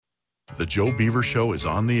The Joe Beaver Show is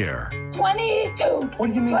on the air. 22. What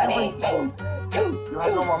do you mean? 22.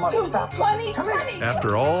 20.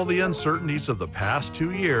 After all the uncertainties of the past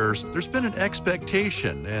 2 years, there's been an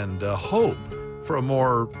expectation and a hope for a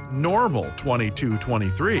more normal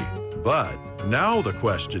 22-23. But now the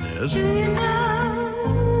question is,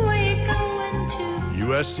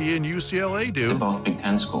 USC and UCLA do. They're both Big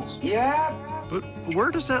Ten schools. Yeah. But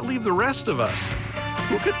where does that leave the rest of us?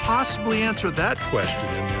 Who could possibly answer that question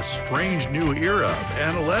in this strange new era of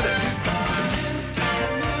analytics?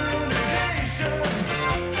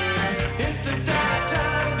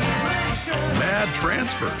 Mad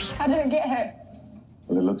transfers. How did it get here?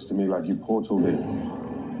 Well, it looks to me like you portaled it.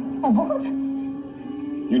 A what?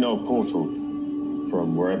 You know, portal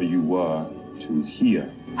from wherever you were to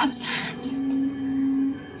here. What's that?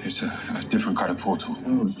 It's a different kind of portal.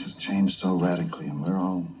 Oh, it's just changed so radically, and we're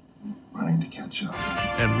all running to catch up.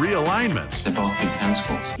 And realignments. They're both Big Ten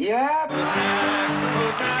schools. Yeah.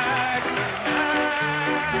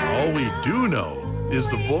 All we do know is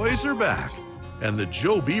the boys are back, and the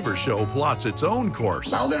Joe Beaver Show plots its own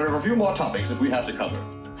course. Now, there are a few more topics that we have to cover.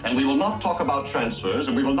 And we will not talk about transfers,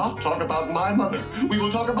 and we will not talk about my mother. We will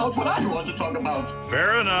talk about what I want to talk about.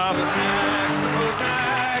 Fair enough.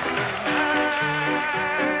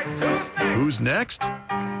 Who's next?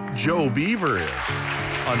 Joe Beaver is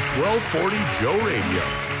on 1240 Joe Radio.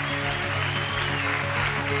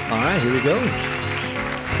 All right, here we go.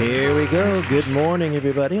 Here we go. Good morning,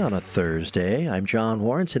 everybody, on a Thursday. I'm John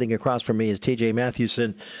Warren. Sitting across from me is TJ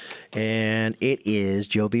Mathewson, and it is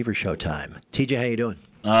Joe Beaver Show time. TJ, how you doing?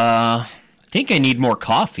 I think I need more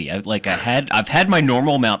coffee. I've had my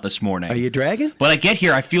normal amount this morning. Are you dragging? But I get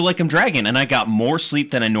here, I feel like I'm dragging, and I got more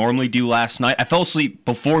sleep than I normally do last night. I fell asleep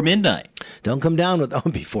before midnight. Don't come down with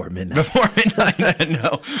before midnight. Before midnight,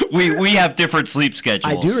 no. We have different sleep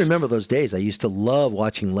schedules. I do remember those days. I used to love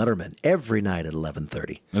watching Letterman every night at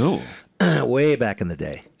 11:30. Ooh. Way back in the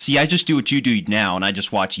day. See, I just do what you do now, and I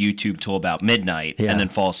just watch YouTube till about midnight, and then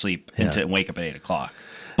fall asleep and wake up at 8 o'clock.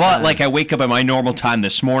 But I wake up at my normal time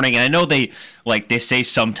this morning, and I know they say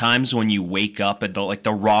sometimes when you wake up at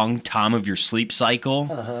the wrong time of your sleep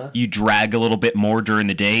cycle, you drag a little bit more during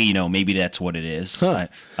the day. You know, maybe that's what it is. Huh.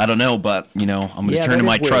 I don't know, but I'm going to turn to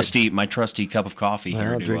my trusty cup of coffee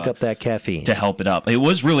here to drink up that caffeine to help it up. It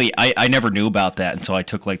was really I never knew about that until I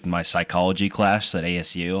took my psychology class at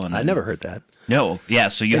ASU, and I never heard that. No, yeah.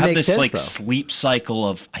 So you have this sense, sleep cycle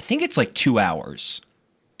of I think it's 2 hours.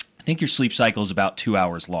 I think your sleep cycle is about 2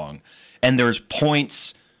 hours long, and there's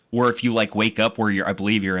points where if you wake up where I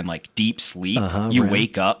believe you're in deep sleep, you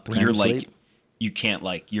wake up, you're sleep. You can't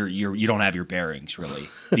you don't have your bearings really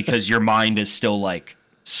because your mind is still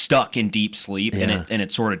stuck in deep sleep and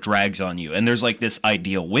it sort of drags on you. And there's this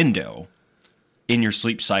ideal window in your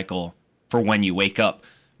sleep cycle for when you wake up.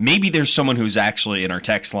 Maybe there's someone who's actually in our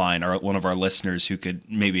text line or one of our listeners who could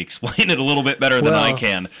maybe explain it a little bit better than I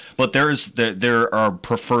can. But there are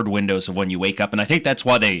preferred windows of when you wake up, and I think that's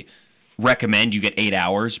why they recommend you get 8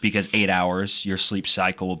 hours, because 8 hours your sleep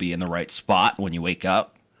cycle will be in the right spot when you wake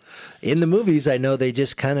up. In the movies, I know they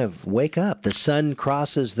just kind of wake up. The sun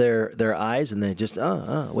crosses their eyes, and they just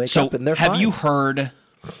wake up, and they're fine. Have you heard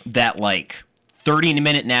that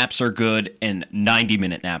 30-minute naps are good and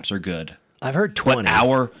 90-minute naps are good? I've heard 20.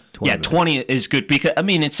 20 is good because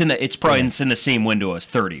it's probably in the same window as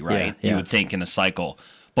 30, right? Yeah. You would think in the cycle,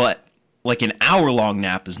 but an hour-long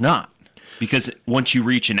nap is not, because once you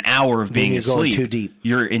reach an hour of being asleep, too deep.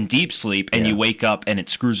 You're in deep sleep and you wake up and it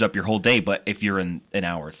screws up your whole day. But if you're in an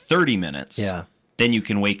hour 30 minutes, then you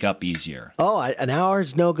can wake up easier. Oh, an hour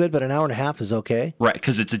is no good, but an hour and a half is okay? Right,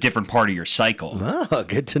 because it's a different part of your cycle. Oh,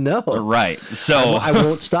 good to know. Right. So I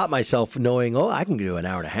won't stop myself knowing, I can do an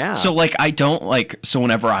hour and a half. So, I don't, so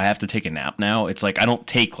whenever I have to take a nap now, it's I don't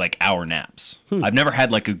take, hour naps. I've never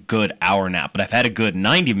had, a good hour nap, but I've had a good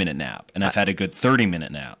 90-minute nap, and I've had a good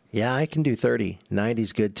 30-minute nap. Yeah, I can do 30.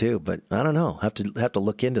 90's good, too, but I don't know. Have to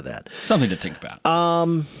look into that. Something to think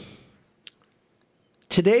about.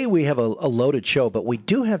 Today we have a loaded show, but we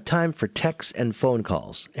do have time for texts and phone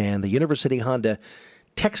calls. And the University Honda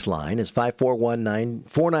text line is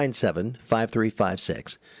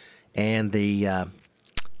 541-497-5356. And the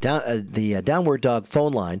Downward Dog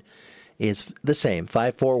phone line is the same,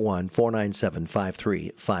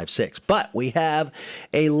 541-497-5356. But we have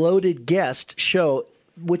a loaded guest show,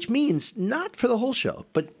 which means not for the whole show,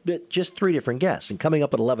 but just 3 different guests. And coming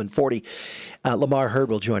up at 11:40, Lamar Hurd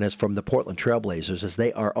will join us from the Portland Trailblazers as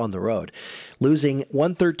they are on the road. Losing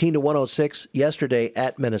 113-106 yesterday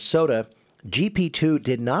at Minnesota, GP2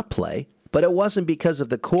 did not play, but it wasn't because of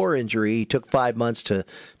the core injury he took 5 months to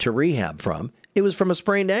rehab from. It was from a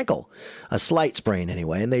sprained ankle, a slight sprain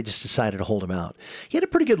anyway, and they just decided to hold him out. He had a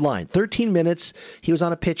pretty good line, 13 minutes. He was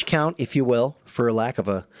on a pitch count, if you will, for lack of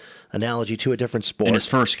a analogy to a different sport. In his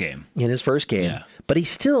first game. Yeah. But he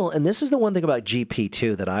still, and this is the one thing about GP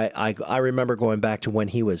too that I remember going back to when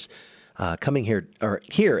he was coming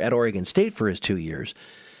here at Oregon State for his 2 years,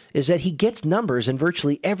 is that he gets numbers in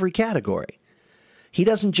virtually every category. He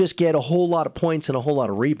doesn't just get a whole lot of points and a whole lot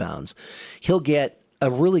of rebounds. He'll get a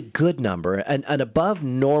really good number, an above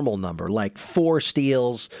normal number, like 4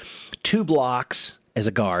 steals, 2 blocks as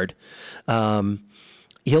a guard.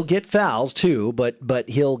 He'll get fouls too, but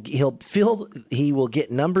he will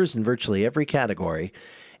get numbers in virtually every category,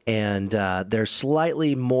 and they're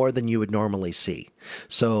slightly more than you would normally see.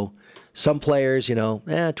 So some players,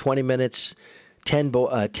 20 minutes,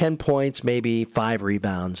 10 points, maybe 5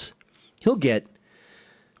 rebounds. He'll get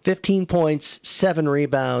 15 points, 7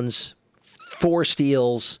 rebounds, 4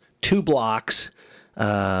 steals, 2 blocks, 3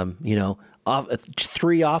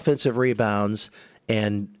 offensive rebounds,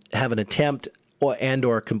 and have an attempt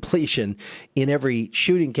or completion in every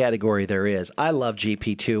shooting category there is. I love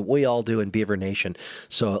GP2. We all do in Beaver Nation.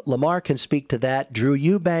 So Lamar can speak to that. Drew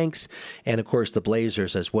Eubanks, and of course the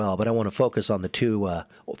Blazers as well. But I want to focus on the 2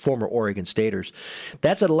 former Oregon Staters.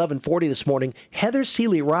 That's at 11:40 this morning. Heather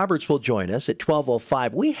Seeley-Roberts will join us at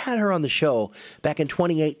 12:05. We had her on the show back in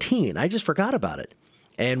 2018. I just forgot about it.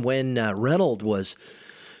 And when Reynolds was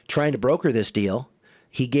trying to broker this deal,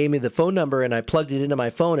 he gave me the phone number, and I plugged it into my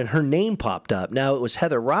phone, and her name popped up. Now, it was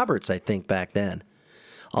Heather Roberts, I think, back then.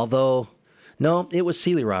 Although, no, it was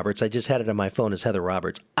Seeley-Roberts. I just had it on my phone as Heather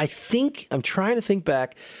Roberts. I'm trying to think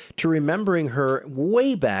back to remembering her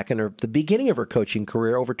way back in the beginning of her coaching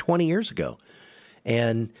career over 20 years ago.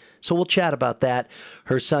 And so we'll chat about that.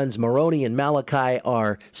 Her sons, Maroney and Malachi,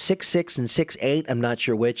 are 6'6" and 6'8". I'm not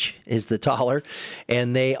sure which is the taller.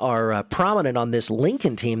 And they are prominent on this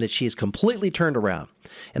Lincoln team that she's completely turned around.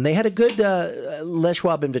 And they had a good Les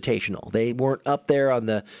Schwab Invitational. They weren't up there on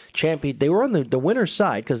the champion. They were on the winner's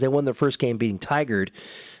side because they won their first game beating Tigard.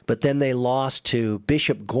 But then they lost to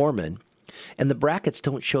Bishop Gorman. And the brackets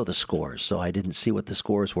don't show the scores, so I didn't see what the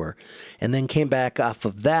scores were. And then came back off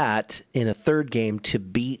of that in a third game to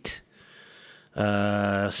beat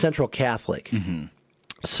Central Catholic. Mm-hmm.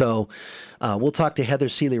 So we'll talk to Heather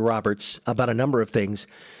Seeley-Roberts about a number of things.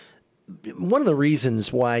 One of the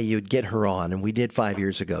reasons why you'd get her on, and we did 5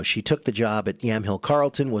 years ago, she took the job at Yamhill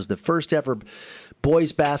Carleton, was the first ever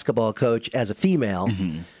boys basketball coach as a female,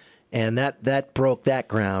 mm-hmm. and that broke that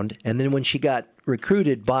ground. And then when she got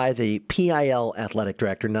recruited by the PIL athletic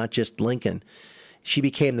director, not just Lincoln, she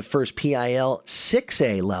became the first PIL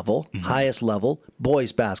 6A level, mm-hmm. highest level,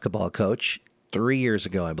 boys basketball coach 3 years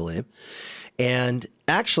ago, I believe. And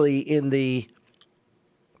actually in the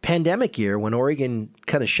pandemic year, when Oregon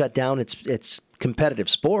kind of shut down its competitive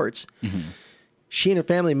sports, mm-hmm. she and her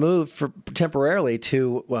family moved temporarily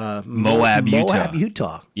to Moab,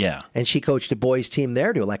 Utah. Yeah. And she coached a boys team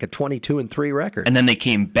there to like a 22-3 record. And then they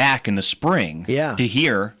came back in the spring to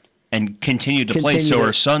here and continued to play. So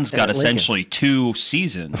her son's got essentially 2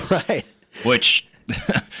 seasons. Right. Which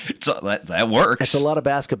that works. That's a lot of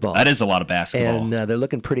basketball. That is a lot of basketball. And they're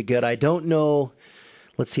looking pretty good. I don't know.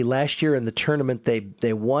 Let's see. Last year in the tournament,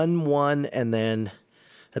 they won one, and then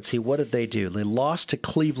let's see, what did they do? They lost to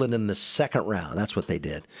Cleveland in the second round. That's what they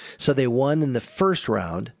did. So they won in the first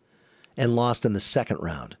round and lost in the second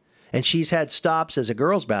round. And she's had stops as a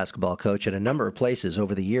girls basketball coach at a number of places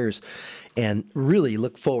over the years, and really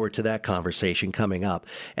look forward to that conversation coming up.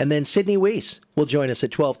 And then Sydney Wiese will join us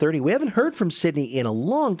at 12:30. We haven't heard from Sydney in a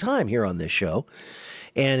long time here on this show,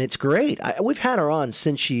 and it's great. We've had her on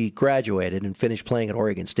since she graduated and finished playing at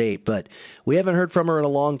Oregon State, but we haven't heard from her in a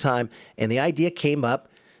long time, and the idea came up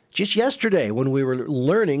just yesterday when we were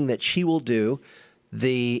learning that she will do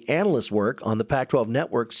the analyst work on the Pac-12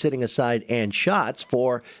 network, sitting aside and shots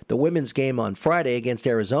for the women's game on Friday against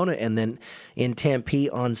Arizona and then in Tempe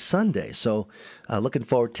on Sunday. So looking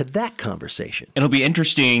forward to that conversation. It'll be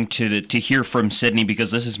interesting to hear from Sydney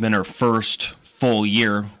because this has been her first full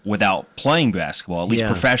year without playing basketball, at least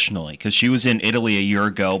professionally, because she was in Italy a year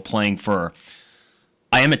ago playing for...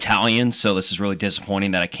 I am Italian, so this is really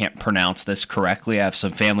disappointing that I can't pronounce this correctly. I have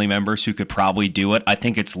some family members who could probably do it. I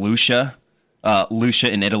think it's Lucia.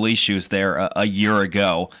 Lucia in Italy, she was there a year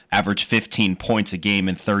ago, averaged 15 points a game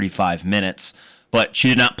in 35 minutes, but she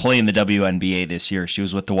did not play in the WNBA this year. She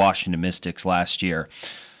was with the Washington Mystics last year.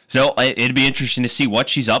 So it'd be interesting to see what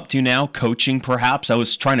she's up to now, coaching perhaps. I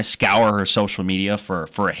was trying to scour her social media for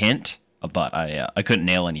a hint, but I couldn't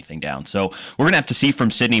nail anything down. So we're going to have to see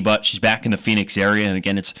from Sydney, but she's back in the Phoenix area. And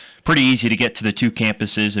again, it's pretty easy to get to the 2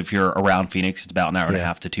 campuses if you're around Phoenix. It's about an hour and a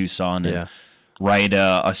half to Tucson. And right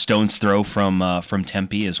a stone's throw from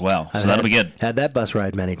Tempe as well. So that'll be good. Had that bus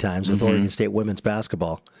ride many times with Oregon State women's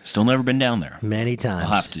basketball. Still never been down there. Many times.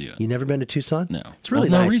 I'll have to do it. You never been to Tucson? No. It's really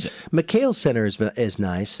no nice. reason. McHale Center is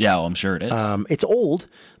nice. Yeah, well, I'm sure it is. It's old,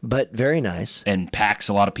 but very nice. And packs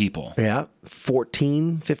a lot of people. Yeah,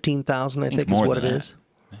 15,000, I think is what it is.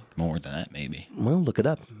 More than that, maybe. Well, look it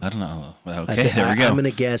up. I don't know. Okay, there we go. I'm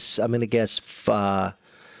gonna guess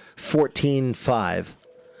 14.5.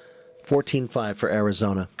 14.5 for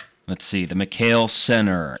Arizona. Let's see. The McHale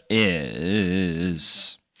Center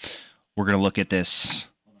is. We're gonna look at this.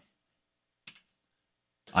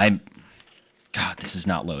 God, this is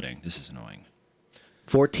not loading. This is annoying.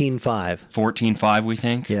 14.5. 14.5, we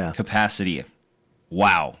think. Yeah. Capacity.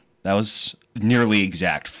 Wow, that was nearly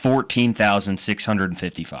exact.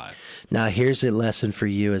 14,655. Now, here's a lesson for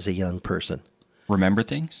you as a young person. Remember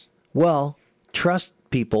things? Well, trust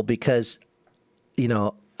people because,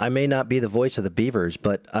 I may not be the voice of the Beavers,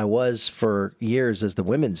 but I was for years as the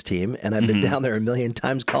women's team, and I've been down there a million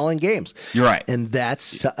times calling games. You're right. And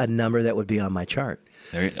that's a number that would be on my chart.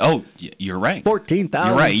 You're right. 14,000.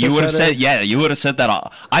 You're right. You would have said, you would have said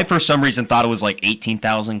that. I, for some reason, thought it was like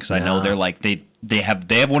 18,000 because I know they're like, they have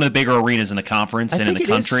one of the bigger arenas in the conference and in the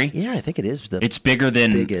country. Yeah, I think it is. It's bigger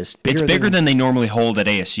than biggest. It's bigger than they normally hold at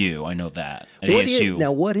ASU. I know that.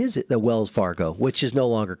 Now, what is it? The Wells Fargo, which is no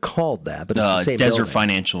longer called that, but it's the same Desert building.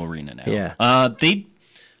 Financial Arena now. Yeah. They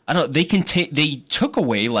took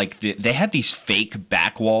away they had these fake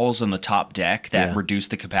back walls on the top deck that reduced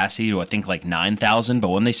the capacity to I think like 9,000. But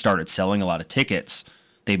when they started selling a lot of tickets,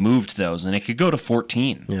 they moved those and it could go to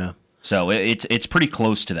 14. Yeah. So it's pretty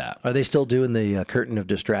close to that. Are they still doing the curtain of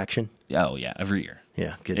distraction? Oh, yeah, every year.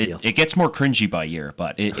 Yeah, good deal. It gets more cringy by year,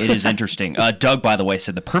 but it is interesting. Doug, by the way,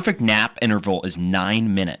 said the perfect nap interval is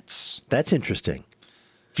 9 minutes. That's interesting.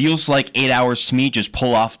 Feels like 8 hours to me. Just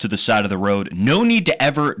pull off to the side of the road. No need to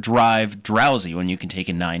ever drive drowsy when you can take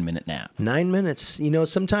a 9-minute nap. 9 minutes.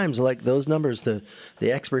 Sometimes like those numbers, the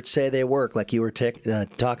experts say they work, like you were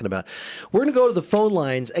talking about. We're going to go to the phone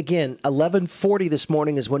lines. Again, 11:40 this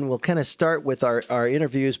morning is when we'll kind of start with our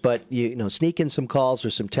interviews, but sneak in some calls or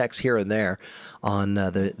some texts here and there on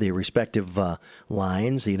the respective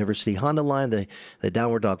lines, the University Honda line, the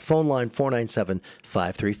Downward Dog phone line,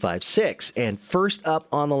 497-5356. And first up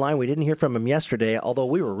on the line, we didn't hear from him yesterday, although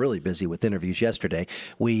we were really busy with interviews yesterday.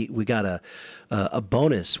 We got a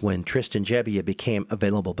bonus when Tristan Gebbia became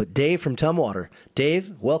available. But Dave from Tumwater.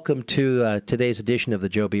 Dave, welcome to today's edition of the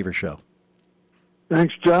Joe Beaver Show.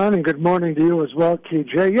 Thanks, John, and good morning to you as well,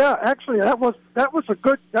 TJ. Yeah, actually, that was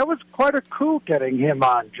quite a coup getting him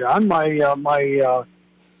on, John. My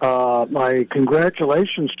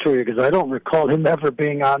congratulations to you, because I don't recall him ever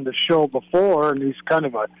being on the show before, and he's kind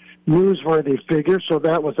of a newsworthy figure, so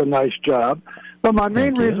that was a nice job. But my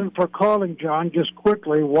main reason for calling, John, just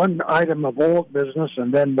quickly, one item of old business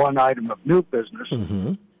and then one item of new business.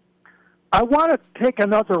 Mm-hmm. I want to take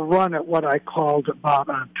another run at what I called about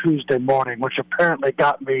on Tuesday morning, which apparently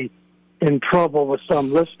got me in trouble with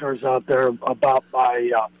some listeners out there about my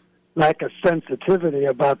lack of sensitivity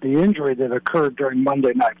about the injury that occurred during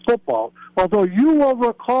Monday Night Football. Although you will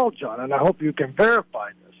recall, John, and I hope you can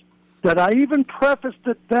verify this, that I even prefaced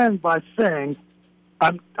it then by saying,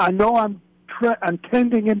 I know I'm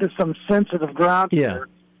tending into some sensitive ground here,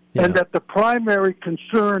 and that the primary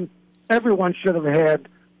concern everyone should have had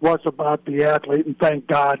was about the athlete, and thank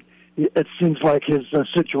God it seems like his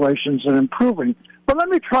situation's improving. But let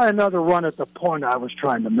me try another run at the point I was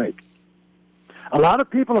trying to make. A lot of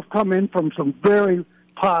people have come in from some very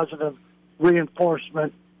positive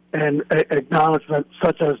reinforcement and acknowledgement,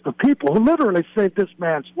 such as the people who literally saved this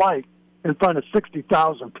man's life in front of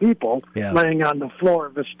 60,000 people laying on the floor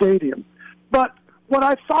of the stadium. But what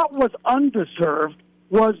I thought was undeserved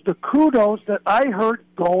was the kudos that I heard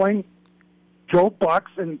going Joe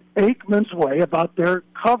Buck's and Aikman's way about their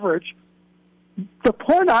coverage. The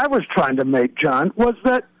point I was trying to make, John, was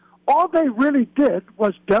that all they really did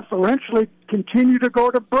was deferentially continue to go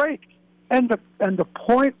to break. And the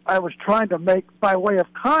point I was trying to make by way of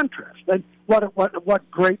contrast, and what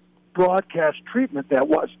great broadcast treatment that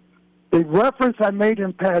was. The reference I made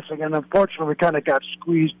in passing, and unfortunately we kind of got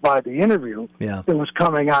squeezed by the interview that was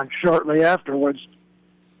coming on shortly afterwards,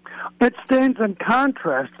 it stands in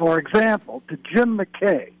contrast, for example, to Jim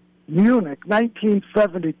McKay, Munich,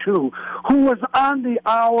 1972, who was on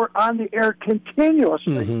the air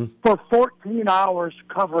continuously for 14 hours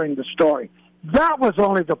covering the story. That was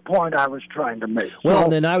only the point I was trying to make. Well,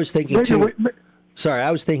 and then I was thinking too.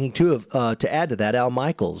 I was thinking too of to add to that, Al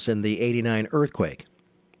Michaels in the '89 earthquake.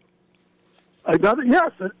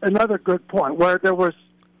 Another good point where there was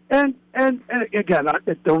And again,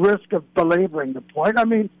 at the risk of belaboring the point, I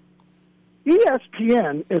mean,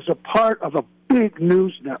 ESPN is a part of a big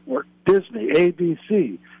news network, Disney,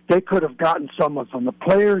 ABC. They could have gotten someone from the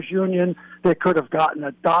Players Union. They could have gotten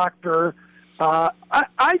a doctor.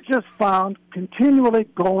 I just found continually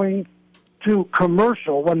going to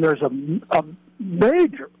commercial when there's a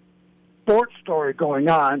major sports story going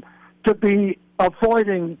on to be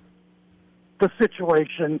avoiding the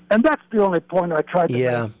situation. And that's the only point I tried to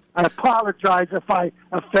make. I apologize if I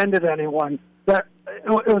offended anyone. That it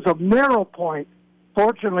was a narrow point.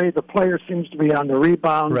 Fortunately, the player seems to be on the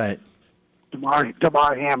rebound. Right.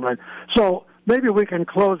 DeMar Hamlin. So maybe we can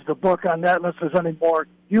close the book on that unless there's any more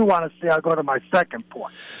you want to see. I'll go to my second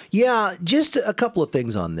point. Yeah, just a couple of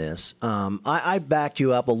things on this. I backed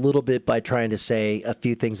you up a little bit by trying to say a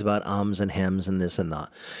few things about ums and hems and this and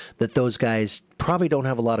that those guys probably don't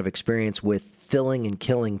have a lot of experience with filling and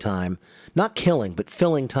killing time. Not killing, but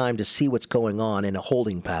filling time to see what's going on in a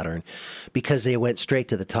holding pattern because they went straight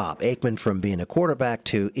to the top. Aikman from being a quarterback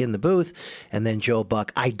to in the booth, and then Joe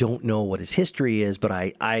Buck. I don't know what his history is, but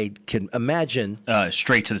I can imagine.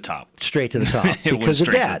 Straight to the top. Straight to the top. Because of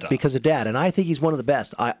Dad. Because of Dad. And I think he's one of the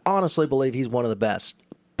best. I honestly believe he's one of the best.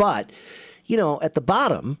 But, at the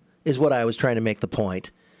bottom is what I was trying to make the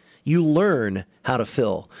point. You learn how to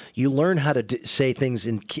fill. You learn how to say things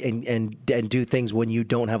and do things when you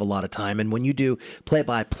don't have a lot of time. And when you do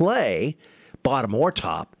play-by-play, bottom or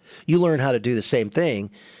top, you learn how to do the same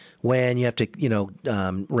thing when you have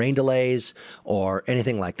to, rain delays or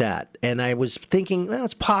anything like that. And I was thinking, well,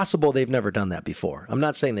 it's possible they've never done that before. I'm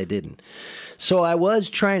not saying they didn't. So I was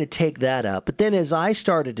trying to take that up. But then as I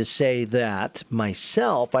started to say that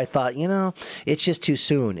myself, I thought, it's just too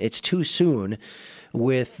soon. It's too soon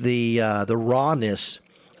with the rawness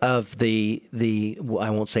of the I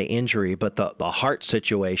won't say injury, but the heart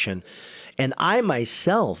situation. And I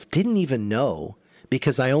myself didn't even know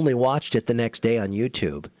because I only watched it the next day on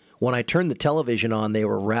YouTube. When I turned the television on, they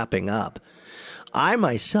were wrapping up. I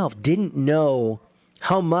myself didn't know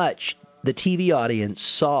how much the TV audience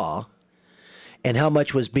saw and how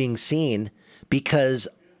much was being seen because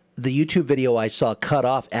the YouTube video I saw cut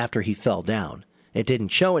off after he fell down. It didn't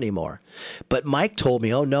show anymore. But Mike told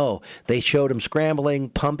me, oh, no, they showed him scrambling,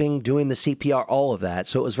 pumping, doing the CPR, all of that.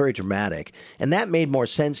 So it was very dramatic. And that made more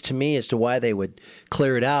sense to me as to why they would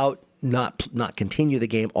clear it out, not continue the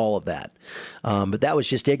game, all of that. But that was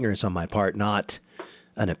just ignorance on my part, not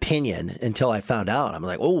an opinion until I found out. I'm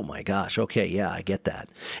like, oh, my gosh, okay, yeah, I get that.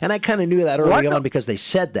 And I kind of knew that early on because they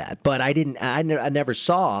said that. But I never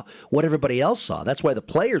saw what everybody else saw. That's why the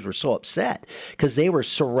players were so upset because they were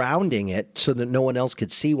surrounding it so that no one else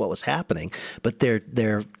could see what was happening. But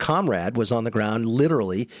their comrade was on the ground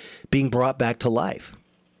literally being brought back to life.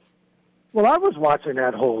 Well, I was watching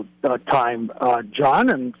that whole time, John,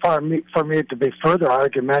 and for me to be further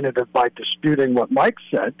argumentative by disputing what Mike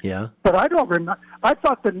said. Yeah. But I don't remember. I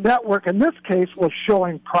thought the network in this case was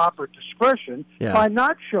showing proper discretion by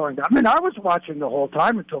not showing that. I mean, I was watching the whole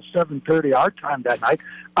time until 7:30 our time that night.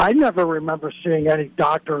 I never remember seeing any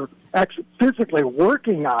doctor actually physically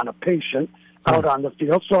working on a patient out on the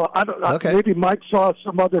field. So I don't know. Okay. Maybe Mike saw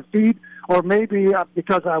some other feed, or maybe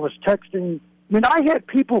because I was texting. I mean, I had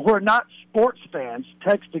people who are not sports fans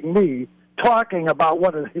texting me talking about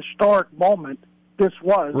what a historic moment this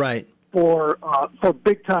was for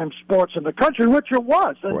big-time sports in the country, which it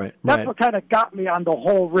was. And that's what kind of got me on the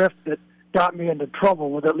whole riff that got me into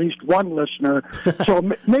trouble with at least one listener. So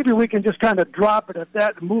maybe we can just kind of drop it at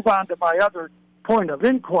that and move on to my other point of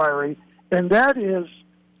inquiry, and that is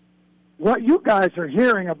what you guys are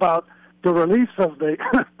hearing about the release of the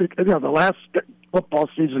last football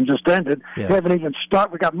season just ended. We haven't even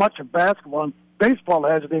started. We got much of basketball, and baseball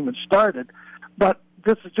hasn't even started. But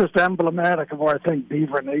this is just emblematic of where I think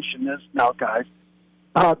Beaver Nation is now, guys.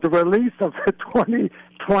 The release of the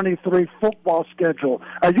 2023 football schedule.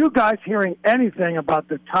 Are you guys hearing anything about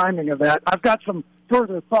the timing of that? I've got some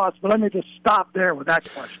further thoughts, but let me just stop there with that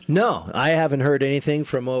question. No, I haven't heard anything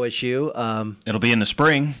from OSU. It'll be in the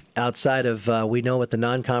spring. Outside of, we know what the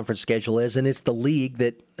non-conference schedule is, and it's the league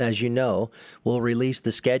that, as you know, will release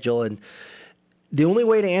the schedule. And the only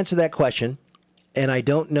way to answer that question, and I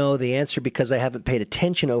don't know the answer because I haven't paid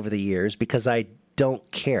attention over the years, because I don't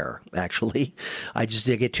care, actually. I just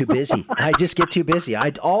get too busy.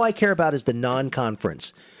 All I care about is the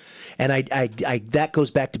non-conference. And I that goes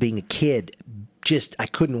back to being a kid, I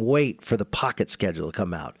couldn't wait for the pocket schedule to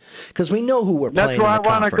come out because we know who we're playing in the conference. That's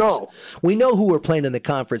where I want to go. We know who we're playing in the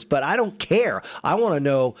conference, but I don't care. I want to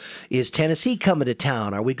know, is Tennessee coming to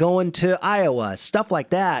town? Are we going to Iowa? Stuff like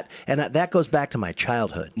that. And that goes back to my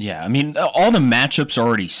childhood. Yeah, I mean, all the matchups are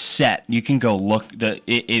already set. You can go look.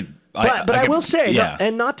 But I will say,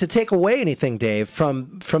 and not to take away anything, Dave,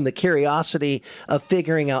 from the curiosity of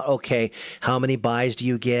figuring out, okay, how many buys do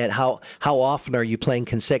you get? How often are you playing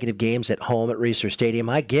consecutive games at home at Reser Stadium?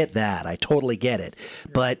 I get that. I totally get it.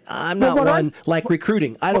 But I'm not one like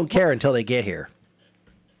recruiting. I don't care until they get here.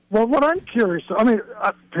 Well, what I'm curious, I mean,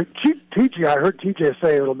 TG, I heard TJ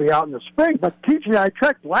say it'll be out in the spring, but TJ, I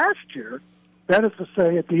checked last year. That is to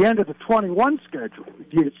say, at the end of the 21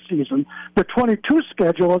 season, the 22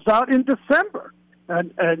 schedule is out in December,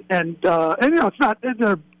 and it's not.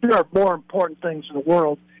 There are more important things in the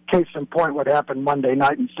world. Case in point, what happened Monday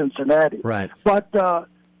night in Cincinnati. Right. But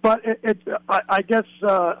I guess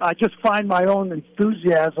I just find my own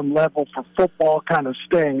enthusiasm level for football kind of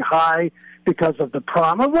staying high because of the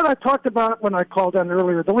prom. And what I talked about when I called in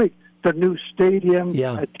earlier the week, the new stadium,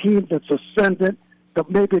 a team that's ascendant.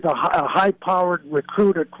 Maybe the high-powered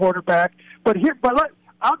recruit at quarterback,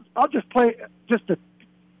 I'll just play just to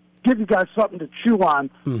give you guys something to chew on.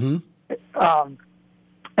 Mm-hmm.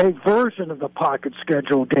 A version of the pocket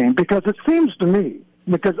schedule game, because it seems to me,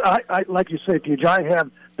 because I like you say, TJ, I have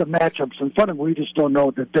the matchups in front of me. We just don't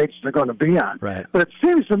know the dates they're going to be on. Right. But it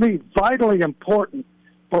seems to me vitally important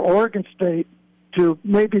for Oregon State to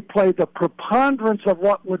maybe play the preponderance of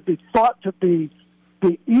what would be thought to be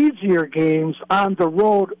the easier games on the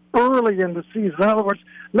road early in the season. In other words,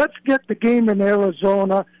 let's get the game in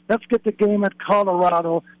Arizona. Let's get the game at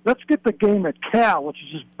Colorado. Let's get the game at Cal, which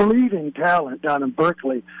is just bleeding talent down in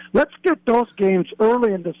Berkeley. Let's get those games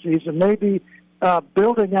early in the season, maybe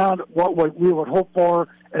building out what we would hope for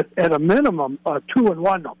at a minimum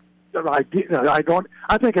 2-1.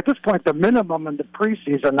 I think at this point the minimum in the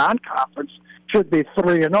preseason non-conference should be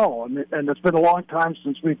 3-0, and it's been a long time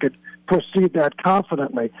since we could proceed that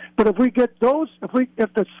confidently. But if we get those,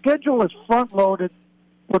 if the schedule is front loaded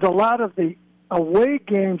with a lot of the away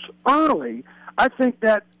games early, I think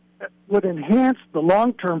that would enhance the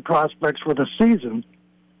long-term prospects for the season,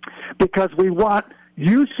 because we want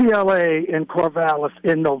UCLA in Corvallis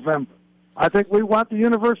in November. I think we want the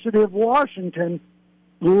University of Washington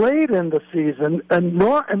late in the season,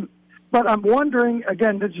 but I'm wondering,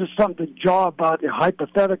 again, this is something to jaw about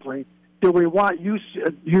hypothetically, do we want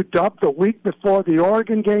UW the week before the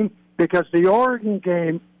Oregon game? Because the Oregon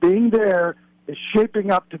game, being there, is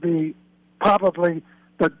shaping up to be probably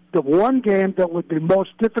the one game that would be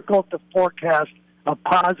most difficult to forecast a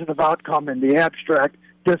positive outcome in the abstract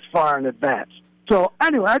this far in advance. So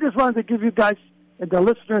anyway, I just wanted to give you guys and the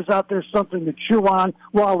listeners out there something to chew on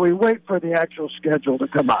while we wait for the actual schedule to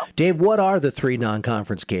come out. Dave, what are the 3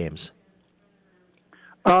 non-conference games?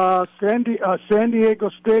 San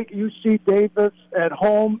Diego State, UC Davis at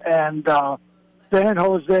home, and San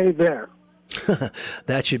Jose there.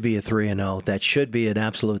 That should be a 3-0. That should be an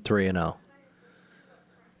absolute 3-0.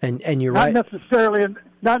 And you're right.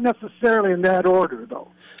 Not necessarily in that order, though.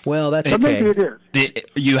 Well, that's okay. Maybe it is.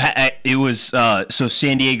 It was so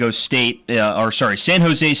San Diego State, San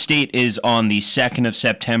Jose State is on the 2nd of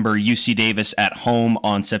September. UC Davis at home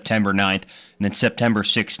on September 9th, and then September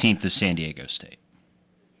 16th is San Diego State.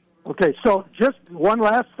 Okay, so just one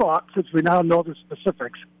last thought, since we now know the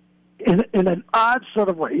specifics. In an odd sort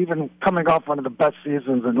of way, even coming off one of the best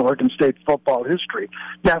seasons in Oregon State football history,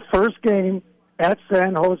 that first game at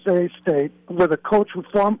San Jose State with a coach who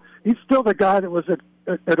formed, he's still the guy that was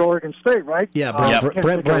at Oregon State, right? Yeah,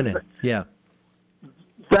 Brent Brennan. Yeah.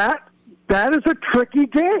 That is a tricky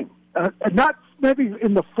game. Not maybe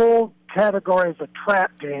in the full category as a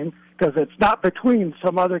trap game, because it's not between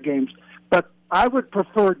some other games, but I would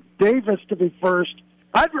prefer Davis to be first.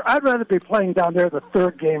 I'd rather be playing down there the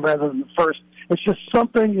third game rather than the first. It's just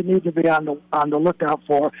something you need to be on the lookout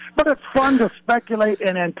for. But it's fun to speculate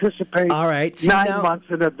and anticipate. All right. See, 9 months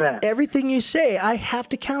in advance. Everything you say, I have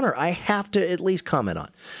to counter. I have to at least comment on.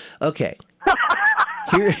 Okay.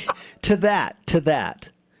 Here, to that.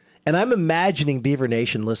 And I'm imagining Beaver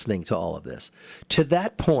Nation listening to all of this. To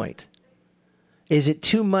that point, is it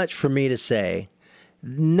too much for me to say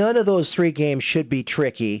none of those 3 games should be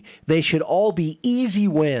tricky? They should all be easy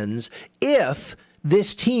wins if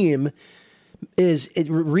this team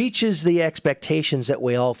reaches the expectations that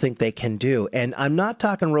we all think they can do. And I'm not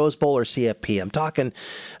talking Rose Bowl or CFP. I'm talking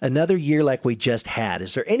another year like we just had.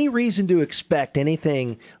 Is there any reason to expect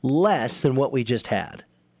anything less than what we just had?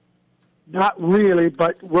 not really,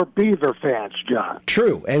 but we're Beaver fans, John.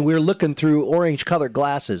 True, and we're looking through orange-colored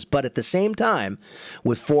glasses. But at the same time,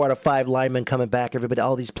 with 4 out of 5 linemen coming back,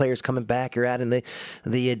 all these players coming back, you're adding the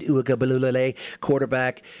Uiagalelei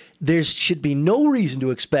quarterback. There should be no reason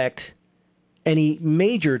to expect any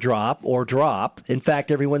major drop. In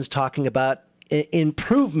fact, everyone's talking about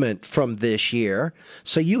improvement from this year.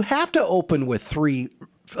 So you have to open with 3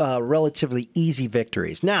 relatively easy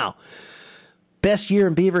victories. Now, best year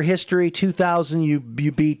in Beaver history, 2000, you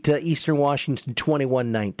beat Eastern Washington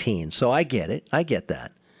 21-19. So I get it. I get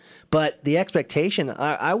that. But the expectation,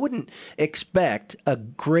 I wouldn't expect a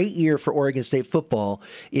great year for Oregon State football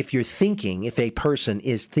if a person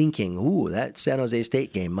is thinking, ooh, that San Jose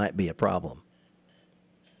State game might be a problem.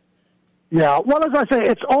 Yeah, well, as I say,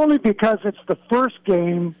 it's only because it's the first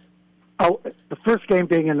game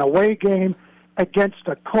being an away game against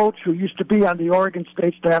a coach who used to be on the Oregon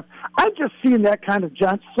State staff. I've just seen that kind of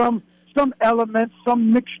some elements,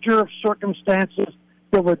 some mixture of circumstances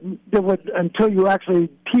that would until you actually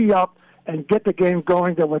tee up and get the game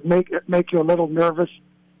going, that would make you a little nervous.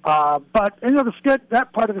 But that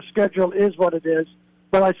part of the schedule is what it is.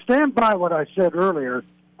 But I stand by what I said earlier.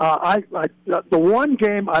 The one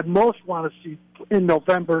game I most want to see in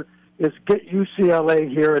November is get UCLA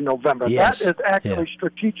here in November. Yes. That is actually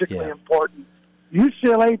strategically important.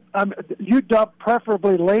 UCLA, UW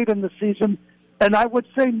preferably late in the season, and I would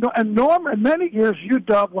say, in many years,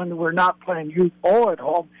 UW, when we're not playing UO at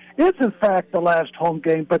home, is in fact the last home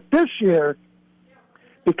game. But this year,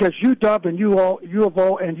 because UW and U of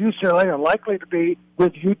O and UCLA are likely to be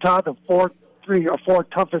with Utah the 3 or 4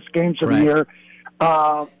 toughest games of the year.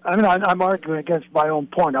 I'm arguing against my own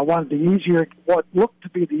point. I wanted what looked to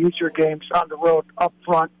be the easier games on the road up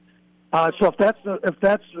front. So if that's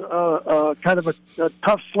kind of a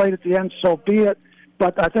tough slate at the end, so be it.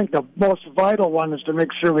 But I think the most vital one is to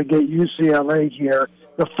make sure we get UCLA here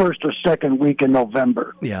the first or second week in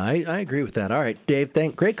November. Yeah, I agree with that. All right, Dave,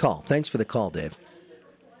 great call. Thanks for the call, Dave.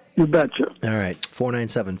 You betcha. All right,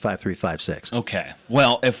 497-5356. Okay.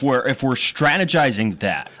 Well, if we're strategizing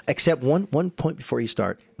that, except one point before you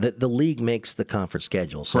start, the league makes the conference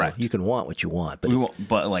schedule, so correct. You can want what you want, but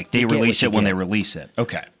they release it when they release it.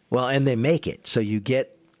 Okay. Well, and they make it so you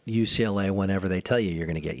get UCLA whenever they tell you you're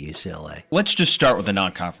going to get UCLA. Let's just start with the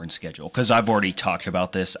non-conference schedule, because I've already talked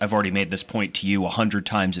about this. I've already made this point to you 100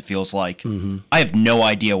 times, it feels like. Mm-hmm. I have no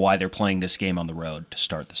idea why they're playing this game on the road to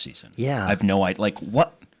start the season. Yeah. I have no idea. Why?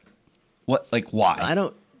 I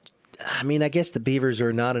guess the Beavers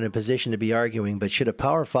are not in a position to be arguing, but should a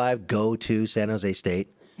Power 5 go to San Jose State?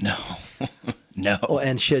 No. No. Oh,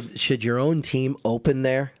 and should your own team open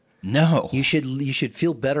there? No. You should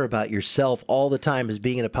feel better about yourself all the time as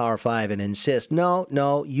being in a Power 5 and insist,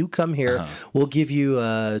 no, you come here, we'll give you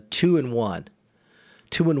 2-1.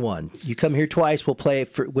 2-1. You come here twice, we'll play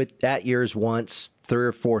at yours once,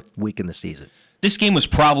 3rd or 4th week in the season. This game was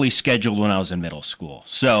probably scheduled when I was in middle school,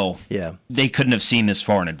 so they couldn't have seen this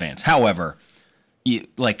far in advance. However,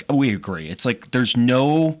 we agree. It's like there's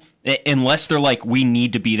no, unless they're like, we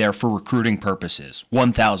need to be there for recruiting purposes,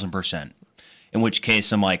 1,000%. In which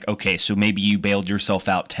case, I'm like, okay, so maybe you bailed yourself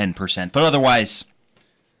out 10%. But otherwise,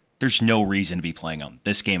 there's no reason to be playing on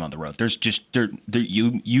this game on the road. There's just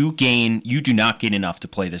you do not gain enough to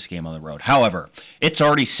play this game on the road. However, it's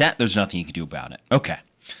already set. There's nothing you can do about it. Okay.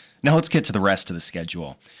 Now let's get to the rest of the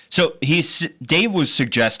schedule. So Dave was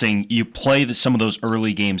suggesting you play some of those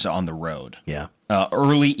early games on the road. Yeah.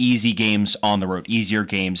 Early, easy games on the road, easier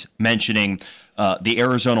games, mentioning the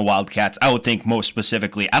Arizona Wildcats. I would think most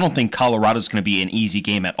specifically, I don't think Colorado's going to be an easy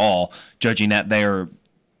game at all, judging that they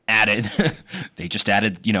just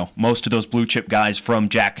added, most of those blue chip guys from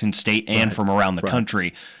Jackson State and from around the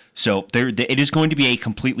country. So it is going to be a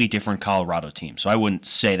completely different Colorado team. So I wouldn't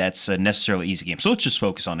say that's a necessarily easy game. So let's just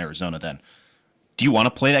focus on Arizona then. Do you want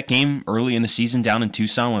to play that game early in the season down in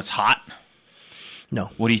Tucson when it's hot? No.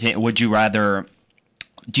 What do you think? Would you rather...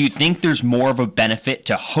 Do you think there's more of a benefit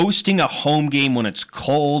to hosting a home game when it's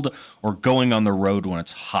cold or going on the road when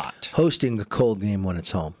it's hot? Hosting a cold game when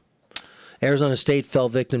it's home. Arizona State fell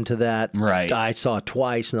victim to that. Right. I saw it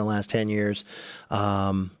twice in the last 10 years.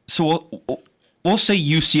 So we'll say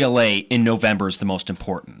UCLA in November is the most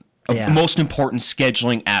important. Most important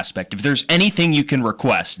scheduling aspect. If there's anything you can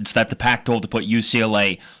request, it's that the Pac-12 to put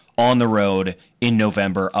UCLA on the road in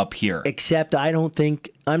November up here. Except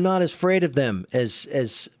I'm not as afraid of them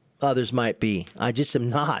as others might be. I just am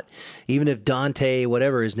not. Even if Dante,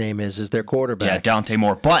 whatever his name is their quarterback. Yeah, Dante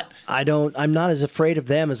Moore. But I'm not as afraid of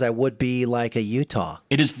them as I would be like a Utah.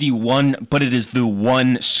 It is the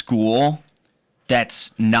one school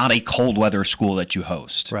that's not a cold weather school that you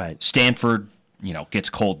host. Right. Stanford, gets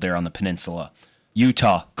cold there on the peninsula.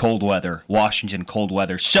 Utah, cold weather. Washington, cold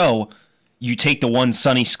weather. So you take the one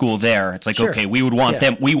sunny school there. It's like, Sure. okay, we would want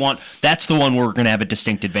them. That's the one where we're going to have a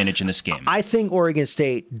distinct advantage in this game. I think Oregon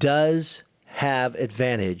State does have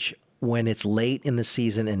advantage when it's late in the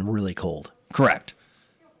season and really cold. Correct.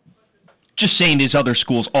 Just saying, these other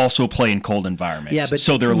schools also play in cold environments. Yeah, but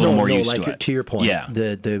so they're a little more used to it. To your point, Yeah.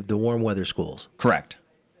 the warm weather schools. Correct.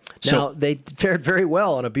 Now, they fared very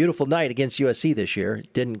well on a beautiful night against USC this year.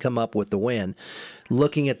 Didn't come up with the win.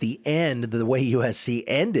 Looking at the end, the way USC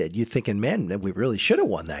ended, you're thinking, man, we really should have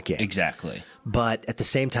won that game. Exactly. But at the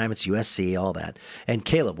same time, it's USC, all that. And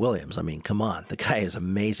Caleb Williams, I mean, come on. The guy is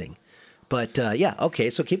amazing. But,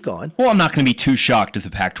 okay, so keep going. Well, I'm not going to be too shocked if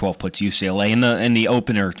the Pac-12 puts UCLA in the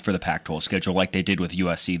opener for the Pac-12 schedule like they did with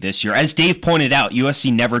USC this year. As Dave pointed out,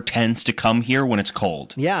 USC never tends to come here when it's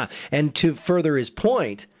cold. Yeah, and to further his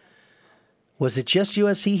point, was it just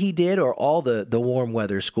USC he did or all the warm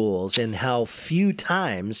weather schools, and how few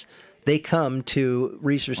times they come to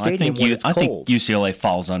Reser Stadium when it's cold? I think UCLA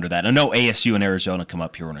falls under that. I know ASU and Arizona come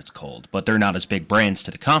up here when it's cold, but they're not as big brands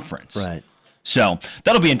to the conference. Right. So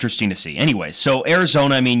that'll be interesting to see. Anyway, so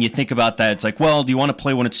Arizona, I mean, you think about that. It's like, well, do you want to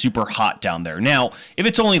play when it's super hot down there? Now, if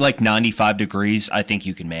it's only like 95 degrees, I think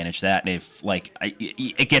you can manage that. And if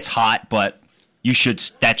it gets hot, but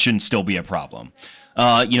that shouldn't still be a problem.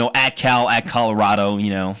 At Cal, at Colorado,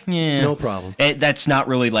 no problem. That's not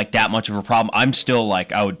really like that much of a problem. I'm still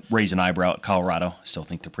I would raise an eyebrow at Colorado. I still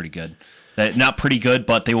think they're pretty good. Not pretty good,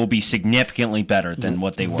 but they will be significally better than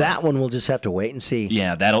what they were. That one we'll just have to wait and see.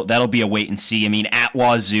 Yeah, that'll be a wait and see. I mean, at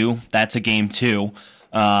Wazoo, that's a game too.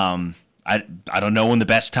 I don't know when the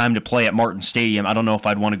best time to play at Martin Stadium. I don't know if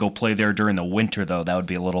I'd want to go play there during the winter though. That would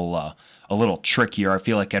be a little trickier. I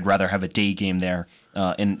feel like I'd rather have a day game there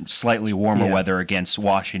in slightly warmer weather against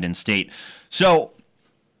Washington State. So,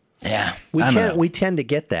 yeah, we tend to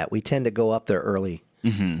get that. We tend to go up there early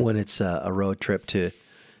when it's a road trip to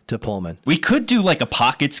Pullman. We could do a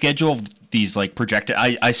pocket schedule of these projected.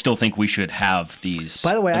 I still think we should have these.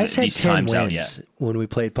 By the way, I said 10 wins when we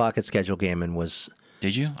played pocket schedule game and was.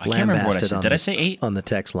 Did you? I can't remember what I said. Did I say 8 on the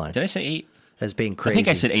text line? Did I say 8? As being crazy. I think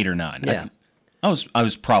I said 8 or 9. Yeah. I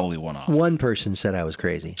was probably one off. One person said I was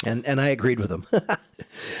crazy, and I agreed with him.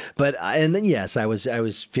 But then yes, I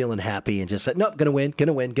was feeling happy and just said, nope, gonna win.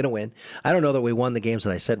 I don't know that we won the games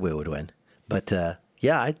that I said we would win, but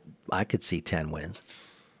I could see 10 wins.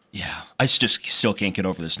 Yeah, I just still can't get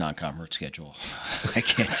over this non-conference schedule.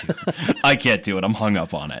 I can't do it. I'm hung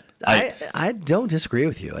up on it. I don't disagree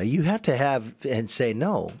with you. You have to have and say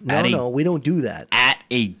no, we don't do that at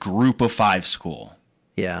a Group of 5 school.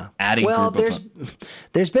 Yeah.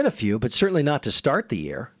 There's been a few, but certainly not to start the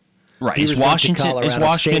year. Right. Is Washington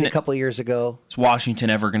State a couple of years ago? Is Washington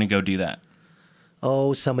ever going to go do that?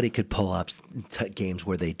 Oh, somebody could pull up games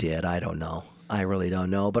where they did. I don't know. I really don't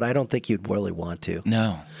know, but I don't think you'd really want to.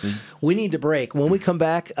 No. We need to break. When we come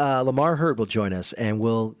back, Lamar Hurd will join us, and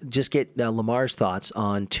we'll just get Lamar's thoughts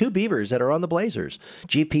on 2 Beavers that are on the Blazers,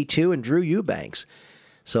 GP2 and Drew Eubanks.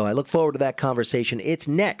 So I look forward to that conversation. It's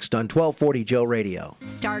next on 1240 Joe Radio.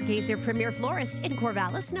 Stargazer Premier Florist in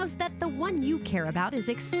Corvallis knows that the one you care about is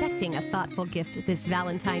expecting a thoughtful gift this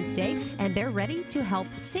Valentine's Day, and they're ready to help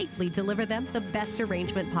safely deliver them the best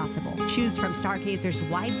arrangement possible. Choose from Stargazer's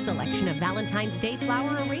wide selection of Valentine's Day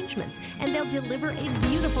flower arrangements, and they'll deliver a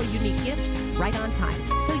beautiful, unique gift right on time,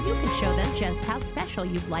 so you can show them just how special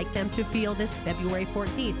you'd like them to feel this February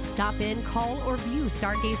 14th. Stop in, call, or view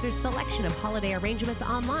Stargazer's selection of holiday arrangements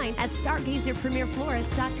online at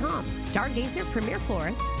StargazerPremierFlorist.com. Stargazer Premier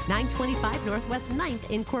Florist, 925 Northwest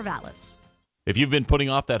 9th in Corvallis. If you've been putting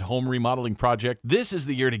off that home remodeling project, this is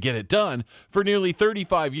the year to get it done. For nearly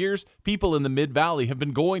 35 years, people in the Mid-Valley have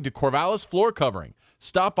been going to Corvallis Floor Covering.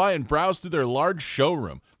 Stop by and browse through their large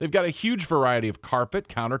showroom. They've got a huge variety of carpet,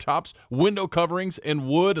 countertops, window coverings, and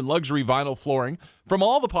wood and luxury vinyl flooring from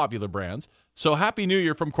all the popular brands. So Happy New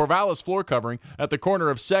Year from Corvallis Floor Covering at the corner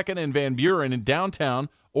of 2nd and Van Buren in downtown,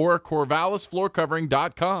 or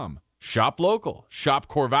CorvallisFloorCovering.com. Shop local. Shop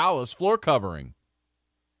Corvallis Floor Covering.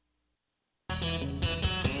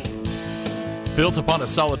 Built upon a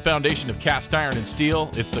solid foundation of cast iron and steel,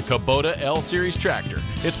 it's the Kubota L-Series tractor.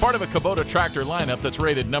 It's part of a Kubota tractor lineup that's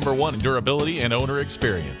rated #1 in durability and owner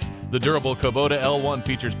experience. The durable Kubota L1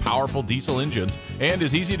 features powerful diesel engines and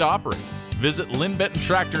is easy to operate. Visit Lynn Benton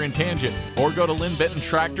Tractor in Tangent or go to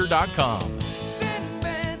lynnbentontractor.com. Lynn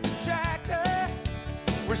Benton Tractor,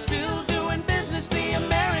 we're still doing business the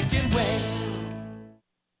American way.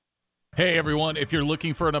 Hey everyone, if you're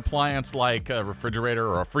looking for an appliance like a refrigerator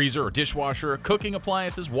or a freezer or dishwasher, cooking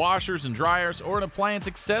appliances, washers and dryers, or an appliance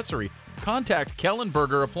accessory, contact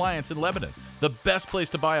Kellenberger Appliance in Lebanon, the best place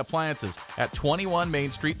to buy appliances at 21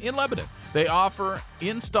 Main Street in Lebanon. They offer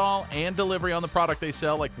install and delivery on the product they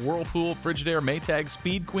sell like Whirlpool, Frigidaire, Maytag,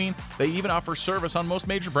 Speed Queen. They even offer service on most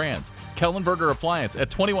major brands. Kellenberger Appliance at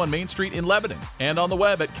 21 Main Street in Lebanon and on the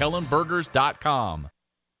web at kellenbergers.com.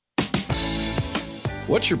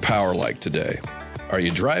 What's your power like today? Are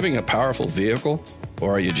you driving a powerful vehicle,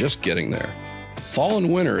 or are you just getting there? Fall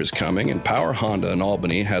and winter is coming, and Power Honda in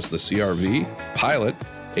Albany has the CR-V, Pilot,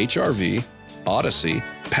 HR-V, Odyssey,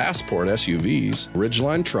 Passport SUVs,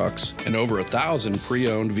 Ridgeline trucks, and over 1,000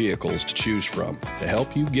 pre-owned vehicles to choose from to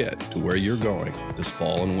help you get to where you're going this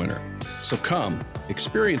fall and winter. So come,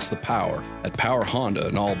 experience the power at Power Honda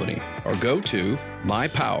in Albany, or go to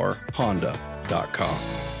mypowerhonda.com.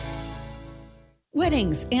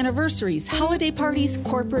 Weddings, anniversaries, holiday parties,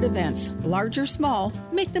 corporate events, large or small,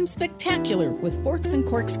 make them spectacular with Forks and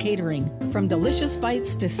Corks Catering. From delicious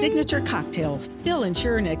bites to signature cocktails, they'll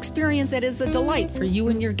ensure an experience that is a delight for you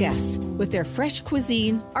and your guests. With their fresh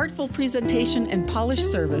cuisine, artful presentation, and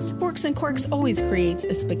polished service, Forks and Corks always creates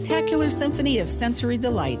a spectacular symphony of sensory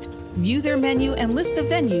delight. View their menu and list of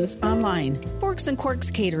venues online. Forks and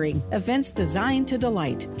Corks Catering, events designed to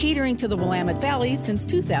delight. Catering to the Willamette Valley since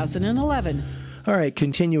 2011. All right,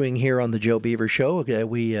 continuing here on the Joe Beaver Show,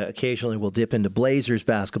 we occasionally will dip into Blazers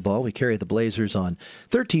basketball. We carry the Blazers on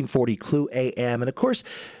 1340 Clue AM. And, of course,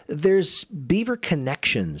 there's Beaver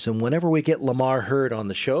connections. And whenever we get Lamar Hurd on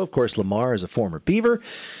the show, of course, Lamar is a former Beaver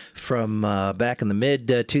from back in the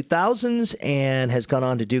mid-2000s and has gone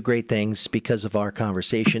on to do great things because of our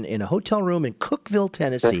conversation in a hotel room in Cookeville,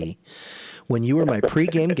 Tennessee, when you were my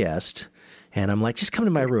pregame guest. And I'm like, just come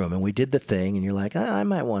to my room. And we did the thing. And you're like, I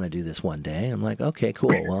might want to do this one day. And I'm like, okay,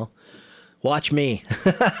 cool. Well, watch me.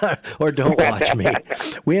 Or don't watch me.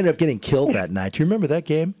 We ended up getting killed that night. Do you remember that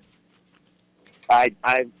game? I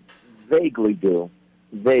vaguely do.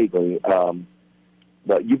 Vaguely.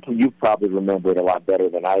 But you probably remember it a lot better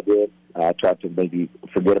than I did. I tried to maybe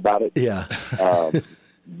forget about it. Yeah.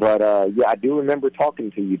 But I do remember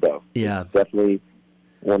talking to you, though. Yeah. It's definitely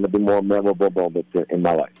one of the more memorable moments in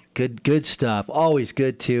my life. Good stuff. Always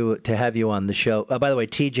good to have you on the show. By the way,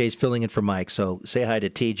 TJ's filling in for Mike, so say hi to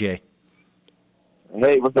TJ.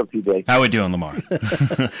 Hey, what's up, TJ? How we doing, Lamar?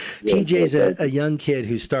 TJ's a young kid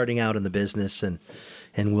who's starting out in the business and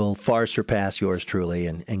will far surpass yours truly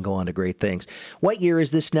and go on to great things. What year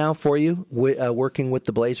is this now for you, working with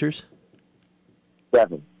the Blazers?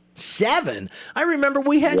 7. 7? I remember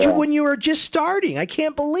we had you when you were just starting. I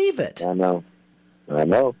can't believe it. I know.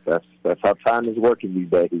 That's how time is working these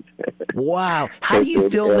days. Wow. How do you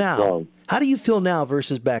feel now? Long. How do you feel now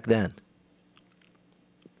versus back then?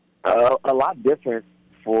 A lot different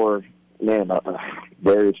for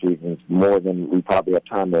various reasons, more than we probably have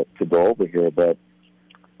time to go over here. But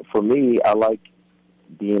for me, I like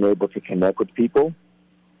being able to connect with people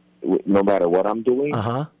no matter what I'm doing.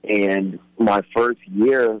 Uh-huh. And my first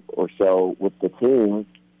year or so with the team,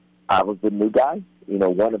 I was the new guy,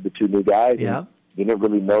 one of the 2 new guys. Yeah. Didn't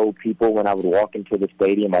really know people when I would walk into the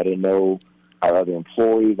stadium. I didn't know our other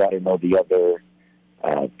employees. I didn't know the other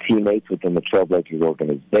teammates within the Trailblazers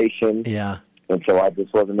organization. Yeah. And so I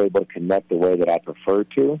just wasn't able to connect the way that I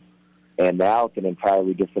preferred to. And now it's an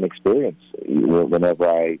entirely different experience. Whenever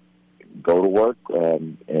I go to work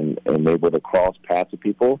and able to cross paths with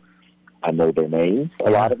people, I know their names,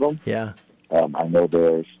 a lot of them. Yeah. I know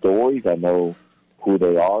their stories. I know who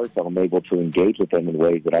they are, so I'm able to engage with them in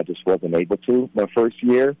ways that I just wasn't able to my first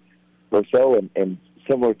year or so. And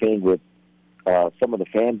similar thing with some of the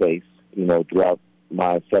fan base, throughout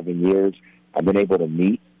my 7 years, I've been able to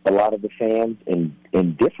meet a lot of the fans in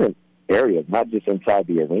different areas, not just inside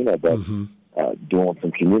the arena, but doing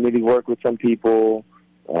some community work with some people,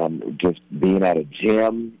 just being at a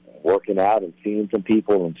gym, working out and seeing some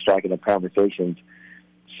people and striking up conversations.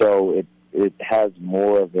 So it has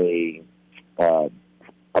more of a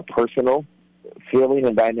personal feeling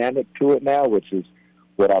and dynamic to it now, which is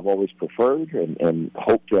what I've always preferred and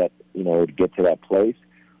hoped that, to get to that place.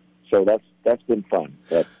 So that's been fun,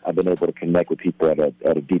 that I've been able to connect with people at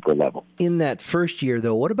a deeper level. In that first year,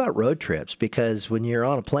 though, what about road trips? Because when you're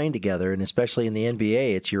on a plane together, and especially in the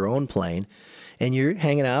NBA, it's your own plane, and you're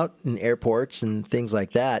hanging out in airports and things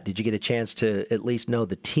like that. Did you get a chance to at least know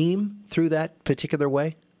the team through that particular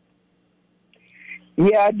way?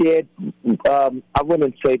 Yeah, I did. I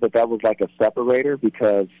wouldn't say that was like a separator,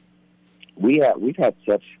 because we've had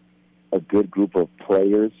such a good group of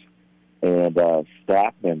players and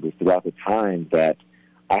staff members throughout the time that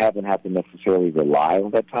I haven't had to necessarily rely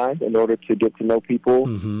on that time in order to get to know people.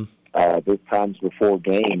 Mm-hmm. There's times before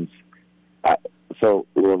games.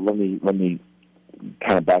 Let me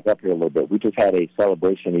kind of back up here a little bit. We just had a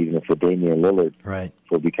celebration evening for Damian Lillard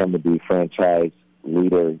for becoming the franchise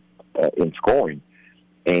leader in scoring.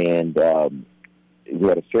 And we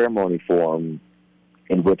had a ceremony for him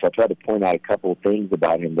in which I tried to point out a couple of things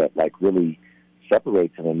about him that like really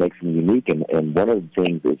separates him and makes him unique. And one of the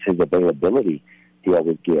things is his availability he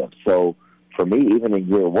always gives. So for me, even in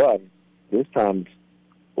year one, there's times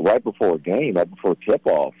right before a game, right before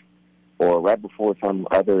tip-off, or right before some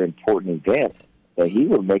other important event, that he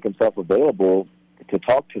would make himself available to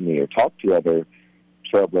talk to me or talk to other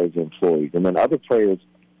Trailblazer employees. And then other players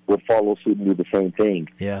would follow suit and do the same thing.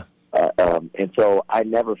 Yeah. And so I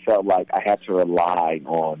never felt like I had to rely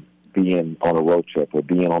on being on a road trip or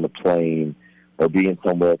being on a plane or being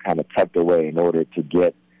somewhere kind of tucked away in order to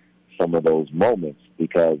get some of those moments,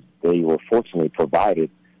 because they were fortunately provided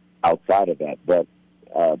outside of that. But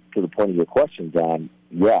to the point of your question, John,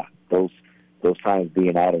 yeah, those times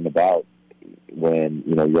being out and about when,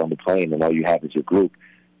 you know, you're on the plane and all you have is your group,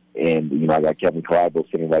 and, you know, I got Kevin Clyburn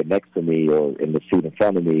sitting right next to me or in the seat in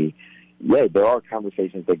front of me, yeah, there are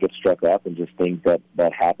conversations that get struck up and just things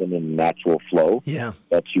that happen in natural flow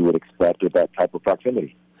that you would expect with that type of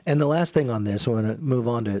proximity. And the last thing on this, I want to move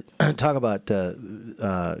on to talk about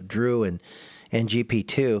Drew and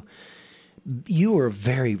GP2. You were a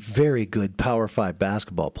very, very good Power 5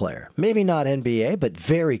 basketball player. Maybe not NBA, but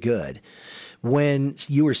very good. When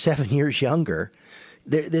you were 7 years younger,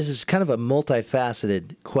 this is kind of a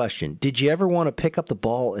multifaceted question. Did you ever want to pick up the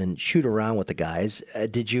ball and shoot around with the guys?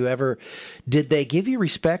 Did they give you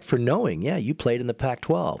respect for knowing, you played in the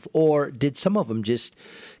Pac-12? Or did some of them just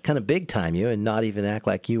kind of big time you and not even act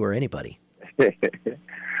like you were anybody?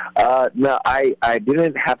 No, I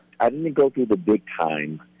didn't go through the big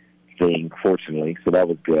time thing, fortunately, so that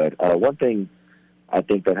was good. One thing I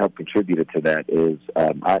think that helped contribute to that is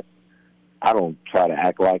I don't try to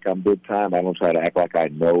act like I'm big time. I don't try to act like I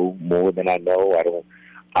know more than I know.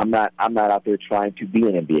 I'm not out there trying to be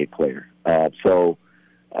an NBA player. So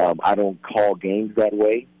I don't call games that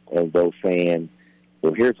way, as though saying,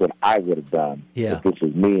 well, here's what I would have done if this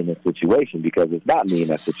was me in this situation, because it's not me in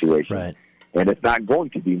that situation. Right. And it's not going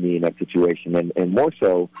to be me in that situation. And more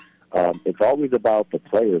so, it's always about the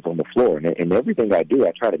players on the floor. And everything I do,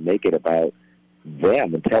 I try to make it about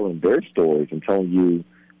them and telling their stories and telling you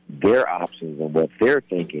their options and what they're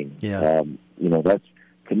thinking. You know, that's,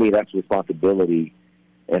 to me, that's responsibility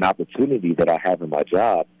and opportunity that I have in my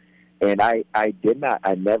job. And I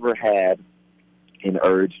never had an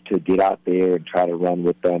urge to get out there and try to run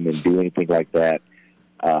with them and do anything like that.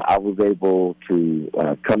 I was able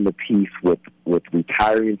to come to peace with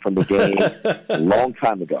retiring from the game a long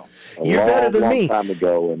time ago. Long time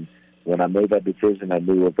ago. And when I made that decision, I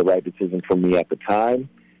knew it was the right decision for me at the time.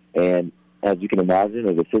 And as you can imagine,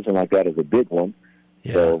 a decision like that is a big one.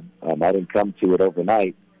 So I didn't come to it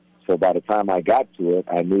overnight. So by the time I got to it,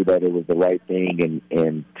 I knew that it was the right thing.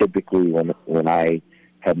 And typically when I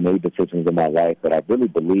have made decisions in my life that I really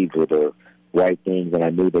believed were the right things, and I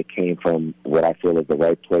knew they came from what I feel is the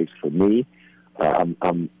right place for me,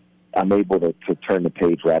 I'm able to turn the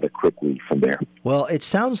page rather quickly from there. Well, it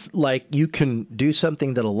sounds like you can do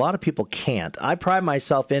something that a lot of people can't. I pride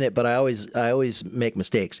myself in it, but I always make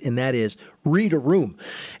mistakes, and that is read a room.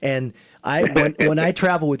 And when I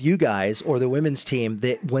travel with you guys or the women's team,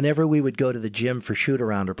 whenever we would go to the gym for shoot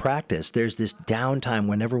around or practice, there's this downtime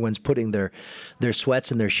when everyone's putting their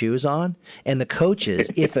sweats and their shoes on. And the coaches,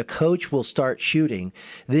 if a coach will start shooting,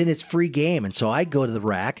 then it's free game. And so I go to the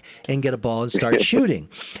rack and get a ball and start shooting.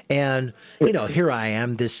 And, you know, here I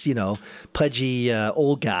am, this, you know, pudgy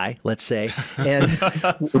old guy, let's say. And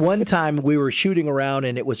one time we were shooting around,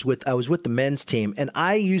 and I was with the men's team. And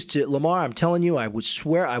I used to, Lamar, I'm telling you, I would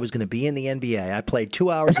swear I was going to be in the NBA. I played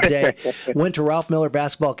 2 hours a day, went to Ralph Miller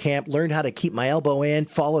basketball camp, learned how to keep my elbow in,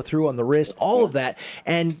 follow through on the wrist, all of that,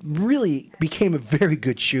 and really became a very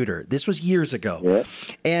good shooter. This was years ago. Yeah.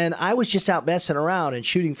 And I was just out messing around and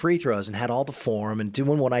shooting free throws and had all the form and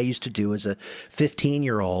doing what I used to do as a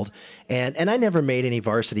 15-year-old. And I never made any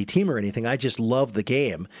varsity team or anything. I just loved the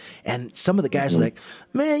game. And some of the guys were like,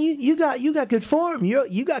 man, you got good form.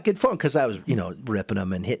 You got good form, because I was, you know, ripping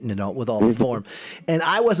them and hitting it with all the form. And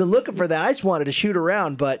I wasn't looking for that. I just wanted to shoot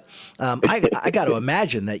around. But I got to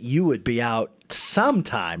imagine that you would be out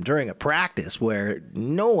sometime during a practice where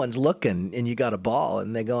no one's looking and you got a ball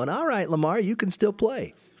and they're going, all right, Lamar, you can still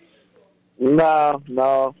play. No.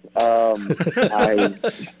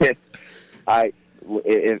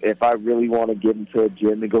 If I really want to get into a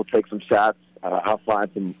gym and go take some shots, I'll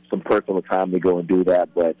find some personal time to go and do that.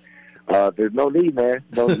 But there's no need, man.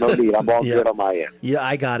 No need. I'm all good on my end. Yeah,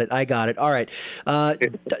 I got it. All right.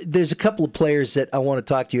 There's a couple of players that I want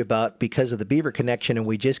to talk to you about because of the Beaver connection, and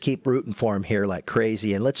we just keep rooting for him here like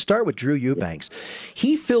crazy. And let's start with Drew Eubanks.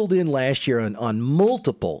 He filled in last year on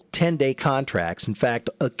multiple 10-day contracts. In fact,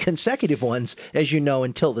 consecutive ones, as you know,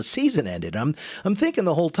 until the season ended. I'm thinking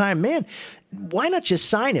the whole time, man, why not just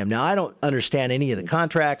sign him? Now, I don't understand any of the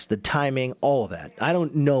contracts, the timing, all of that. I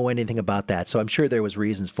don't know anything about that, so I'm sure there was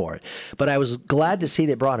reasons for it. But I was glad to see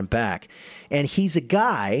they brought him back. And he's a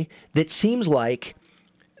guy that seems like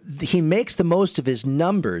he makes the most of his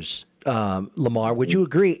numbers, Lamar. Would you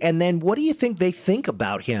agree? And then what do you think they think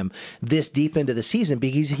about him this deep into the season?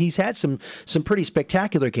 Because he's had some pretty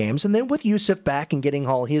spectacular games. And then with Yusuf back and getting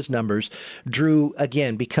all his numbers, Drew,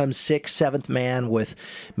 again, becomes 6th, 7th man with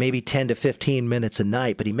maybe 10 to 15 minutes a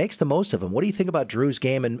night. But he makes the most of them. What do you think about Drew's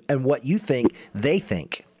game and what you think they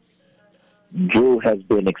think? Drew has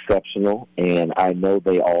been exceptional, and I know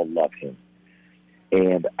they all love him.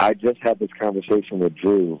 And I just had this conversation with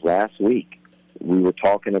Drew last week. We were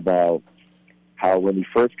talking about how when he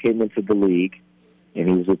first came into the league, and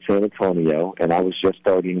he was with San Antonio, and I was just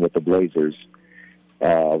starting with the Blazers.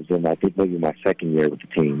 I was in, I think, maybe my second year with the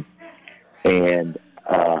team. And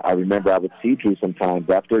I remember I would see Drew sometimes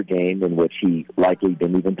after a game in which he likely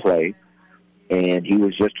didn't even play, and he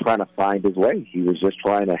was just trying to find his way. He was just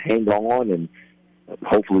trying to hang on and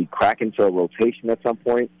hopefully crack into a rotation at some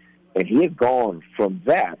point. And he has gone from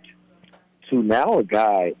that to now a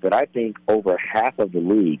guy that I think over half of the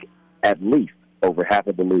league, at least over half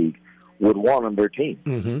of the league, would want on their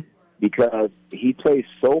team. Because he plays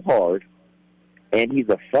so hard and he's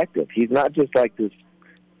effective. He's not just like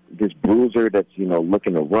this bruiser that's,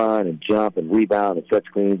 looking to run and jump and rebound and set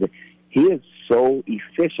screens. He is so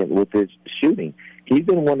efficient with his shooting. He's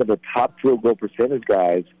been one of the top field goal percentage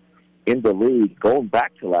guys in the league going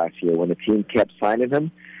back to last year when the team kept signing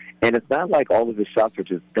him. And it's not like all of his shots are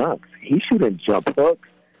just dunks. He's shooting jump hooks,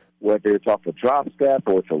 whether it's off a drop step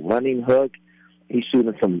or it's a running hook. He's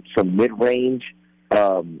shooting some mid-range,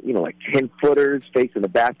 like 10-footers facing the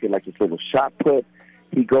basket, like this little shot put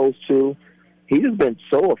he goes to. He's just been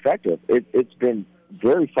so effective. It's been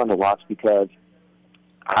very fun to watch because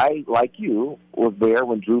I, like you, was there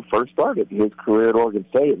when Drew first started his career at Oregon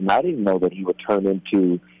State, and I didn't know that he would turn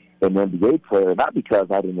into an NBA player, not because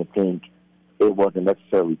I didn't think it wasn't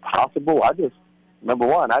necessarily possible. Number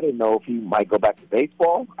one, I didn't know if he might go back to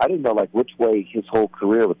baseball. I didn't know, which way his whole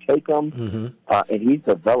career would take him. And he's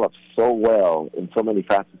developed so well in so many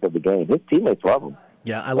facets of the game. His teammates love him.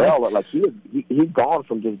 Yeah, he's gone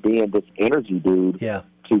from just being this energy dude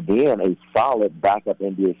to being a solid backup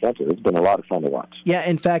NBA center. It's been a lot of fun to watch. Yeah,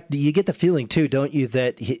 in fact, you get the feeling, too, don't you,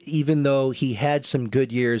 that even though he had some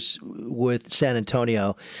good years with San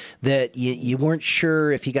Antonio, that you weren't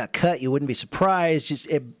sure if he got cut, you wouldn't be surprised.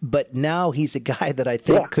 But now he's a guy that I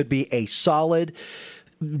think could be a solid,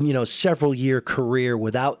 several-year career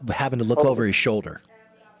without having to look over his shoulder.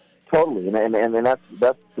 Totally, and that's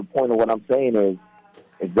the point of what I'm saying is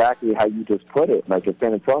exactly how you just put it. Like at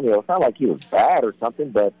San Antonio, it's not like he was bad or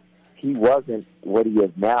something, but he wasn't what he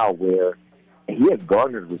is now, where he has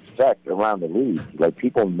garnered respect around the league. Like,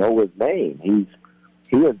 people know his name.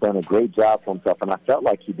 He has done a great job for himself, and I felt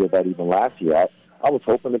like he did that even last year. I was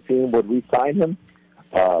hoping the team would re-sign him,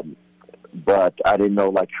 but I didn't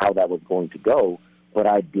know how that was going to go. But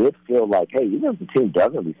I did feel like, hey, even if the team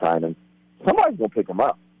doesn't re-sign him, somebody's going to pick him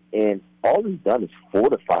up. And all he's done is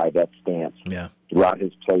fortify that stance throughout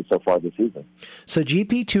his play so far this season. So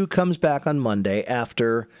GP2 comes back on Monday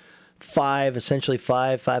after essentially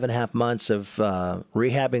five and a half months of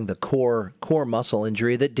rehabbing the core muscle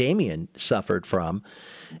injury that Damian suffered from.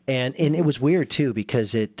 And it was weird, too,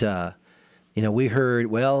 because we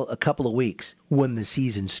heard, a couple of weeks when the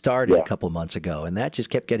season started a couple of months ago, and that just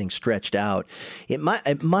kept getting stretched out. It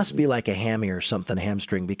must be like a hammy or something,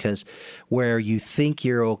 hamstring, because where you think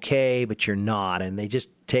you're okay, but you're not, and they just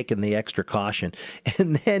taken the extra caution.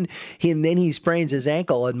 And then he sprains his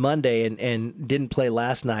ankle on Monday and didn't play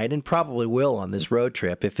last night and probably will on this road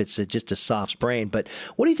trip if it's just a soft sprain. But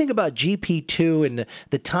what do you think about GP2 and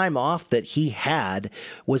the time off that he had?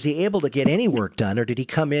 Was he able to get any work done, or did he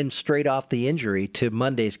come in straight off the injury to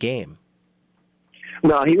Monday's game?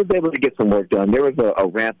 No, he was able to get some work done. There was a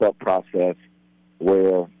ramp-up process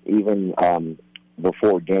where even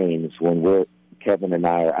before games, when Kevin and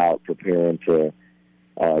I are out preparing to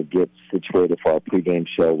get situated for our pregame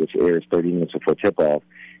show, which airs 30 minutes before tip-off,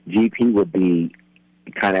 GP would be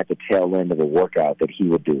kind of at the tail end of a workout that he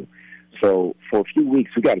would do. So for a few weeks,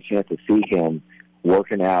 we got a chance to see him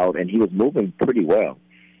working out, and he was moving pretty well.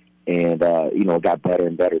 and got better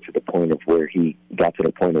and better to the point of where he got to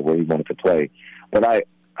the point of where he wanted to play. But I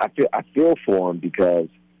feel for him because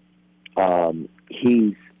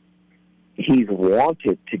he's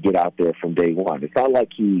wanted to get out there from day one. It's not like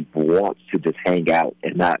he wants to just hang out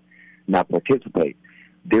and not participate.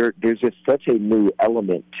 There's just such a new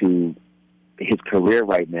element to his career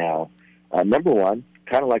right now. Number one,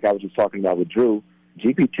 kind of like I was just talking about with Drew,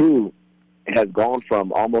 GP2 has gone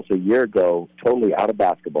from almost a year ago totally out of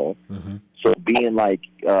basketball. Mm-hmm. So being like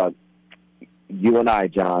you and I,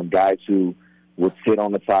 John, guys who would sit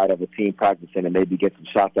on the side of a team practicing and maybe get some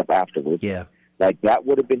shots up afterwards. Yeah. Like that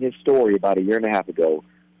would have been his story about a year and a half ago,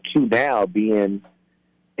 to now being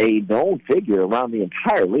a known figure around the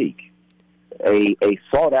entire league, a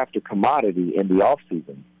sought-after commodity in the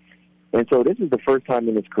offseason. And so this is the first time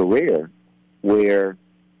in his career where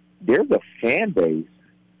there's a fan base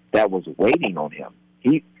that was waiting on him.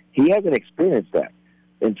 He hasn't experienced that.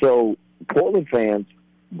 And so Portland fans,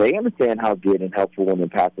 they understand how good and helpful and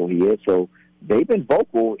impactful he is. So they've been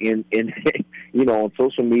vocal in on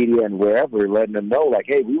social media and wherever, letting them know, like,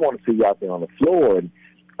 hey, we want to see you out there on the floor. And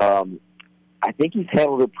I think he's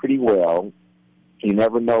handled it pretty well. You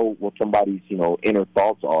never know what somebody's, inner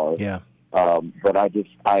thoughts are. Yeah. But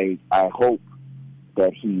I hope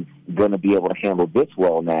that he's going to be able to handle this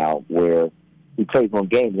well now, where he plays one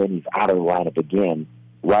game, then he's out of the lineup again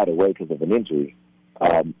right away because of an injury.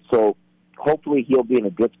 So hopefully he'll be in a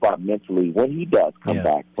good spot mentally when he does come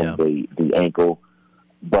back from the ankle.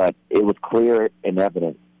 But it was clear and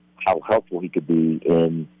evident how helpful he could be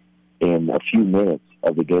in a few minutes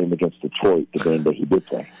of the game against Detroit, the game that he did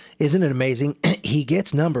play. Isn't it amazing? He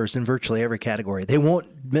gets numbers in virtually every category. They won't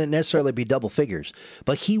necessarily be double figures,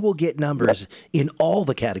 but he will get numbers in all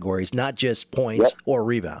the categories, not just points or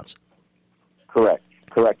rebounds. Correct.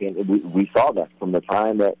 And we saw that from the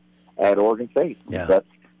time at Oregon State. Yeah.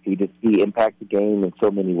 He impacts the game in so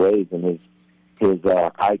many ways, and his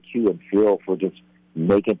IQ and feel for just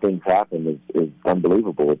making things happen is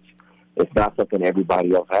unbelievable. It's not something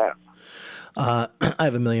everybody else has. I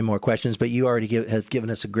have a million more questions, but you already have given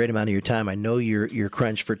us a great amount of your time. I know you're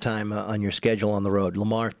crunched for time on your schedule on the road.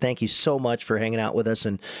 Lamar, thank you so much for hanging out with us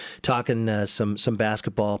and talking some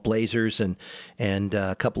basketball, Blazers, and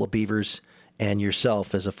a couple of Beavers, and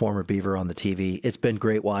yourself as a former Beaver on the TV. It's been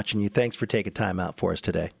great watching you. Thanks for taking time out for us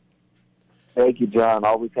today. Thank you, John.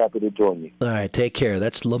 Always happy to join you. All right, take care.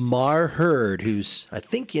 That's Lamar Hurd, who's, I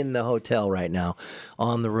think, in the hotel right now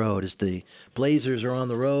on the road as the Blazers are on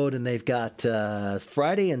the road, and they've got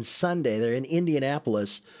Friday and Sunday. They're in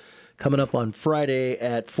Indianapolis coming up on Friday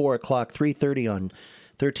at 4 o'clock, 3:30 on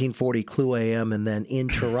 1340 Clue AM, and then in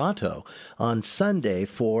Toronto on Sunday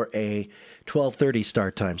for a 12:30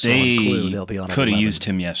 start time. So on Clue, they'll be on. Could have used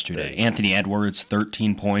him yesterday. Anthony Edwards,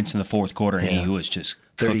 13 points in the fourth quarter, and he was just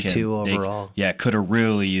 32 overall. Could have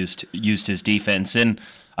really used his defense. And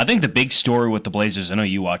I think the big story with the Blazers, I know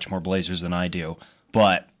you watch more Blazers than I do,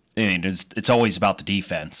 but I mean, it's always about the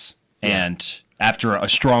defense. Yeah. And after a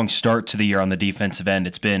strong start to the year on the defensive end,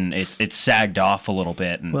 it's sagged off a little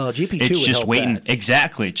bit. And well, GP2 it's would just help waiting. that.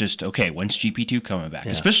 Exactly. Just, okay, when's GP2 coming back?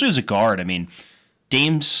 Yeah. Especially as a guard. I mean,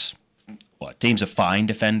 Dame's a fine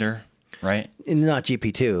defender, right? Not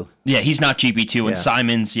GP2. Yeah, he's not GP2, and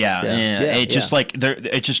Simons, it's just like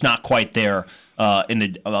it's just not quite there on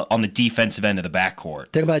the defensive end of the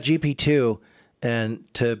backcourt. Thing about GP2, and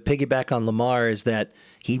to piggyback on Lamar, is that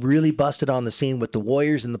he really busted on the scene with the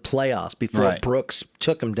Warriors in the playoffs before Brooks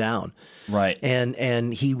took him down. Right,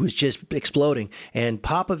 and he was just exploding. And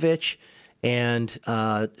Popovich, and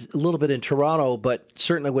a little bit in Toronto, but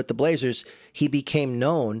certainly with the Blazers, he became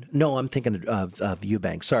known. No, I'm thinking of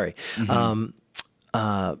Eubanks. Sorry.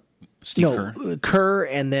 Mm-hmm. Steve Kerr,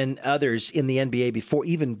 and then others in the NBA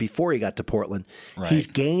before he got to Portland. Right. He's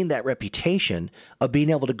gained that reputation of being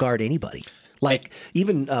able to guard anybody. Like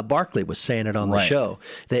even Barkley was saying it on the show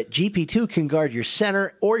that GP2 can guard your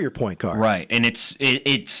center or your point guard. Right, and it's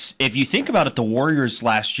if you think about it, the Warriors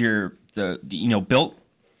last year, built.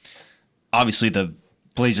 Obviously, the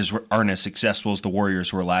Blazers aren't as successful as the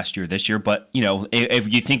Warriors were last year, this year. But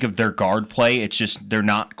if you think of their guard play, it's just they're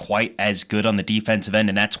not quite as good on the defensive end,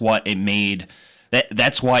 and that's what it made.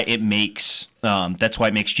 That's why it makes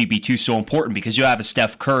GP2 so important, because you have a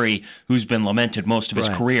Steph Curry who's been lamented most of his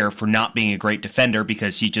career for not being a great defender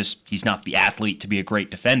because he's not the athlete to be a great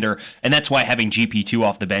defender, and that's why having GP2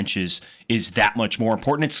 off the bench is that much more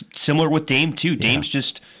important. It's similar with Dame too. Dame's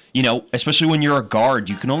just especially when you're a guard,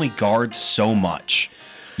 you can only guard so much.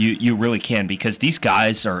 You really can, because these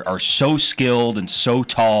guys are so skilled and so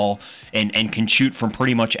tall and can shoot from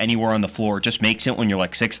pretty much anywhere on the floor. It just makes it, when you're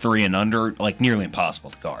like 6'3" and under, like nearly impossible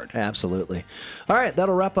to guard. Absolutely. All right,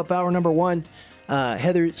 that'll wrap up hour number one.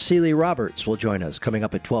 Heather Seeley-Roberts will join us coming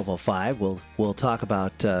up at 12:05. We'll talk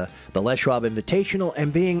about the Les Schwab Invitational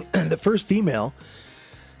and being the first female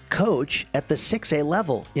coach at the 6A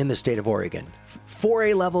level in the state of Oregon.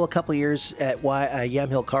 4A level a couple years at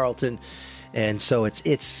Yamhill Carleton. And so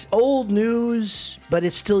it's old news, but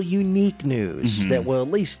it's still unique news that we'll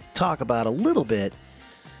at least talk about a little bit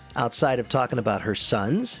outside of talking about her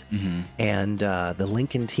sons and the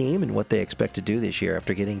Lincoln team and what they expect to do this year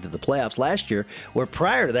after getting to the playoffs last year, where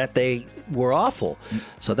prior to that they were awful.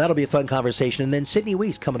 So that'll be a fun conversation. And then Sydney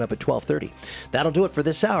Wiese coming up at 12:30. That'll do it for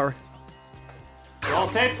this hour. Roll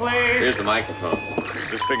tape, please. Here's the microphone.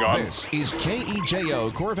 Is this thing on? This is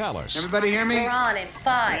KEJO Corvallis. Everybody hear me? We're on in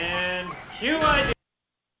 5. And QID.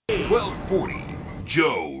 1240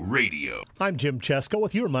 Joe Radio. I'm Jim Chesko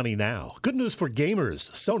with your money now. Good news for gamers.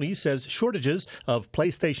 Sony says shortages of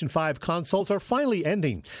PlayStation 5 consoles are finally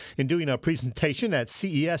ending. In doing a presentation at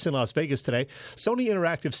CES in Las Vegas today, Sony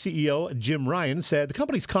Interactive CEO Jim Ryan said the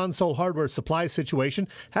company's console hardware supply situation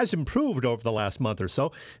has improved over the last month or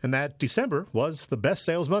so, and that December was the best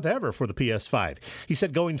sales month ever for the PS5. He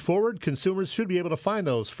said going forward, consumers should be able to find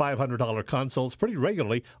those $500 consoles pretty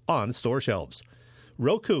regularly on store shelves.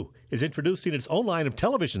 Roku is introducing its own line of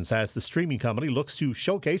televisions as the streaming company looks to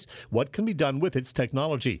showcase what can be done with its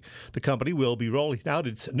technology. The company will be rolling out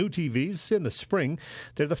its new TVs in the spring.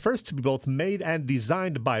 They're the first to be both made and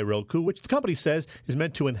designed by Roku, which the company says is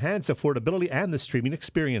meant to enhance affordability and the streaming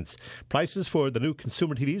experience. Prices for the new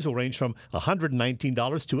consumer TVs will range from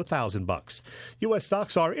 $119 to $1,000. U.S.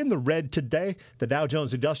 stocks are in the red today. The Dow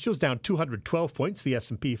Jones Industrial is down 212 points. The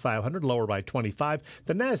S&P 500 lower by 25.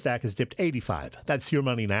 The NASDAQ has dipped 85. That's your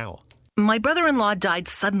money now. My brother-in-law died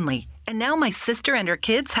suddenly, and now my sister and her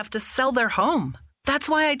kids have to sell their home. That's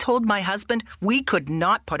why I told my husband we could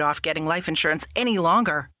not put off getting life insurance any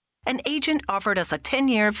longer. An agent offered us a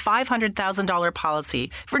 10-year, $500,000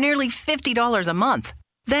 policy for nearly $50 a month.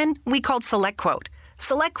 Then we called SelectQuote.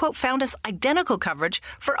 SelectQuote found us identical coverage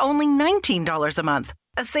for only $19 a month,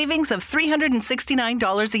 a savings of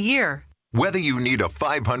 $369 a year. Whether you need a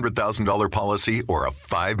 $500,000 policy or a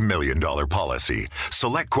 $5 million policy,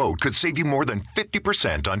 SelectQuote could save you more than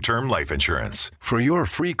 50% on term life insurance. For your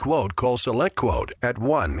free quote, call SelectQuote at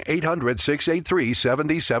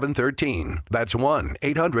 1-800-683-7713. That's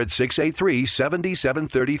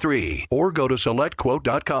 1-800-683-7733. Or go to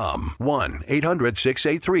SelectQuote.com.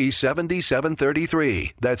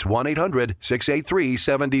 1-800-683-7733. That's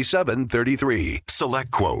 1-800-683-7733.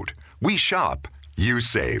 SelectQuote. We shop. You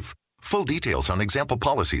save. Full details on example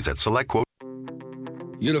policies at SelectQuote.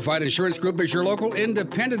 Unified Insurance Group is your local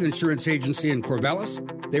independent insurance agency in Corvallis.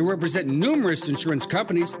 They represent numerous insurance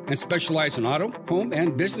companies and specialize in auto, home,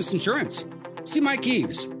 and business insurance. See Mike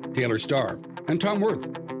Eves, Taylor Starr, and Tom Worth.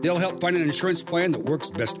 They'll help find an insurance plan that works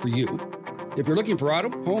best for you. If you're looking for auto,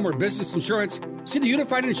 home, or business insurance, see the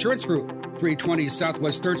Unified Insurance Group, 320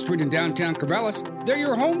 Southwest 3rd Street in downtown Corvallis. They're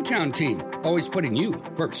your hometown team, always putting you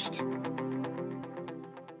first.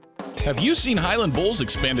 Have you seen Highland Bowl's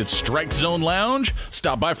expanded Strike Zone Lounge?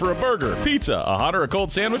 Stop by for a burger, pizza, a hot or a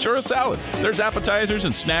cold sandwich, or a salad. There's appetizers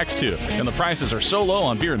and snacks too, and the prices are so low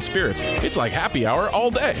on beer and spirits, it's like happy hour all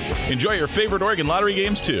day. Enjoy your favorite Oregon lottery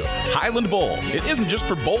games too. Highland Bowl. It isn't just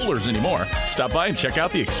for bowlers anymore. Stop by and check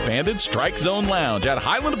out the expanded Strike Zone Lounge at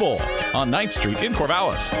Highland Bowl on 9th Street in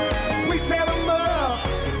Corvallis. We set them up,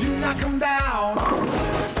 you knock them down.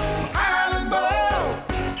 Island Bowl.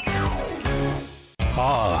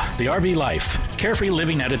 Ah, the RV life. Carefree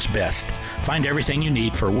living at its best. Find everything you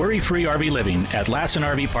need for worry-free RV living at Lassen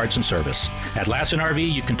RV Parts and Service. At Lassen RV,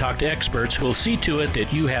 you can talk to experts who will see to it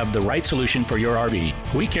that you have the right solution for your RV.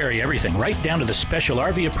 We carry everything right down to the special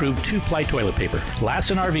RV-approved 2-ply toilet paper.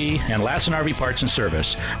 Lassen RV and Lassen RV Parts and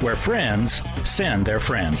Service, where friends send their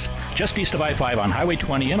friends. Just east of I-5 on Highway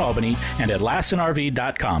 20 in Albany and at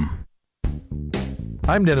lassenrv.com.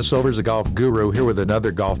 I'm Dennis Silvers, a golf guru, here with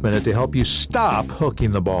another Golf Minute to help you stop hooking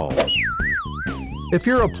the ball. If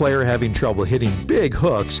you're a player having trouble hitting big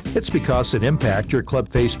hooks, it's because at impact your club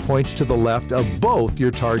face points to the left of both your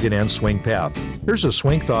target and swing path. Here's a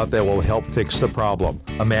swing thought that will help fix the problem.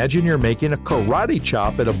 Imagine you're making a karate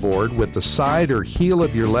chop at a board with the side or heel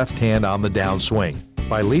of your left hand on the downswing.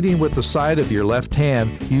 By leading with the side of your left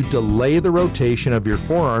hand, you delay the rotation of your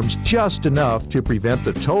forearms just enough to prevent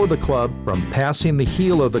the toe of the club from passing the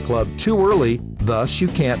heel of the club too early, thus you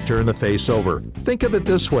can't turn the face over. Think of it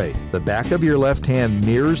this way. The back of your left hand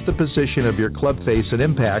mirrors the position of your club face at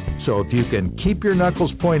impact, so if you can keep your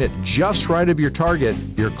knuckles pointed just right of your target,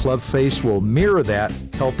 your club face will mirror that,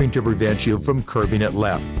 helping to prevent you from curving it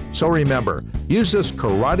left. So remember, use this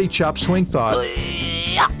karate chop swing thought,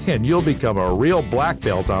 and you'll become a real black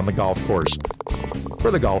belt on the golf course.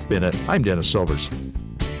 For the Golf Minute, I'm Dennis Silvers.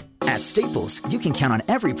 At Staples, you can count on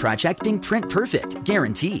every project being print perfect,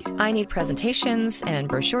 guaranteed. I need presentations and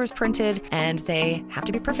brochures printed, and they have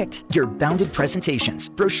to be perfect. Your bounded presentations,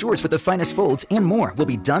 brochures with the finest folds, and more will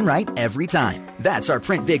be done right every time. That's our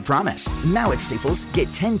Print Big promise. Now at Staples, get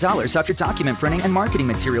 $10 off your document printing and marketing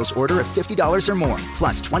materials order of $50 or more,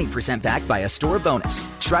 plus 20% back via store bonus.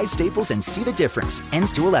 Try Staples and see the difference.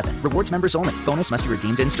 Ends 2/11. Rewards members only. Bonus must be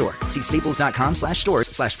redeemed in store. See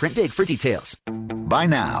staples.com/stores/printbig for details. By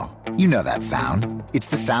now, you know that sound. It's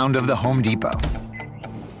the sound of the Home Depot.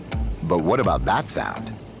 But what about that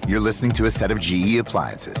sound? You're listening to a set of GE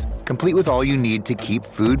appliances, complete with all you need to keep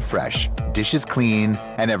food fresh, dishes clean,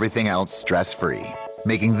 and everything else stress-free.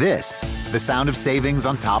 Making this the sound of savings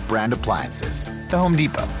on top brand appliances. The Home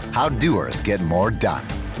Depot. How doers get more done.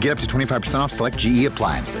 Get up to 25% off select GE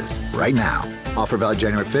appliances right now. Offer valid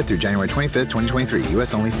January 5th through January 25th, 2023.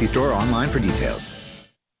 U.S. only. See store or online for details.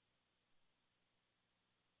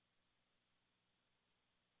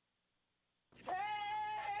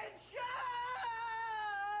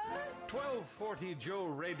 1240 Joe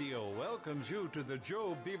Radio welcomes you to the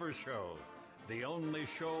Joe Beaver Show, the only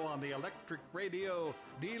show on the electric radio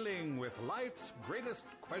dealing with life's greatest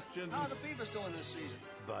questions. How are the Beavers doing this season?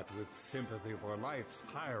 But with sympathy for life's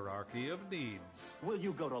hierarchy of needs. Will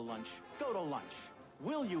you go to lunch? Go to lunch.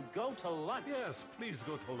 Will you go to lunch? Yes, please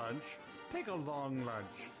go to lunch. Take a long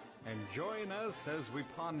lunch and join us as we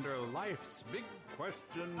ponder life's big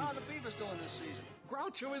questions. How are the Beavers doing this season?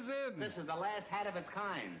 Groucho is in. This is the last hat of its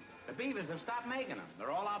kind. The Beavers have stopped making them.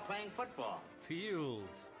 They're all out playing football.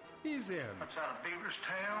 Fields, he's in. What's that, a beaver's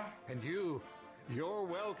tail? And you're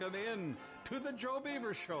welcome in to the Joe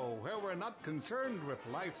Beaver Show, where we're not concerned with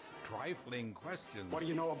life's trifling questions. What do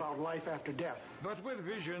you know about life after death? But with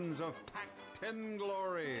visions of Pac-10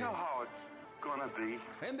 glory. You know how it's gonna be.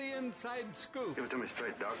 And the inside scoop. Give it to me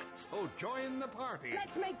straight, Doc. So join the party.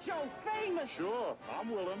 Let's make Joe famous. Sure,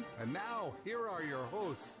 I'm willing. And now, here are your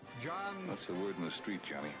hosts, John... That's the word in the street,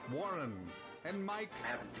 Johnny. Warren and Mike... I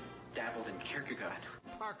haven't dabbled in Kierkegaard.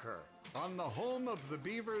 Parker, on the home of the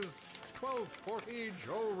Beavers, 1240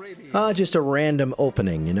 Joe Radio. Just a random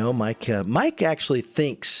opening, you know. Mike actually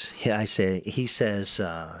thinks. He says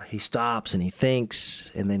he stops and he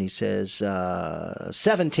thinks, and then he says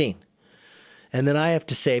 17. And then I have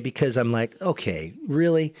to say, because I'm like, okay,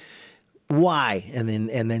 really? Why? And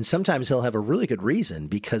then sometimes he'll have a really good reason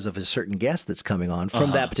because of a certain guest that's coming on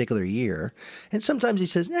from that particular year. And sometimes he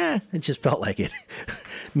says, nah, it just felt like it.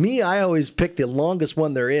 Me, I always pick the longest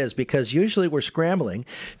one there is because usually we're scrambling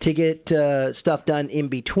to get stuff done in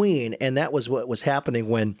between. And that was what was happening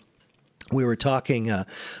when we were talking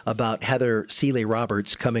about Heather Seeley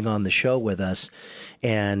Roberts coming on the show with us.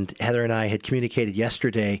 And Heather and I had communicated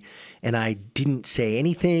yesterday, and I didn't say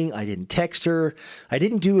anything. I didn't text her. I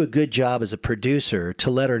didn't do a good job as a producer to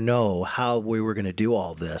let her know how we were going to do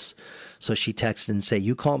all this. So she texted and said,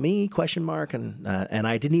 "You call me?" ? And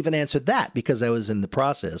I didn't even answer that because I was in the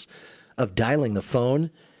process of dialing the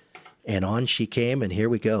phone. And on she came, and here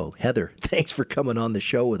we go. Heather, thanks for coming on the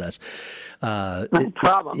show with us. No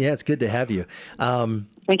problem. Yeah, it's good to have you.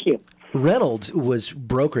 Thank you. Reynolds was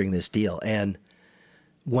brokering this deal, and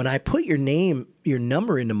when I put your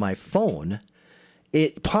number into my phone,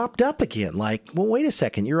 it popped up again. Like, well, wait a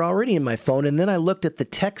second, you're already in my phone. And then I looked at the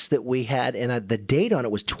text that we had, and the date on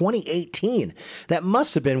it was 2018. That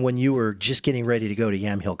must have been when you were just getting ready to go to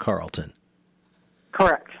Yamhill Carlton.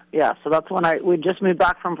 Correct. Yeah, so that's when we just moved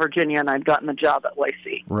back from Virginia, and I'd gotten the job at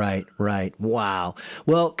Lacey. Right. Wow.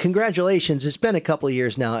 Well, congratulations. It's been a couple of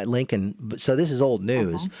years now at Lincoln, so this is old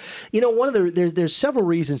news. You know, there's several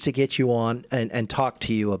reasons to get you on and talk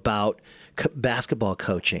to you about basketball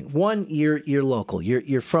coaching. One, you're local.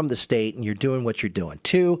 You're from the state, and you're doing what you're doing.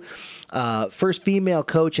 Two, first female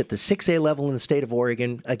coach at the 6A level in the state of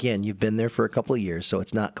Oregon. Again, you've been there for a couple of years, so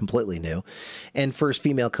it's not completely new. And first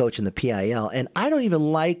female coach in the PIL. And I don't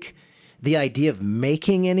even like the idea of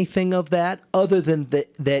making anything of that, other than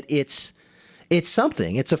that it's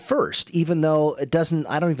something. It's a first, even though it doesn't.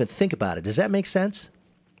 I don't even think about it. Does that make sense?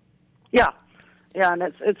 Yeah. Yeah, and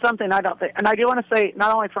it's something I don't think. And I do want to say,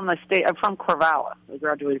 not only from the state, I'm from Corvallis. I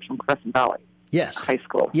graduated from Crescent Valley. Yes. high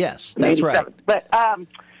school. Yes, that's right. But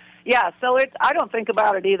yeah, so I don't think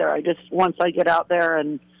about it either. I just once I get out there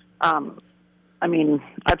and I mean,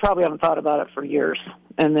 I probably haven't thought about it for years.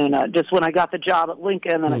 And then just when I got the job at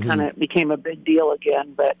Lincoln, then it kind of became a big deal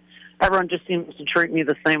again. But everyone just seems to treat me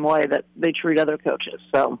the same way that they treat other coaches.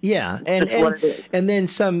 So yeah, and then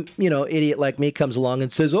some idiot like me comes along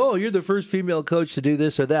and says, "Oh, you're the first female coach to do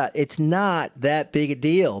this or that." It's not that big a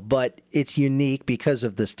deal, but it's unique because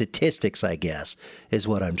of the statistics, I guess, is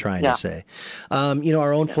what I'm trying to say.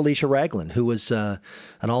 Our own Felicia Ragland, who was an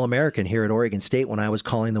All-American here at Oregon State when I was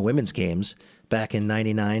calling the women's games back in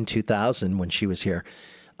 99, 2000 when she was here.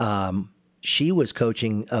 She was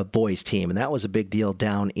coaching a boys team, and that was a big deal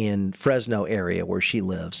down in Fresno area where she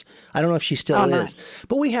lives. I don't know if she still is,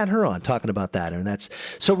 but we had her on talking about that. And that's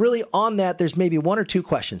so really on that, there's maybe one or two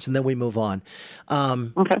questions, and then we move on.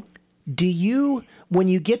 Okay. Do you, when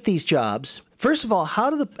you get these jobs, first of all, how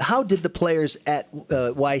did the players at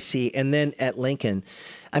YC and then at Lincoln?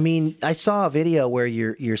 I mean, I saw a video where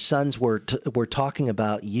your sons were talking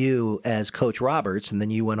about you as Coach Roberts, and then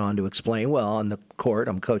you went on to explain, well, on the court,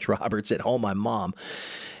 I'm Coach Roberts. At home, I'm Mom.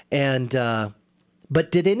 And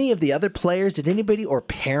but did any of the other players, did anybody or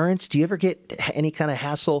parents, do you ever get any kind of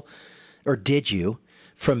hassle, or did you,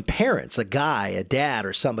 from parents, a guy, a dad,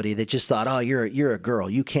 or somebody that just thought, oh, you're a girl,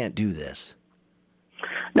 you can't do this?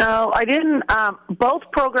 No, I didn't. Both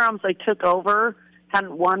programs I took over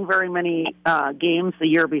hadn't won very many games the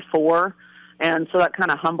year before, and so that kind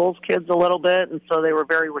of humbles kids a little bit, and so they were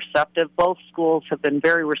very receptive. Both schools have been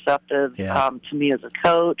very receptive to me as a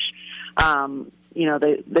coach.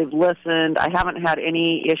 They've listened. I haven't had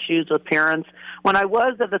any issues with parents. When I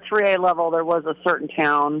was at the 3A level, there was a certain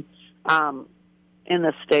town in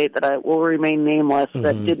the state that I will remain nameless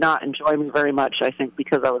that did not enjoy me very much, I think,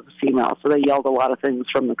 because I was a female, so they yelled a lot of things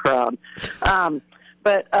from the crowd.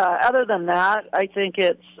 But other than that, I think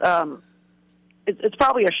it's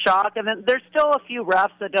probably a shock. And then there's still a few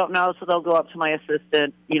refs that don't know, so they'll go up to my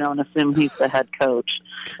assistant, and assume he's the head coach,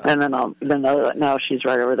 and then they'll like, no, she's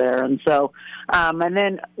right over there. And so, and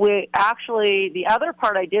then the other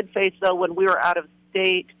part I did face though when we were out of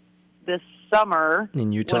state this summer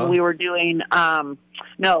in Utah, when we were doing I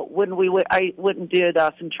went and did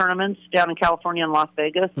some tournaments down in California and Las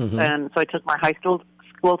Vegas, and so I took my high school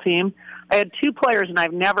team. I had two players, and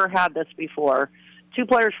I've never had this before. Two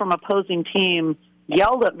players from opposing team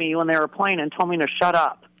yelled at me when they were playing and told me to shut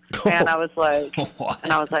up. And I was like, hey,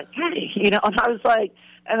 and I was like,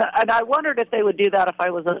 and I wondered if they would do that if I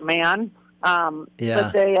was a man.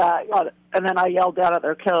 But they, and then I yelled down at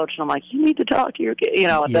their coach, and I'm like, you need to talk to your kid,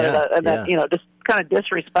 then just kind of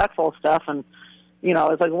disrespectful stuff, and I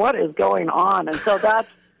was like, what is going on? And so that's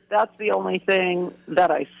the only thing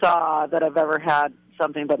that I saw that I've ever had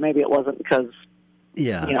something, but maybe it wasn't because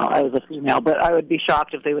I was a female. But I would be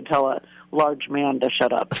shocked if they would tell a large man to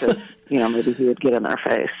shut up because maybe he would get in their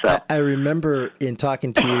face. So I remember in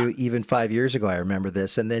talking to you even 5 years ago, I remember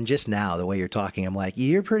this, and then just now the way you're talking, I'm like,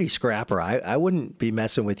 you're pretty scrapper. I wouldn't be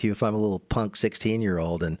messing with you if I'm a little punk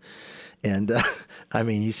 16-year-old, and I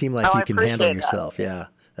mean, you seem like you can handle yourself. Yeah.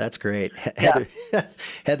 That's great.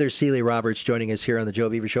 Heather Seeley-Roberts joining us here on the Joe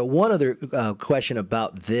Beaver Show. One other question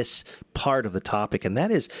about this part of the topic, and that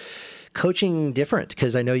is coaching different,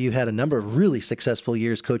 because I know you had a number of really successful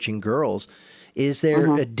years coaching girls. Is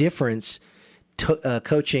there a difference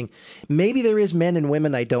coaching? Maybe there is men and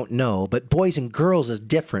women, I don't know, but boys and girls is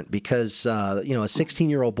different because, a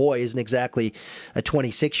 16-year-old boy isn't exactly a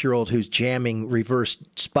 26-year-old who's jamming reverse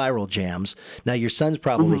spiral jams. Now, your sons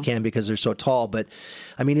probably can because they're so tall, but,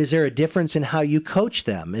 I mean, is there a difference in how you coach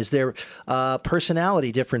them? Is there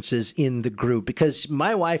personality differences in the group? Because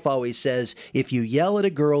my wife always says, if you yell at a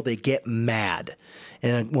girl, they get mad.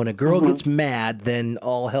 And when a girl gets mad, then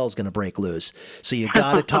all hell's going to break loose. So you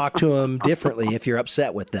got to talk to them differently if you're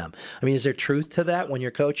upset with them. I mean, is there truth to that when you're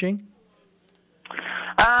coaching?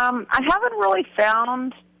 I haven't really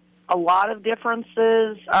found a lot of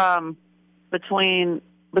differences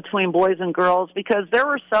between boys and girls, because there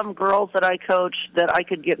were some girls that I coached that I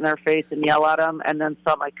could get in their face and yell at them, and then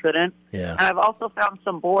some I couldn't. Yeah. And I've also found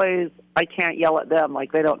some boys I can't yell at them,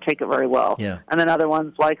 like they don't take it very well. Yeah. And then other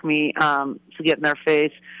ones like me to get in their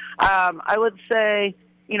face. I would say,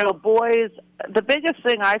 boys, the biggest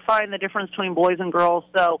thing I find the difference between boys and girls,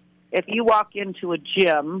 so if you walk into a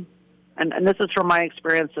gym and this is from my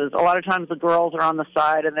experiences, a lot of times the girls are on the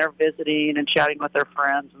side and they're visiting and chatting with their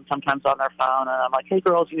friends and sometimes on their phone. And I'm like, hey,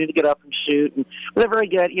 girls, you need to get up and shoot. And they're very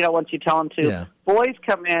good, once you tell them to. Yeah. Boys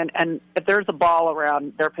come in, and if there's a ball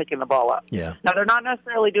around, they're picking the ball up. Yeah. Now, they're not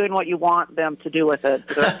necessarily doing what you want them to do with it.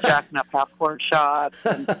 They're jacking up half-court shots.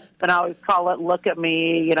 And I always call it, look at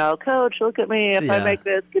me, Coach, look at me. If I make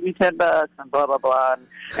this, give me $10 and blah, blah, blah.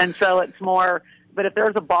 And so it's more, but if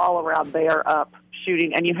there's a ball around, they are up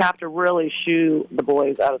shooting, and you have to really shoo the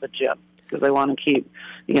boys out of the gym because they want to keep,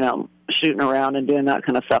 shooting around and doing that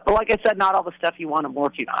kind of stuff. But like I said, not all the stuff you want them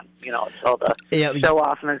working on. It's all the show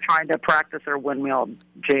off, and they're trying to practice their windmill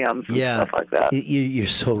jams and stuff like that. You're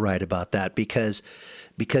so right about that because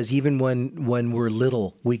even when we're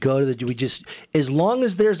little, we go to as long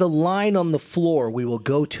as there's a line on the floor, we will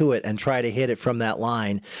go to it and try to hit it from that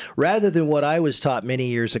line, rather than what I was taught many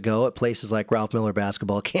years ago at places like Ralph Miller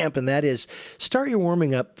Basketball Camp, and that is start your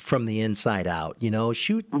warming up from the inside out.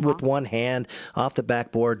 Shoot with one hand off the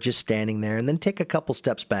backboard, just standing there, and then take a couple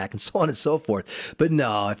steps back, and so on and so forth. But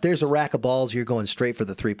no, if there's a rack of balls, you're going straight for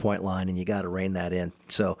the 3-point line, and you got to rein that in.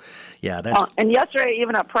 So, yeah, that's. And yesterday,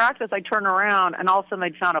 even at practice, I turned around, and all of a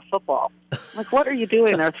sudden, found a football. I'm like, what are you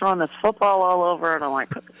doing? They're throwing this football all over, and I'm like,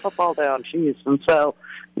 put the football down, jeez. And so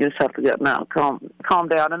you just have to get calm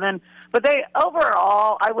down. And then, but they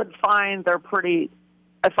overall, I find they're pretty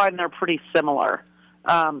similar.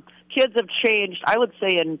 Kids have changed. I would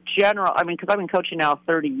say in general. I mean, because I've been coaching now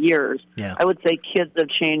 30 years. Yeah. I would say kids have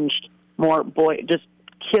changed more.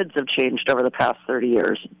 Kids have changed over the past 30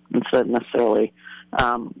 years instead of necessarily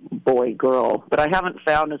boy, girl. But I haven't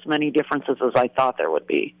found as many differences as I thought there would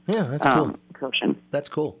be. Yeah, that's cool. Coaching. That's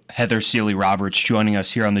cool. Heather Seeley-Roberts joining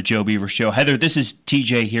us here on the Joe Beaver Show. Heather, this is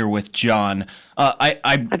TJ here with John.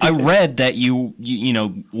 I read that you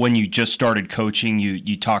when you just started coaching,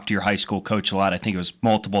 you talked to your high school coach a lot. I think it was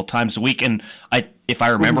multiple times a week. And if I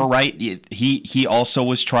remember right, he also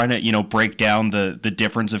was trying to break down the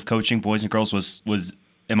difference of coaching boys and girls. Was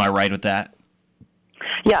am I right with that?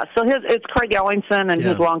 Yeah, so it's Craig Ellingson and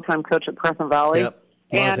his longtime coach at Crescent Valley. Yep.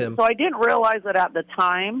 And so I didn't realize that at the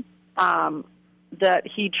time that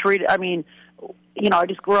he treated, I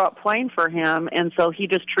just grew up playing for him, and so he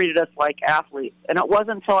just treated us like athletes. And it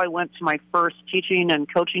wasn't until I went to my first teaching and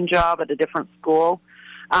coaching job at a different school,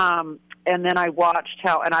 and then I watched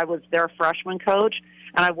and I was their freshman coach,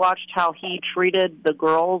 and I watched how he treated the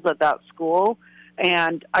girls at that school,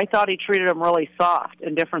 and I thought he treated them really soft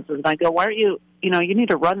in differences. And I go, why aren't you, you need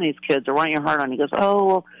to run these kids, or why aren't you hard on them? He goes,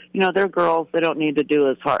 oh, well, they're girls. They don't need to do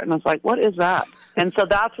as hard. And I was like, what is that? And so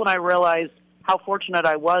that's when I realized how fortunate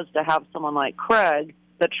I was to have someone like Craig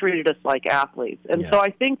that treated us like athletes. And so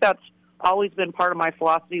I think that's always been part of my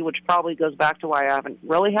philosophy, which probably goes back to why I haven't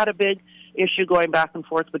really had a big issue going back and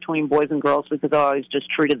forth between boys and girls, because I always just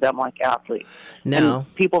treated them like athletes. Now,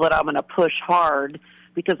 and people that I'm going to push hard,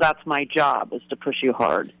 because that's my job, is to push you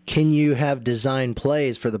hard. Can you have design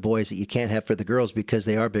plays for the boys that you can't have for the girls because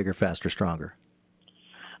they are bigger, faster, stronger?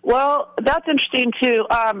 Well, that's interesting, too.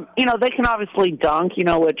 They can obviously dunk,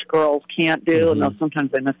 which girls can't do. Mm-hmm. And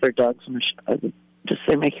sometimes they miss their dunks. And I would just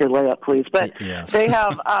say, make your layup, please. But they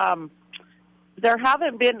have, there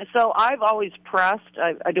haven't been, so I've always pressed.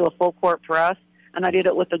 I do a full court press, and I did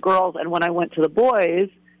it with the girls. And when I went to the boys,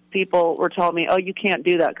 people were telling me, oh, you can't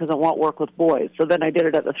do that because it won't work with boys. So then I did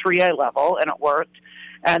it at the 3A level, and it worked.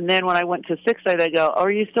 And then when I went to 6A, they go, oh,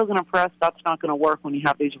 are you still going to press? That's not going to work when you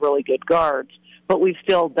have these really good guards. But we've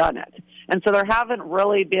still done it. And so there haven't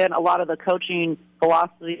really been a lot of the coaching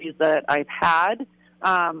philosophies that I've had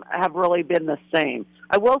have really been the same.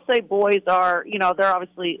 I will say boys are, they're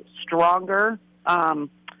obviously stronger, and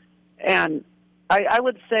I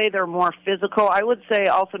would say they're more physical. I would say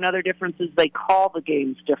also another difference is they call the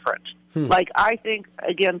games different. Like, I think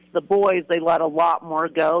against the boys, they let a lot more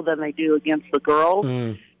go than they do against the girls.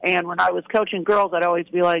 And when I was coaching girls, I'd always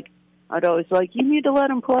be like, you need to let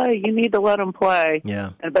them play. You need to let them play. Yeah.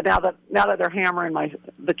 But now that they're hammering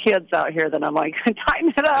the kids out here, then I'm like,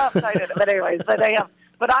 tighten it up. But anyways,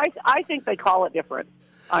 I think they call it different.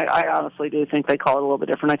 I honestly do think they call it a little bit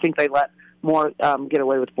different. I think they let more get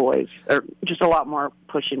away with boys, or just a lot more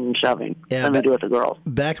pushing and shoving than they do with the girls.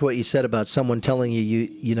 Back to what you said about someone telling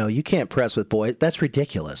you can't press with boys. That's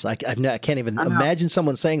ridiculous. I can't even imagine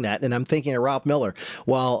someone saying that, and I'm thinking of Ralph Miller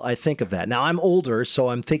while I think of that. Now, I'm older, so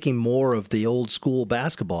I'm thinking more of the old school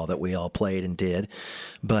basketball that we all played and did,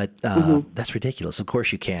 but that's ridiculous. Of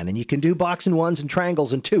course you can, and you can do boxing ones and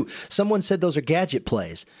triangles and two. Someone said those are gadget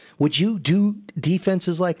plays. Would you do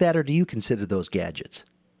defenses like that, or do you consider those gadgets?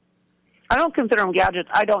 I don't consider them gadgets.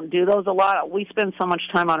 I don't do those a lot. We spend so much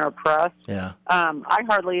time on our press. Yeah. I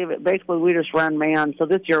hardly even, basically we just run man. So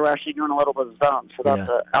this year we're actually doing a little bit of zone. So that's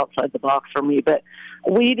outside the box for me. But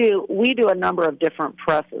we do a number of different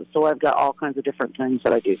presses. So I've got all kinds of different things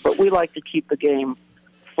that I do. But we like to keep the game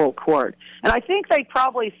full court. And I think they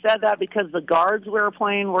probably said that because the guards we were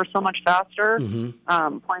playing were so much faster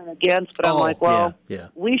playing against. But I'm like, well,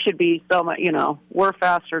 we should be so much, we're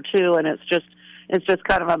faster too. And it's just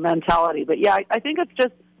kind of a mentality. But yeah, I think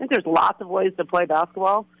there's lots of ways to play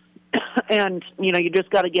basketball. And, you just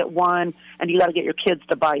got to get one, and you got to get your kids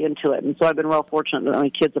to buy into it. And so I've been real fortunate that my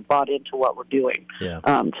kids have bought into what we're doing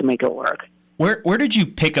to make it work. Where did you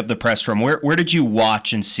pick up the press from? Where did you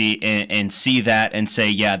watch and see that and say,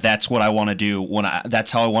 yeah, that's what I want to do.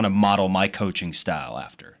 That's how I want to model my coaching style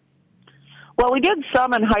after? Well, we did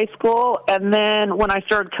some in high school, and then when I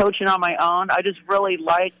started coaching on my own, I just really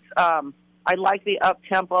liked I liked the up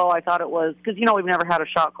tempo. I thought it was because we've never had a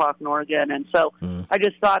shot clock in Oregon, and so I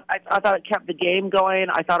just thought I thought it kept the game going.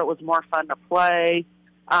 I thought it was more fun to play.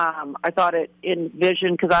 I thought it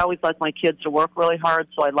envisioned, because I always like my kids to work really hard,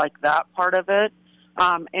 so I like that part of it.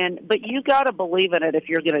 But you got to believe in it if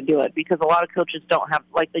you're going to do it, because a lot of coaches don't have,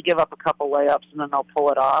 they give up a couple layups and then they'll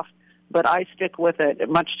pull it off. But I stick with it,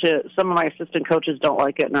 much to some of my assistant coaches don't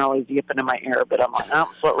like it and they're always yipping in my ear, but I'm like, oh,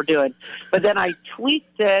 that's what we're doing. But then I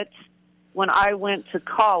tweaked it when I went to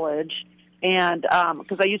college, and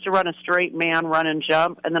because I used to run a straight man run and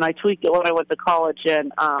jump, and then I tweaked it when I went to college,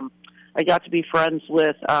 and I got to be friends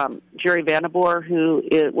with Jerry Vanderboer, who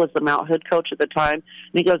was the Mount Hood coach at the time. And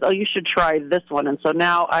he goes, oh, you should try this one. And so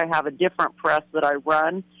now I have a different press that I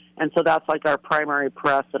run. And so that's like our primary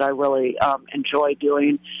press that I really enjoy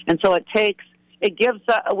doing. And so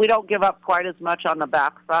we don't give up quite as much on the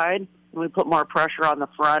backside, and we put more pressure on the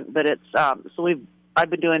front. But I've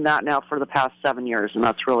been doing that now for the past 7 years, and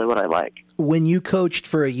that's really what I like. When you coached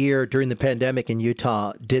for a year during the pandemic in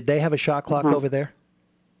Utah, did they have a shot clock over there?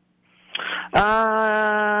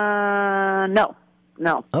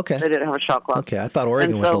 No. Okay. They didn't have a shot clock. Okay, I thought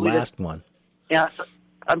Oregon was the last one. Yeah, so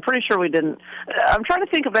I'm pretty sure we didn't. I'm trying to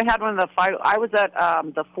think if they had one of the 5. I was at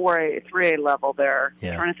the 3A level there.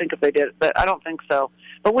 Yeah. I'm trying to think if they did, but I don't think so.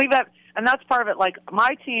 But and that's part of it. Like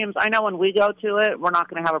my teams, I know when we go to it, we're not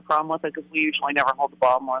going to have a problem with it because we usually never hold the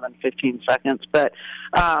ball more than 15 seconds. But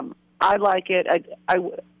I like it.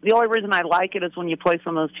 The only reason I like it is when you play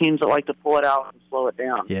some of those teams that like to pull it out and slow it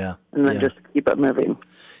down. Yeah. And then just keep it moving.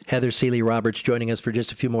 Heather Seeley-Roberts joining us for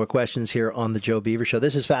just a few more questions here on the Joe Beaver Show.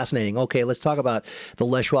 This is fascinating. Okay, let's talk about the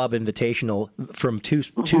Les Schwab Invitational from two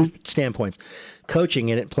standpoints. Coaching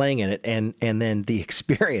in it, playing in it, and then the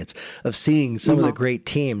experience of seeing some of the great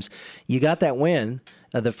teams. You got that win.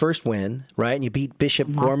 The first win, right? And you beat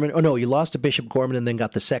Bishop Gorman. Oh, no, you lost to Bishop Gorman and then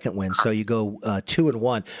got the second win. So you go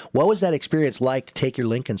 2-1. What was that experience like to take your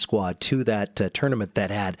Lincoln squad to that tournament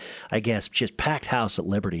that had, I guess, just packed house at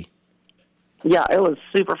Liberty? Yeah, it was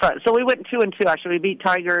super fun. So we went 2-2, actually. We beat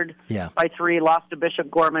Tigard by 3, lost to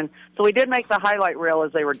Bishop Gorman. So we did make the highlight reel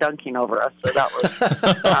as they were dunking over us. So that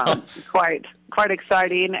was quite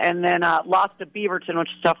exciting. And then lost to Beaverton, which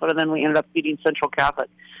is tough, and then we ended up beating Central Catholic.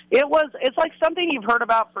 It's like something you've heard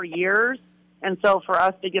about for years, and so for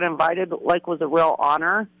us to get invited was a real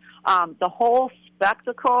honor. The whole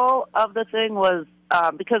spectacle of the thing was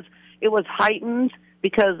because it was heightened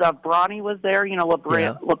because Bronny was there.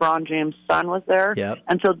 LeBron James' son was there,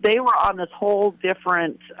 and so they were on this whole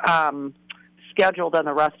different schedule than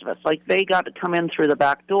the rest of us. Like they got to come in through the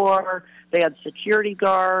back door. They had security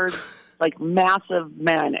guards, like massive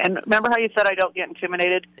men. And remember how you said I don't get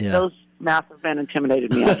intimidated? Yeah. Those massive men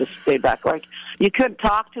intimidated me. I just stayed back. Like you couldn't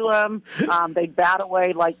talk to them. They'd bat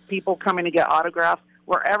away like people coming to get autographs.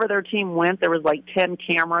 Wherever their team went, there was like 10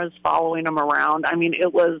 cameras following them around. I mean,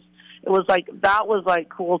 it was like that was like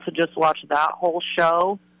cool to just watch that whole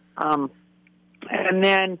show. And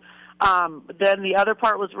then the other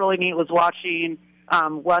part was really neat was watching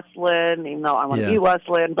Wesleyan, even though I want to be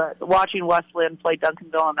Wesleyan, but watching Wesleyan play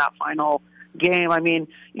Duncanville in that final game. I mean,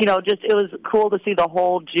 it was cool to see the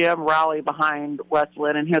whole gym rally behind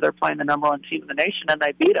Wesleyan, and here they're playing the number 1 team in the nation, and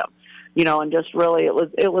they beat them. And just really, it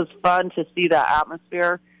was fun to see that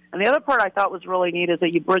atmosphere. And the other part I thought was really neat is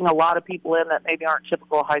that you bring a lot of people in that maybe aren't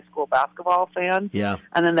typical high school basketball fans. Yeah.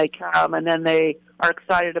 And then they come, and then they are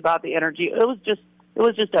excited about the energy. It was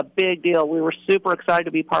just a big deal. We were super excited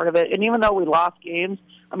to be part of it. And even though we lost games,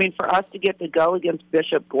 I mean, for us to get to go against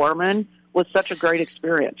Bishop Gorman was such a great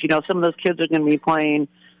experience. Some of those kids are going to be playing,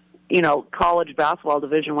 college basketball,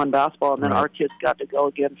 Division I basketball, and then our kids got to go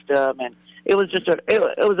against them. And it was just it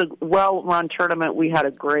was a well-run tournament. We had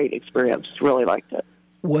a great experience. Really liked it.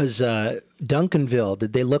 Was Duncanville,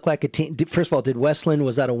 did they look like a team? First of all, did Westland,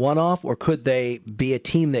 was that a one-off, or could they be a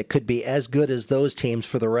team that could be as good as those teams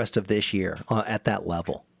for the rest of this year at that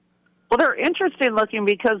level? Well, they're interesting looking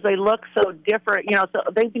because they look so different. You know, so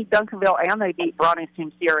they beat Duncanville and they beat Bronny's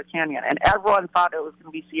team, Sierra Canyon. And everyone thought it was going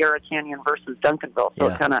to be Sierra Canyon versus Duncanville. So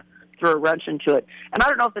it kind of threw a wrench into it. And I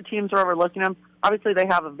don't know if the teams are overlooking them. Obviously, they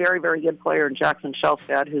have a very, very good player in Jackson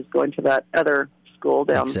Shellstad who's going to that other school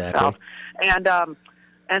down south.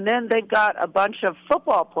 And then they've got a bunch of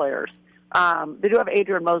football players. They do have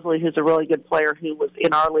Adrian Mosley, who's a really good player who was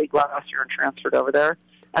in our league last year and transferred over there.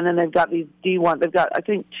 And then they've got these D1. They've got, I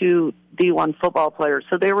think, 2 D1 football players.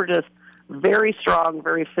 So they were just very strong,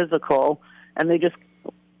 very physical, and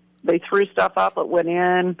they threw stuff up. It went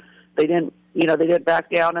in. They didn't back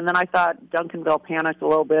down. And then I thought Duncanville panicked a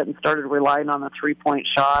little bit and started relying on the 3-point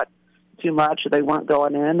shot too much. They weren't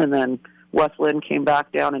going in, and then Westland came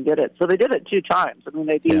back down and did it. So they did it 2 times. I mean,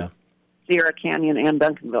 they beat Sierra Canyon and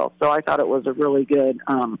Duncanville. So I thought it was a really good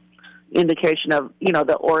indication of,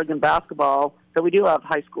 the Oregon basketball. So we do have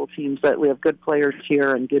high school teams, that we have good players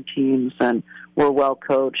here and good teams, and we're well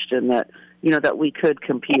coached, and that, that we could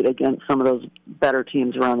compete against some of those better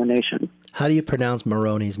teams around the nation. How do you pronounce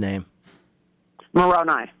Moroni's name?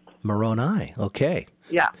 Moroni. Okay.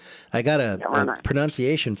 Yeah. I got a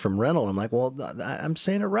pronunciation from Reynolds. I'm like, well, I'm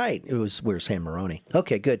saying it right. We were saying Moroni.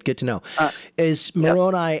 Okay, good to know. Is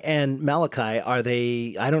Moroni and Malachi, are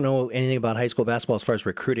they, I don't know anything about high school basketball as far as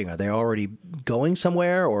recruiting. Are they already going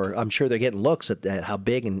somewhere? Or I'm sure they're getting looks at how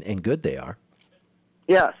big and good they are.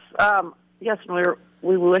 Yes. Yes,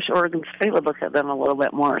 we wish Oregon State would look at them a little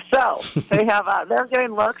bit more. So they have, they're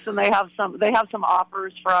getting looks, and they have some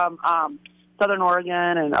offers from Southern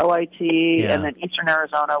Oregon and OIT, and then Eastern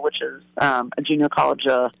Arizona, which is a junior college,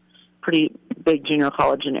 a pretty big junior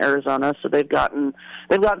college in Arizona. So they've gotten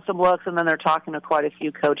some looks, and then they're talking to quite a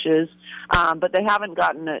few coaches, but they haven't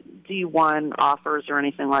gotten D1 offers or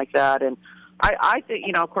anything like that. And I think,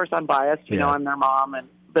 of course, I'm biased. I'm their mom,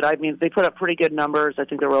 but I mean, they put up pretty good numbers. I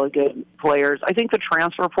think they're really good players. I think the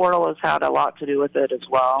transfer portal has had a lot to do with it as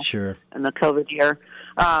well. Sure. In the COVID year.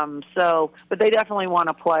 But they definitely want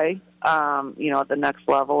to play, at the next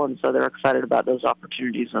level, and so they're excited about those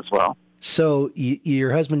opportunities as well. So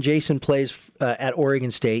your husband Jason plays at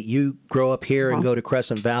Oregon State. You grow up here and go to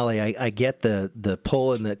Crescent Valley. I get the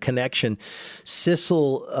pull and the connection.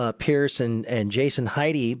 Sissel Pierce and Jason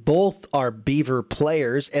Heidi both are Beaver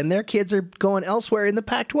players, and their kids are going elsewhere in the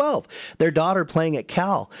Pac-12. Their daughter playing at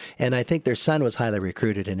Cal, and I think their son was highly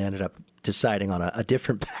recruited and ended up deciding on a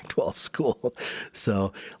different Pac-12 school.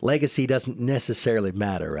 So legacy doesn't necessarily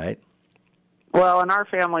matter, right? Well, in our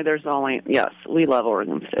family, there's only, we love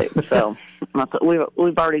Oregon State. So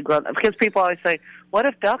we've already grown up. Because people always say, what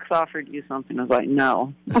if Ducks offered you something? I was like,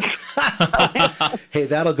 no. Hey,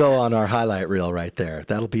 that'll go on our highlight reel right there.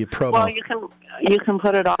 That'll be a promo. Well, you can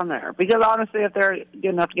put it on there. Because honestly, if they're good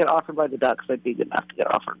enough to get offered by the Ducks, they'd be good enough to get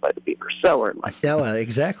offered by the Beavers. So we're like, yeah, well,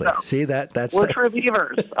 exactly. So, see, that's we're true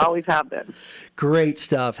Beavers. Always have been. Great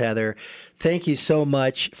stuff, Heather. Thank you so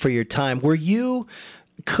much for your time. Were you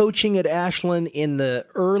coaching at Ashland in the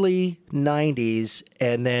early 90s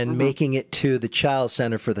and then making it to the Child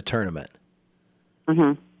Center for the tournament?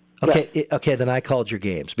 Mm-hmm. Okay, then I called your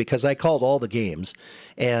games because I called all the games,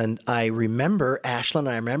 and I remember Ashland.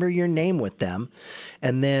 I remember your name with them,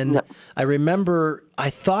 and then I remember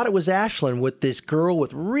I thought it was Ashland with this girl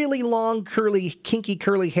with really long, kinky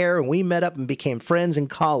curly hair, and we met up and became friends and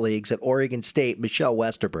colleagues at Oregon State. Michelle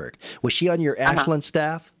Westerberg, was she on your Ashland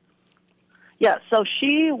staff? Yeah, so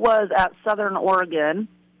she was at Southern Oregon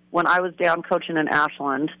when I was down coaching in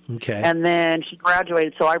Ashland. Okay. And then she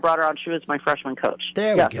graduated, so I brought her on. She was my freshman coach.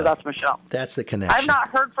 There we go. So that's Michelle. That's the connection. I've not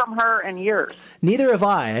heard from her in years. Neither have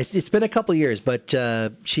I. It's been a couple of years, but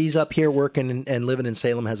she's up here working and living in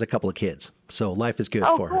Salem, has a couple of kids. So life is good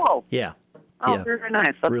for her. Oh, cool. Yeah. Oh, very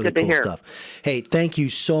nice. That's really good to cool hear. Stuff. Hey, thank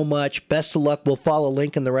you so much. Best of luck. We'll follow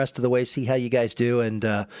Lincoln the rest of the way, see how you guys do,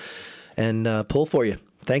 and pull for you.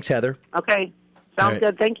 Thanks, Heather. Okay. Sounds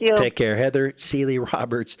good. Thank you. Take care. Heather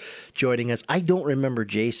Seeley-Roberts joining us. I don't remember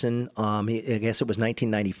Jason. I guess it was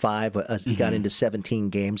 1995. He got into 17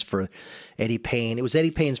 games for Eddie Payne. It was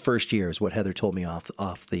Eddie Payne's first year is what Heather told me off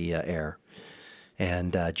the air.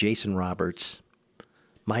 And Jason Roberts,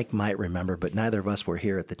 Mike might remember, but neither of us were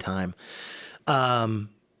here at the time. That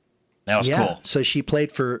was cool. So she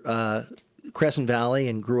played for Crescent Valley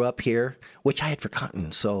and grew up here, which I had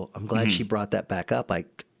forgotten. So I'm glad she brought that back up. I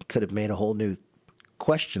could have made a whole new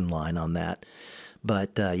question line on that,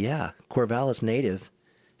 but Corvallis native,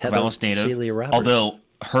 Heather Seeley-Roberts. Although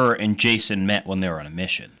her and Jason met when they were on a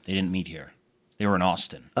mission, they didn't meet here. They were in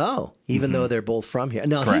Austin. Oh, even though they're both from here.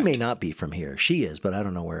 No, Correct. he may not be from here. She is, but I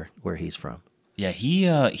don't know where he's from. Yeah,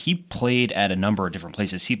 he played at a number of different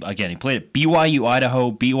places. He played at BYU Idaho,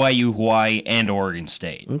 BYU Hawaii, and Oregon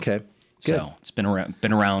State. Okay. Good. So it's been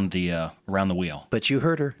around the wheel. But you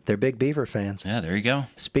heard her. They're big Beaver fans. Yeah, there you go.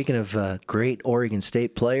 Speaking of great Oregon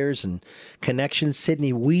State players and connections,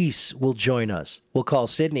 Sydney Wiese will join us. We'll call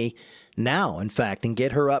Sydney now, in fact, and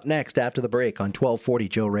get her up next after the break on 1240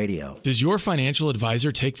 Joe Radio. Does your financial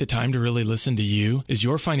advisor take the time to really listen to you? Is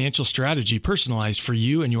your financial strategy personalized for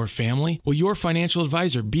you and your family? Will your financial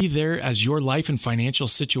advisor be there as your life and financial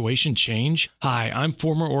situation change? Hi, I'm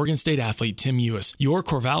former Oregon State athlete Tim Ewis, your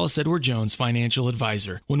Corvallis Edward Jones financial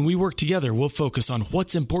advisor. When we work together, we'll focus on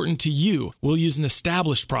what's important to you. We'll use an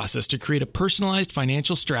established process to create a personalized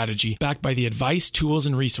financial strategy backed by the advice, tools,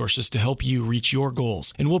 and resources to help you reach your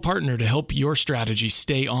goals. And we'll partner to help your strategy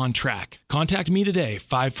stay on track. Contact me today,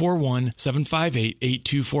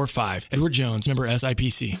 541-758-8245. Edward Jones, member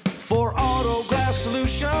SIPC. For auto glass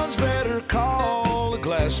solutions, better call the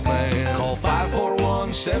glass man. Call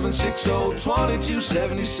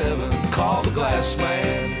 541-760-2277. Call the glass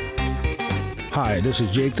man. Hi, this is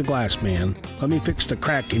Jake the Glass Man. Let me fix the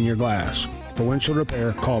crack in your glass. For windshield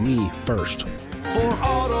repair, call me first. For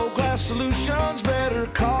auto glass solutions, better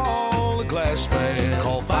call the glass man.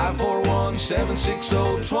 Call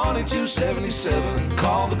 541-760-2277.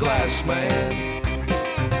 Call the glass man.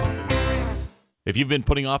 If you've been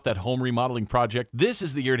putting off that home remodeling project, this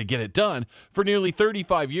is the year to get it done. For nearly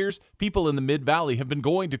 35 years, people in the Mid-Valley have been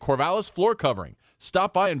going to Corvallis Floor Covering.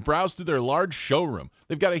 Stop by and browse through their large showroom.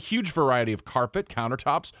 They've got a huge variety of carpet,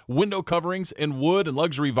 countertops, window coverings, and wood and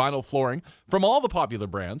luxury vinyl flooring from all the popular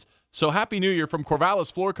brands. So Happy New Year from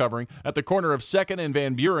Corvallis Floor Covering at the corner of 2nd and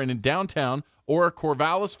Van Buren in downtown, or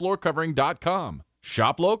CorvallisFloorCovering.com.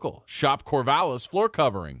 Shop local. Shop Corvallis Floor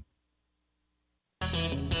Covering.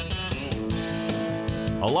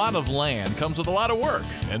 A lot of land comes with a lot of work,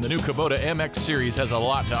 and the new Kubota MX Series has a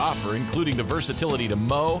lot to offer, including the versatility to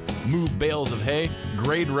mow, move bales of hay,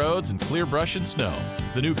 grade roads, and clear brush and snow.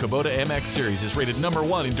 The new Kubota MX Series is rated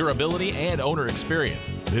 #1 in durability and owner experience.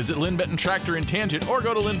 Visit Lynn Benton Tractor in Tangent or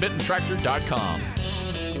go to lynnbentontractor.com.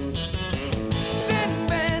 Lynn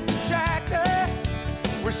Benton Tractor.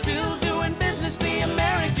 We're still doing business the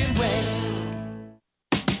American way.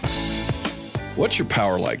 What's your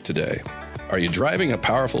power like today? Are you driving a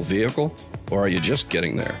powerful vehicle, or are you just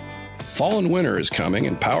getting there? Fall and winter is coming,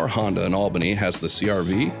 and Power Honda in Albany has the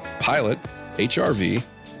CR-V, Pilot, HR-V,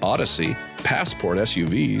 Odyssey, Passport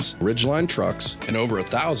SUVs, Ridgeline trucks, and over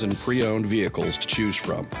 1,000 pre-owned vehicles to choose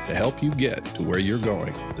from to help you get to where you're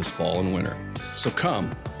going this fall and winter. So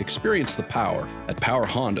come, experience the power at Power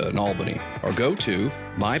Honda in Albany, or go to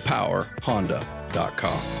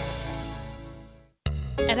mypowerhonda.com.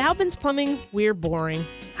 At Albin's Plumbing, we're boring.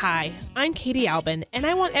 Hi, I'm Katie Albin, and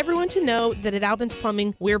I want everyone to know that at Albin's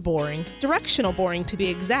Plumbing, we're boring. Directional boring, to be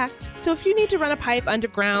exact. So if you need to run a pipe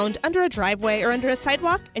underground, under a driveway, or under a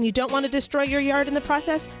sidewalk, and you don't want to destroy your yard in the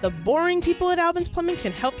process, the boring people at Albin's Plumbing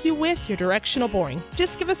can help you with your directional boring.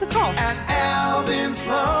 Just give us a call. At Albin's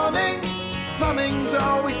Plumbing, plumbing's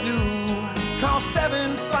all we do. Call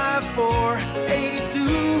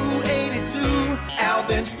 754-8282.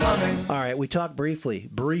 Albin's Plumbing. All right, we talked briefly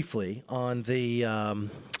on the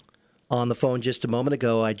phone just a moment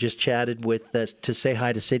ago. I just chatted with to say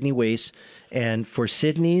hi to Sydney Wiese, and for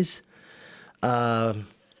Sydney's to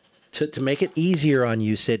make it easier on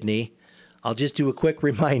you, Sydney, I'll just do a quick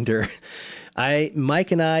reminder.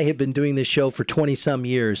 Mike and I have been doing this show for 20-some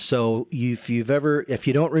years, so if you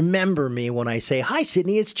don't remember me when I say, hi,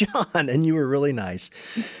 Sydney, it's John, and you were really nice.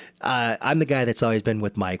 I'm the guy that's always been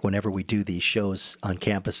with Mike whenever we do these shows on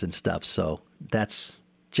campus and stuff, so that's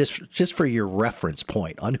just for your reference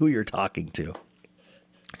point on who you're talking to.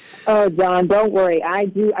 Oh, John, don't worry.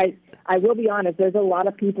 I will be honest, there's a lot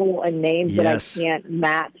of people and names that I can't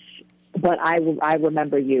match. But I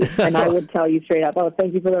remember you, and I would tell you straight up, oh,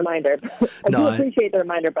 thank you for the reminder. I do appreciate the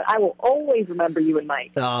reminder, but I will always remember you and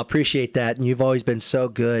Mike. Appreciate that, and you've always been so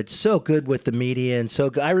good with the media, and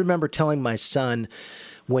so good. I remember telling my son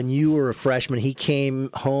when you were a freshman, he came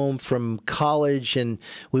home from college, and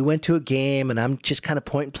we went to a game, and I'm just kind of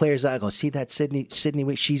pointing players out. I go, see that Sydney,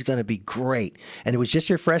 she's going to be great. And it was just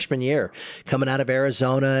your freshman year, coming out of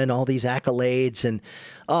Arizona and all these accolades, and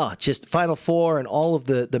just Final Four and all of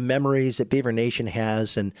the memories that Beaver Nation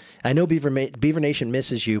has. And I know Beaver Nation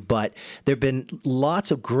misses you, but there have been lots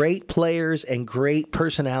of great players and great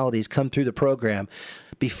personalities come through the program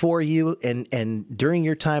before you and during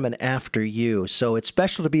your time and after you. So it's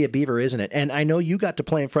special to be a Beaver, isn't it? And I know you got to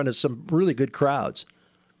play in front of some really good crowds.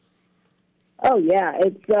 Oh yeah,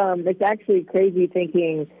 it's actually crazy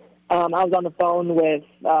thinking. I was on the phone with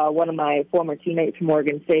one of my former teammates from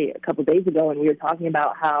Oregon State a couple days ago, and we were talking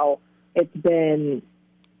about how it's been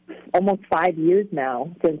almost 5 years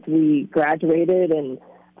now since we graduated, and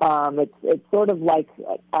it's sort of like,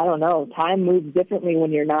 I don't know, time moves differently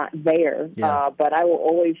when you're not there. Yeah. But I will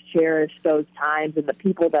always cherish those times and the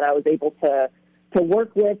people that I was able to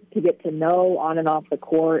work with, to get to know on and off the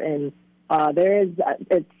court, and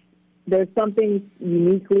there's something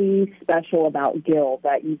uniquely special about Gill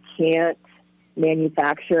that you can't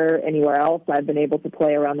manufacture anywhere else. I've been able to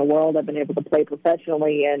play around the world. I've been able to play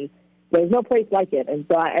professionally, and there's no place like it. And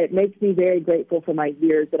so it makes me very grateful for my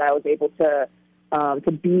years that I was able to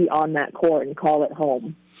be on that court and call it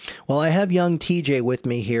home. Well, I have young TJ with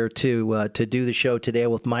me here to do the show today,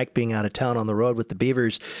 with Mike being out of town on the road with the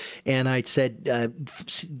Beavers. And I said,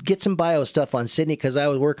 get some bio stuff on Sydney, because I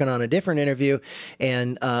was working on a different interview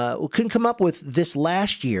and couldn't come up with this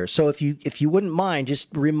last year. So if you wouldn't mind, just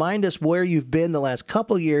remind us where you've been the last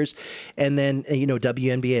couple of years, and then,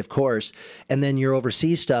 WNBA, of course, and then your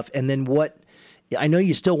overseas stuff. And then I know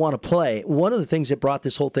you still want to play. One of the things that brought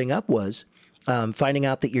this whole thing up was finding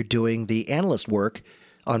out that you're doing the Analyst work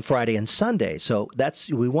on Friday and Sunday. So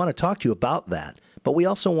we want to talk to you about that. But we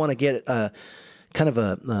also want to get kind of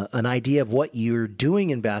an idea of what you're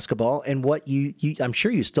doing in basketball, and what I'm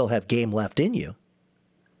sure you still have game left in you.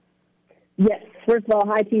 Yes. First of all,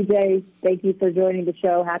 hi, TJ. Thank you for joining the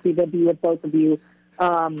show. Happy to be with both of you.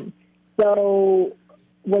 So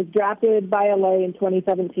was drafted by LA in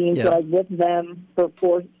 2017, so I was with them for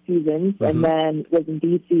 4 seasons, and then was in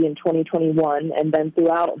DC in 2021, and then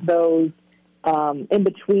throughout those, in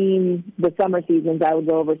between the summer seasons, I would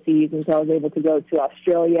go overseas, and so I was able to go to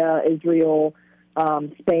Australia, Israel,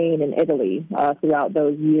 Spain, and Italy throughout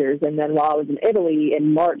those years. And then while I was in Italy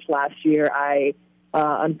in March last year, I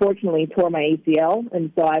unfortunately tore my ACL,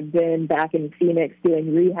 and so I've been back in Phoenix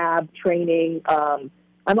doing rehab training.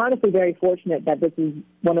 I'm honestly very fortunate that this is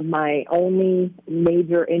one of my only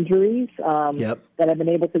major injuries that I've been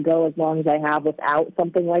able to go as long as I have without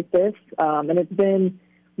something like this. And it's been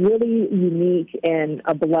really unique and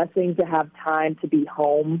a blessing to have time to be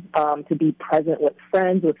home, to be present with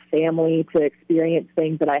friends, with family, to experience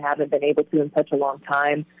things that I haven't been able to in such a long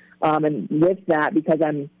time. And with that, because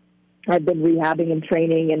I've been rehabbing and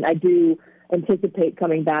training, and I do anticipate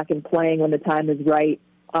coming back and playing when the time is right.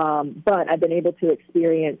 But I've been able to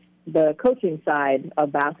experience the coaching side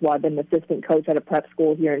of basketball. I've been an assistant coach at a prep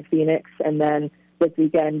school here in Phoenix, and then this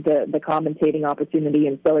weekend the commentating opportunity.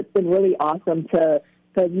 And so it's been really awesome because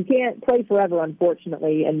you can't play forever,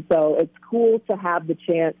 unfortunately. And so it's cool to have the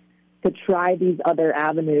chance to try these other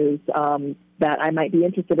avenues that I might be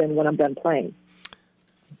interested in when I'm done playing.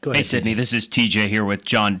 Go ahead. Hey, Sydney, this is TJ here with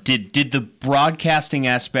John. Did the broadcasting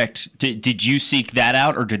aspect, did you seek that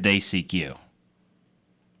out, or did they seek you?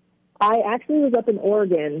 I actually was up in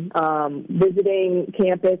Oregon visiting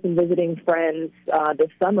campus and visiting friends this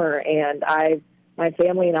summer, and my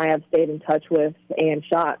family and I have stayed in touch with Ann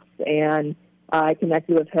Schatz, and I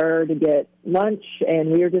connected with her to get lunch, and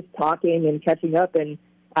we were just talking and catching up, and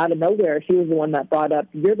out of nowhere, she was the one that brought up,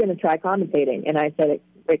 "You're going to try commentating," and I said,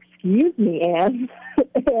 "Excuse me, Ann,"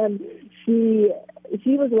 and she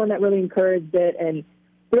was the one that really encouraged it. And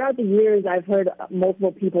throughout the years, I've heard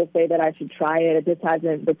multiple people say that I should try it. It just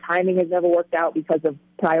hasn't, the timing has never worked out because of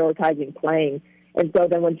prioritizing playing. And so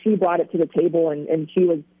then when she brought it to the table, and she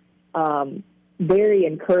was very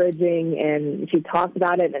encouraging, and she talked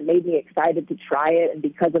about it, and it made me excited to try it. And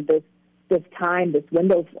because of this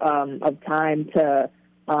window of time to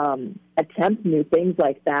attempt new things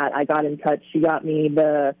like that, I got in touch. She got me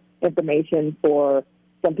the information for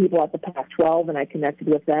some people at the Pac-12, and I connected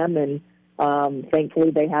with them, and thankfully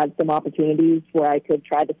they had some opportunities where I could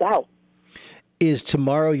try this out. Is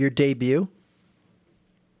tomorrow your debut?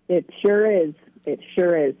 It sure is. It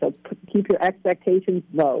sure is. So keep your expectations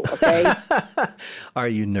low, okay? Are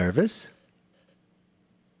you nervous?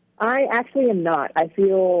 I actually am not. I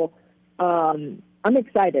feel I'm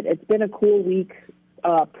excited. It's been a cool week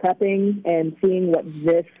prepping and seeing what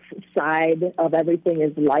this side of everything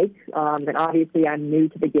is like. And obviously I'm new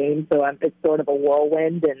to the game, so it's sort of a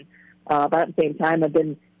whirlwind. And but at the same time, I've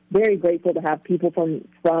been very grateful to have people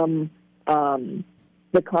from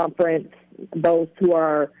the conference, those who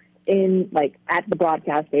are at the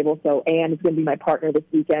broadcast table. So Ann is going to be my partner this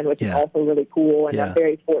weekend, which is also really cool. And I'm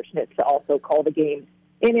very fortunate to also call the games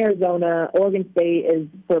in Arizona. Oregon State is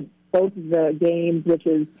for both of the games, which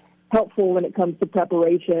is helpful when it comes to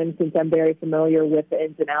preparation, since I'm very familiar with the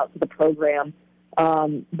ins and outs of the program.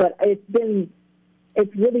 But it's been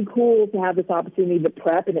it's really cool to have this opportunity to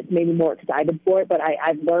prep, and it's made me more excited for it. But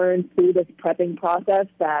I've learned through this prepping process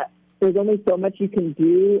that there's only so much you can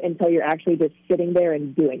do until you're actually just sitting there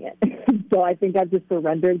and doing it. So I think I've just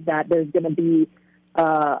surrendered that there's going to be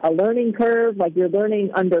a learning curve, like you're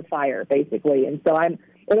learning under fire, basically. And so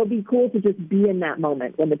it'll be cool to just be in that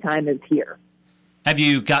moment when the time is here. Have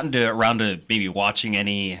you gotten around to maybe watching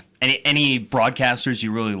any broadcasters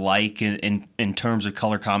you really like in terms of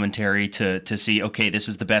color commentary to see, okay, this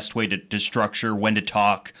is the best way to structure when to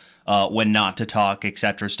talk, when not to talk, et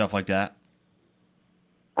cetera, stuff like that?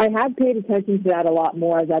 I have paid attention to that a lot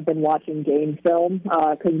more as I've been watching game film,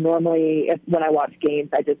 because normally when I watch games,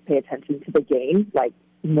 I just pay attention to the game like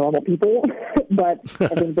normal people. But I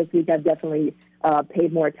think this week I've definitely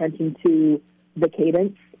paid more attention to the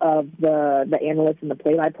cadence of the analyst and the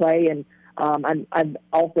play-by-play. And I'm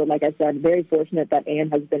also, like I said, very fortunate that Ann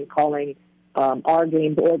has been calling our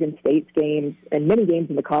games, Oregon State's games, and many games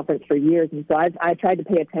in the conference for years. And so I tried to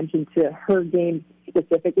pay attention to her games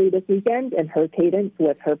specifically this weekend and her cadence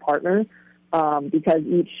with her partner, because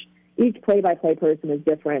each play-by-play person is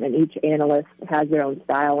different and each analyst has their own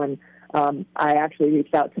style. And I actually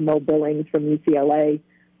reached out to Mo Billings from UCLA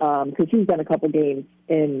because she's done a couple games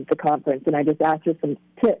in the conference, and I just asked her some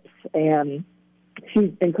tips, and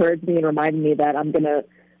she encouraged me and reminded me that I'm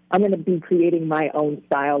gonna be creating my own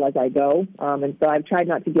style as I go. And so I've tried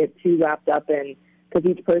not to get too wrapped up in, because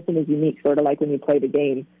each person is unique, sort of like when you play the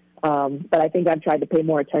game. But I think I've tried to pay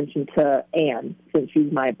more attention to Ann since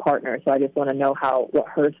she's my partner. So I just want to know what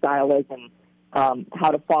her style is and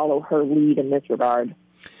how to follow her lead in this regard.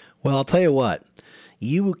 Well, I'll tell you what.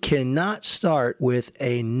 You cannot start with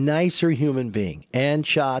a nicer human being. Ann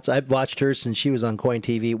Schatz, I've watched her since she was on Coin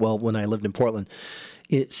TV, well, when I lived in Portland.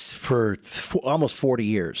 It's for almost 40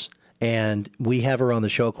 years. And we have her on the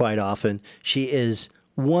show quite often. She is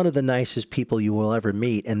one of the nicest people you will ever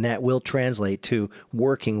meet, and that will translate to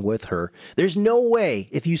working with her. There's no way,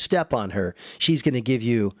 if you step on her, she's going to give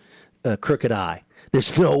you a crooked eye.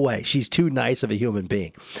 There's no way. She's too nice of a human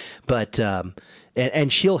being. But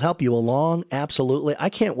and she'll help you along, absolutely. I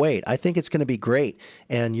can't wait. I think it's going to be great,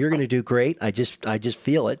 and you're going to do great. I just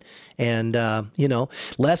feel it. And,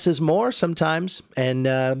 less is more sometimes,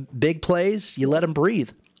 and big plays, you let them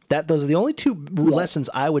breathe. Those are the only two lessons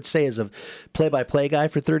I would say as a play-by-play guy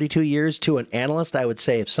for 32 years. To an analyst, I would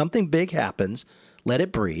say if something big happens, let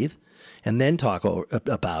it breathe, and then talk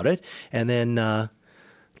about it, and then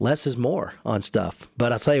less is more on stuff.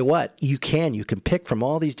 But I'll tell you what, you can pick from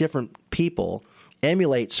all these different people,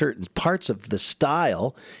 emulate certain parts of the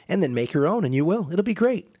style, and then make your own, and you will. It'll be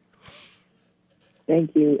great.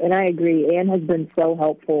 Thank you. And I agree. Ann has been so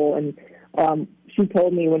helpful, and she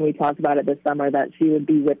told me when we talked about it this summer that she would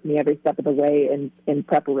be with me every step of the way in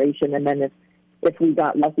preparation. And then if we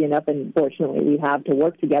got lucky enough, and fortunately we have to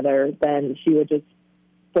work together, then she would just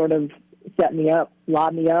sort of set me up,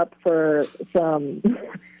 lob me up for some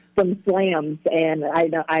slams. And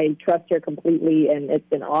I trust her completely, and it's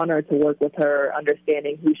an honor to work with her,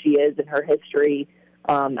 understanding who she is and her history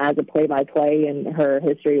as a play-by-play and her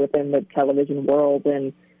history within the television world.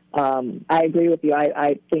 And I agree with you.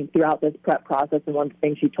 I think throughout this prep process, and one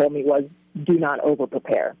thing she told me was, do not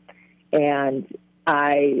over-prepare. And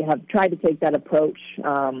I have tried to take that approach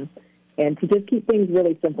and to just keep things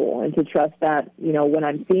really simple and to trust that, when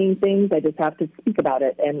I'm seeing things, I just have to speak about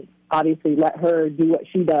it and obviously let her do what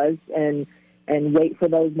she does and wait for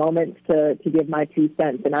those moments to give my 2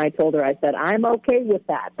 cents. And I told her, I said, I'm okay with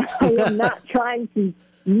that. I am not trying to,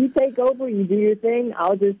 you take over, you do your thing,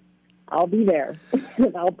 I'll be there.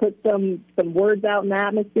 I'll put some words out in the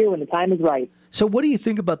atmosphere when the time is right. So what do you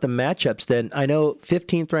think about the matchups then? I know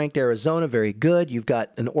 15th ranked Arizona, very good. You've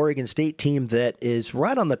got an Oregon State team that is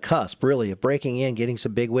right on the cusp, really, of breaking in, getting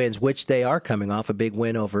some big wins, which they are coming off a big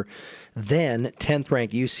win over then 10th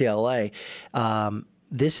ranked UCLA.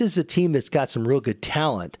 This is a team that's got some real good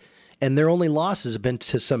talent, and their only losses have been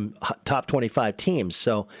to some top 25 teams.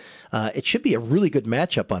 So it should be a really good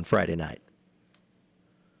matchup on Friday night.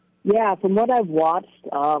 Yeah, from what I've watched,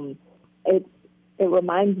 it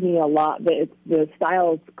reminds me a lot that the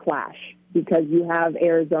styles clash, because you have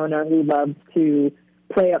Arizona who loves to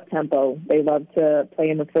play up tempo. They love to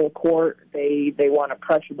play in the full court. They want to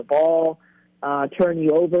pressure the ball, turn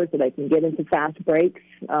you over so they can get into fast breaks.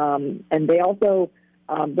 And they also,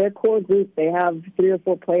 their core group, they have 3 or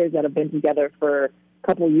 4 players that have been together for a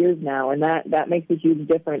couple of years now, and that makes a huge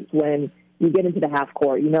difference when you get into the half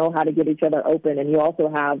court. You know how to get each other open, and you also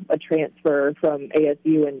have a transfer from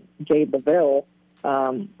ASU and Jade LaVille,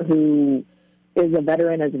 who is a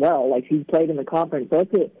veteran as well. Like, he's played in the conference. So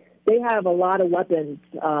they have a lot of weapons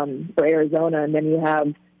for Arizona, and then you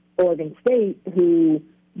have Oregon State, who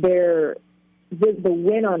the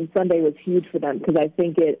win on Sunday was huge for them because I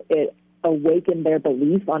think it awakened their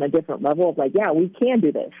belief on a different level of like, yeah, we can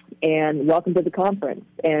do this, and welcome to the conference.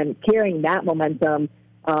 And carrying that momentum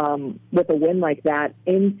with a win like that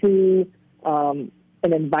into an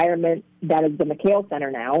environment that is the McHale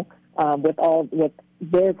Center now, with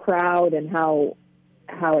their crowd and how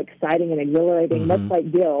exciting and exhilarating, much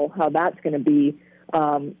like Gill, how that's going to be.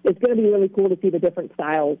 It's going to be really cool to see the different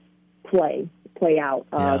styles play out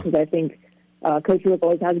because I think Coach Rick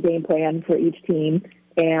always has a game plan for each team,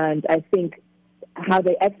 and I think how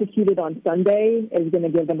they executed on Sunday is going to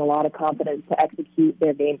give them a lot of confidence to execute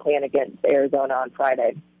their game plan against Arizona on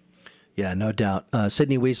Friday. Yeah, no doubt.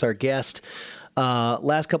 Sydney Wiese, our guest.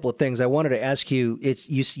 Last couple of things I wanted to ask you.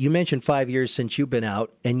 You mentioned 5 years since you've been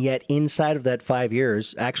out, and yet inside of that 5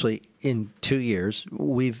 years, actually in 2 years,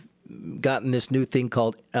 we've gotten this new thing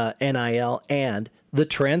called NIL and the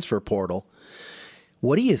transfer portal.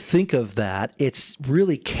 What do you think of that? It's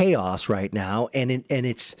really chaos right now, and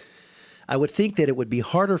it's. I would think that it would be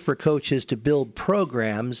harder for coaches to build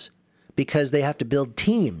programs because they have to build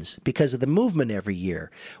teams because of the movement every year.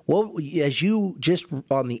 Well, as you just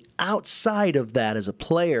on the outside of that as a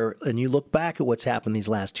player, and you look back at what's happened these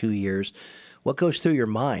last 2 years, what goes through your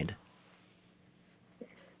mind?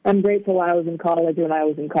 I'm grateful I was in college when I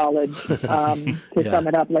was in college. To sum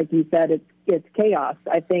it up, like you said, it's chaos.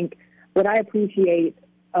 I think what I appreciate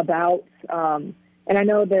about, and I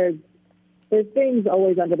know there's things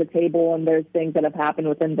always under the table, and there's things that have happened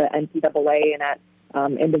within the NCAA and at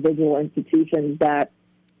individual institutions that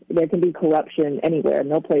there can be corruption anywhere.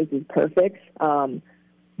 No place is perfect.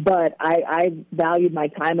 But I valued my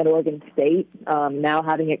time at Oregon State, now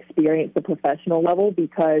having experienced the professional level,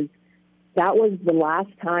 because that was the last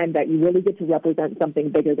time that you really get to represent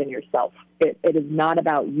something bigger than yourself. It is not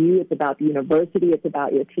about you. It's about the university. It's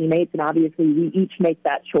about your teammates. And obviously we each make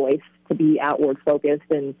that choice to be outward focused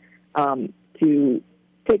and to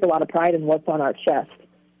take a lot of pride in what's on our chest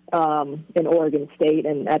in Oregon State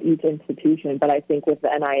and at each institution. But I think with the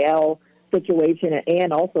NIL situation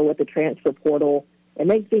and also with the transfer portal, it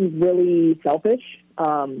makes things really selfish.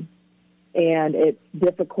 And it's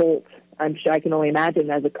difficult, I'm sure I can only imagine,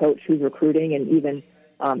 as a coach who's recruiting and even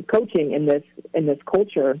coaching in this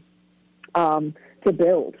culture, to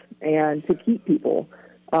build and to keep people.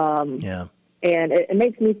 And it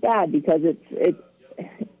makes me sad because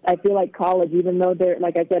I feel like college, even though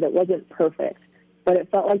like I said, it wasn't perfect, but it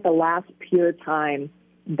felt like the last pure time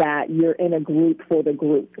that you're in a group for the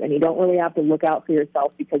group, and you don't really have to look out for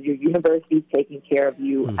yourself because your university's taking care of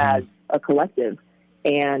you as a collective,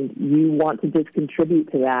 and you want to just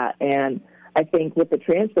contribute to that. And I think with the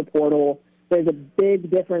transfer portal, there's a big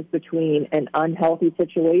difference between an unhealthy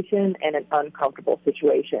situation and an uncomfortable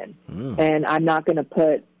situation. And I'm not going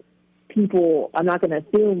to I'm not going to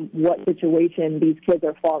assume what situation these kids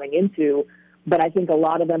are falling into, but I think a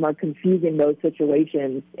lot of them are confusing those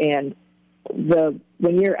situations. And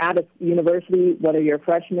when you're at a university, whether you're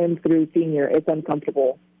freshman through senior, it's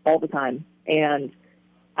uncomfortable all the time. And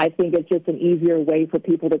I think it's just an easier way for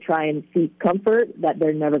people to try and seek comfort that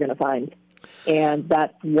they're never going to find. And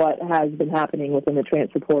that's what has been happening within the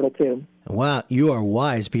transfer portal, too. Wow, you are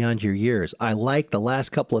wise beyond your years. I like the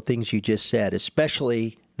last couple of things you just said,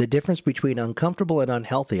 especially the difference between uncomfortable and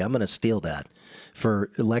unhealthy. I'm going to steal that for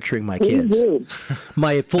lecturing my kids.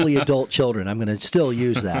 My fully adult children. I'm going to still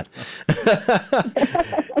use that.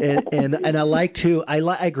 and I like to,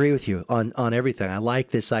 I agree with you on everything. I like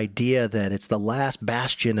this idea that it's the last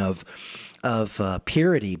bastion of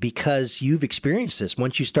purity, because you've experienced this.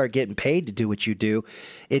 Once you start getting paid to do what you do,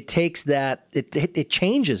 it takes that, it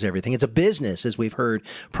changes everything. It's a business, as we've heard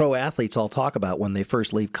pro athletes all talk about when they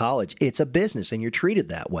first leave college. It's a business, and you're treated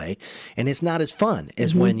that way, and it's not as fun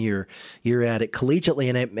as when you're at it collegiately.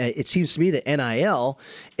 And it seems to me that NIL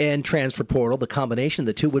and transfer portal, the combination of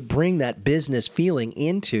the two, would bring that business feeling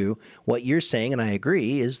into what you're saying, and I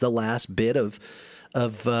agree, is the last bit of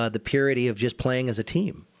the purity of just playing as a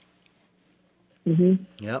team.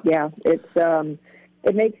 Yep. Yeah,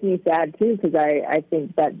 it makes me sad too, because I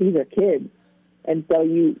think that these are kids, and so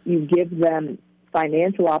you give them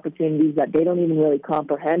financial opportunities that they don't even really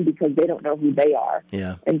comprehend because they don't know who they are.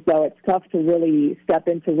 Yeah. And so it's tough to really step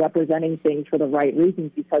into representing things for the right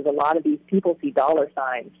reasons, because a lot of these people see dollar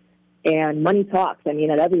signs, and money talks, I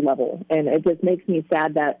mean, at every level. And it just makes me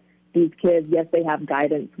sad that these kids, yes, they have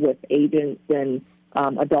guidance with agents and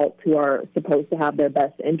adults who are supposed to have their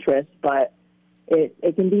best interests, but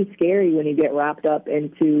it can be scary when you get wrapped up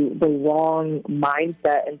into the wrong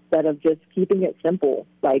mindset instead of just keeping it simple.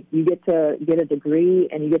 Like, you get to get a degree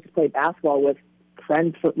and you get to play basketball with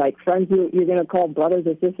friends who you're going to call brothers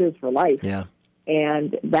or sisters for life. Yeah.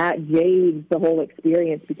 And that jades the whole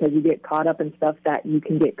experience because you get caught up in stuff that you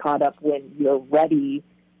can get caught up when you're ready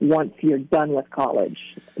once you're done with college.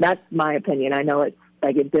 That's my opinion. I know it's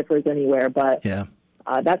like it differs anywhere, but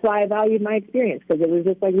that's why I valued my experience because it was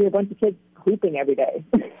just like we were a bunch of kids hooping every day.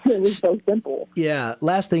 It was so simple. Yeah.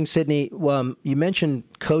 Last thing, Sydney, you mentioned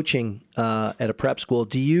coaching at a prep school.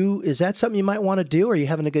 Is that something you might want to do? Are you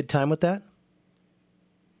having a good time with that?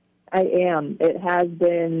 I am. It has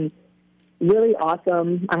been really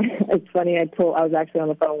awesome. It's funny. I was actually on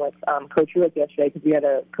the phone with Coach Hurd yesterday because we had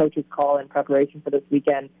a coach's call in preparation for this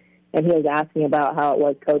weekend, and he was asking about how it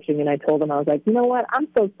was coaching, and I told him, I was like, you know what? I'm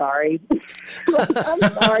so sorry. I'm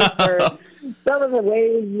sorry for some of the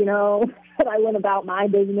ways, that I went about my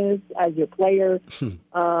business as your player.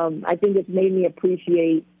 I think it's made me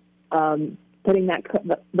appreciate putting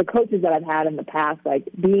the coaches that I've had in the past, like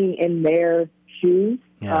being in their shoes.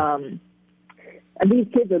 Yeah. And these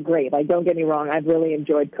kids are great. Like, don't get me wrong. I've really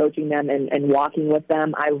enjoyed coaching them and walking with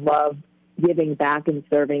them. I love giving back and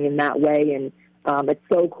serving in that way. And it's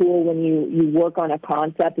so cool when you work on a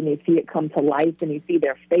concept and you see it come to life and you see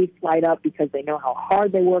their face light up because they know how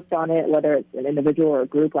hard they worked on it, whether it's an individual or a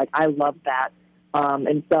group. Like, I love that.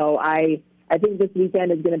 And so I think this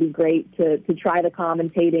weekend is going to be great to try the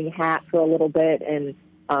commentating hat for a little bit and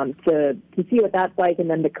to see what that's like. And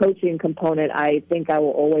then the coaching component, I think I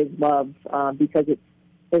will always love because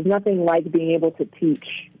there's nothing like being able to teach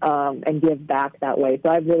and give back that way. So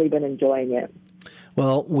I've really been enjoying it.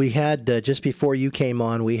 Well, we had, just before you came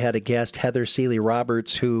on, we had a guest, Heather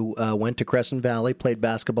Seeley-Roberts, who went to Crescent Valley, played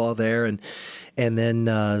basketball there, and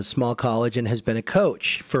then small college, and has been a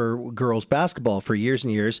coach for girls basketball for years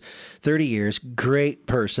and years, 30 years. Great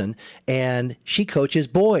person. And she coaches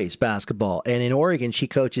boys basketball. And in Oregon, she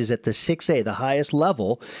coaches at the 6A, the highest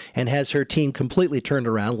level, and has her team completely turned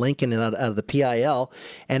around, Lincoln out of the PIL,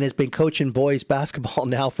 and has been coaching boys basketball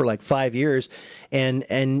now for like 5 years. And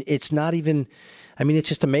it's not even... I mean, it's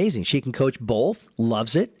just amazing. She can coach both,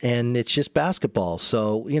 loves it, and it's just basketball.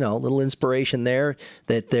 So, a little inspiration there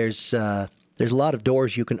that there's a lot of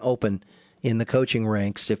doors you can open in the coaching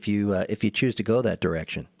ranks if you choose to go that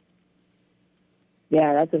direction.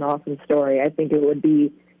 Yeah, that's an awesome story. I think it would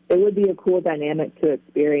be a cool dynamic to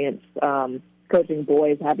experience coaching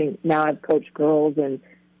boys. Now I've coached girls, and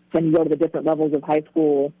then you go to the different levels of high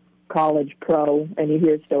school, college, pro, and you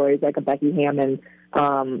hear stories like a Becky Hammond.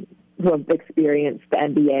 Who have experienced the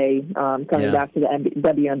NBA, coming back to the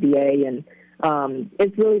WNBA, and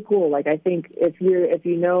it's really cool. Like, I think if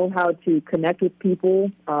you know how to connect with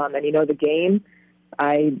people and you know the game,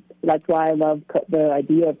 that's why I love the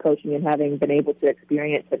idea of coaching and having been able to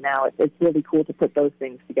experience it now. It's really cool to put those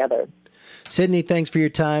things together. Sydney, thanks for your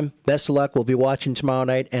time. Best of luck. We'll be watching tomorrow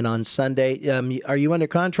night and on Sunday. Are you under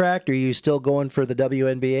contract? Or are you still going for the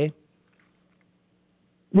WNBA?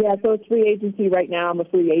 Yeah, so it's free agency right now. I'm a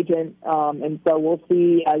free agent, and so we'll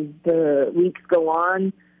see as the weeks go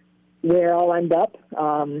on where I'll end up.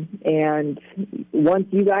 And once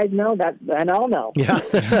you guys know that, then I'll know. Yeah.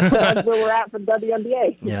 That's where we're at for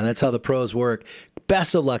WNBA. Yeah, that's how the pros work.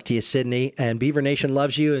 Best of luck to you, Sydney. And Beaver Nation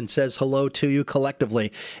loves you and says hello to you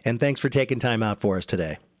collectively. And thanks for taking time out for us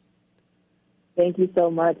today. Thank you so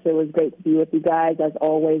much. It was great to be with you guys. As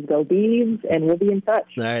always, go Beavs, and we'll be in touch.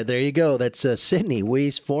 All right, there you go. That's Sydney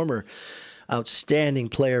Wiese, former outstanding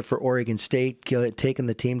player for Oregon State, taking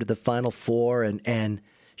the team to the Final Four, and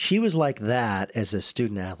she was like that as a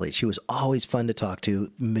student athlete. She was always fun to talk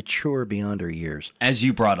to, mature beyond her years. As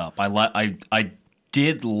you brought up, I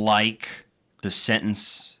did like the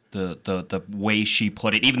sentence, the way she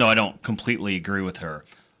put it, even though I don't completely agree with her.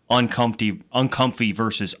 Uncomfy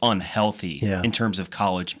versus unhealthy in terms of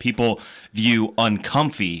college. People view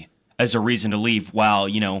uncomfy as a reason to leave. While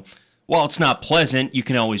it's not pleasant, you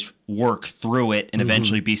can always work through it and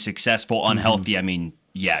eventually be successful. Unhealthy, I mean,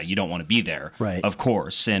 you don't want to be there, right? Of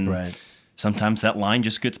course, and sometimes that line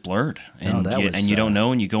just gets blurred, and you don't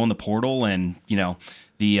know, and you go in the portal, and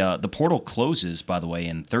the portal closes, by the way,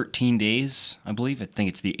 in 13 days, I believe. I think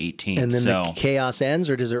it's the 18th. And then the chaos ends,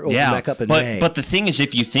 or does it open back up in May? But the thing is,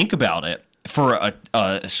 if you think about it, for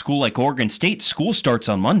a school like Oregon State, school starts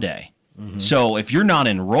on Monday. Mm-hmm. So if you're not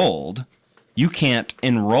enrolled, you can't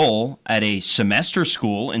enroll at a semester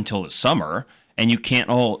school until the summer, and you can't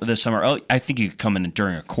the summer. Oh, I think you could come in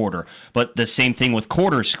during a quarter. But the same thing with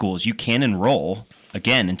quarter schools. You can't enroll,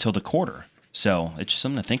 again, until the quarter. So it's just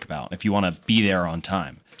something to think about if you want to be there on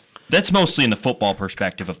time. That's mostly in the football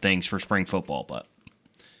perspective of things for spring football, but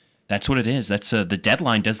that's what it is. That's the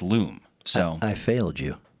deadline does loom. So I failed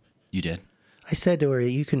you. You did? I said to her,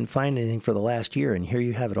 you couldn't find anything for the last year, and here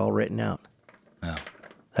you have it all written out. Oh.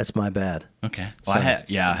 That's my bad. Okay. Well,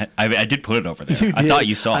 I did put it over there. You I did. thought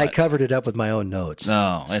you saw it. I covered it up with my own notes.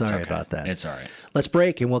 No, it's Sorry okay. about that. It's all right. Let's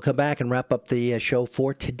break, and we'll come back and wrap up the show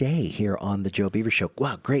for today here on the Joe Beaver Show.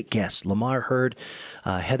 Wow, great guests. Lamar Hurd,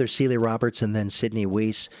 Heather Seeley-Roberts, and then Sydney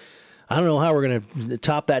Wiese. I don't know how we're going to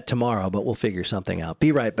top that tomorrow, but we'll figure something out.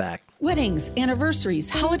 Be right back. Weddings, anniversaries,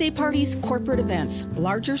 holiday parties, corporate events,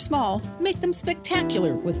 large or small, make them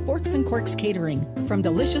spectacular with Forks and Corks Catering. From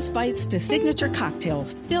delicious bites to signature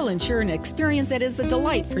cocktails, they'll ensure an experience that is a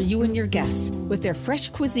delight for you and your guests. With their fresh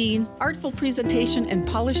cuisine, artful presentation, and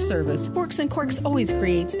polished service, Forks and Corks always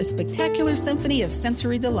creates a spectacular symphony of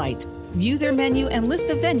sensory delight. View their menu and list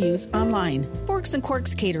of venues online. Forks and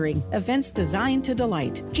Corks Catering, events designed to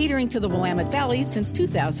delight. Catering to the Willamette Valley since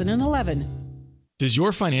 2011. Does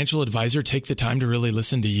your financial advisor take the time to really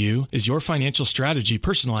listen to you? Is your financial strategy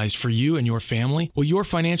personalized for you and your family? Will your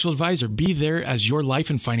financial advisor be there as your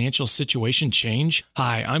life and financial situation change?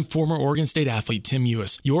 Hi, I'm former Oregon State athlete Tim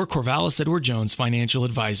Ewis, your Corvallis Edward Jones financial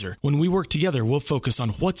advisor. When we work together, we'll focus on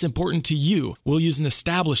what's important to you. We'll use an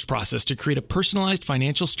established process to create a personalized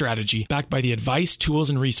financial strategy backed by the advice,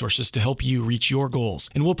 tools, and resources to help you reach your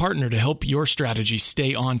goals. And we'll partner to help your strategy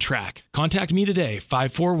stay on track. Contact me today,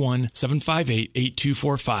 541-758-8245.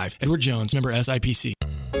 Edward Jones, member SIPC.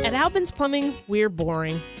 At Albin's Plumbing, we're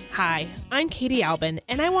boring. Hi, I'm Katie Albin,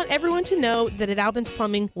 and I want everyone to know that at Albin's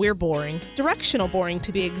Plumbing, we're boring. Directional boring,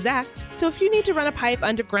 to be exact. So if you need to run a pipe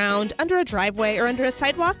underground, under a driveway, or under a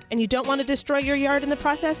sidewalk, and you don't want to destroy your yard in the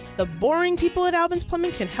process, the boring people at Albin's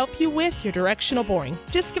Plumbing can help you with your directional boring.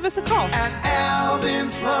 Just give us a call. At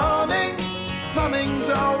Albin's Plumbing, plumbing's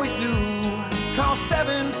all we do. Call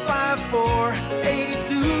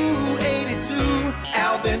 754-8282,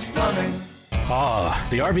 Albin's Plumbing. Ah,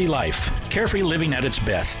 the RV life. Carefree living at its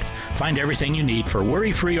best. Find everything you need for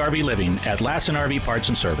worry-free RV living at Lassen RV Parts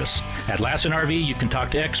and Service. At Lassen RV, you can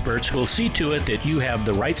talk to experts who will see to it that you have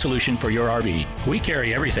the right solution for your RV. We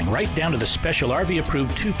carry everything right down to the special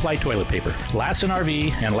RV-approved 2-ply toilet paper. Lassen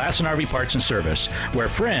RV and Lassen RV Parts and Service, where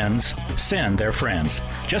friends send their friends.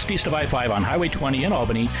 Just east of I-5 on Highway 20 in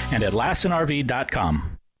Albany and at lassenrv.com.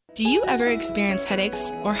 Do you ever experience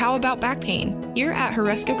headaches, or how about back pain? Here at Hurd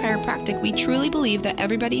Chiropractic, we truly believe that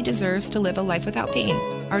everybody deserves to live a life without pain.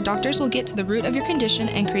 Our doctors will get to the root of your condition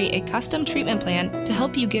and create a custom treatment plan to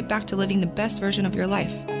help you get back to living the best version of your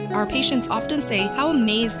life. Our patients often say how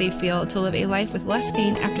amazed they feel to live a life with less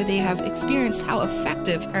pain after they have experienced how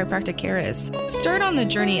effective chiropractic care is. Start on the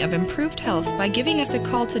journey of improved health by giving us a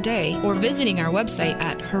call today or visiting our website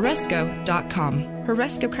at Hurd.com. Hurd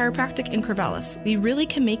Chiropractic in Corvallis. We really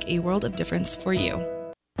can make a world of difference for you.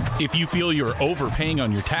 If you feel you're overpaying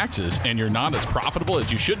on your taxes and you're not as profitable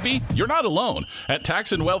as you should be, you're not alone. At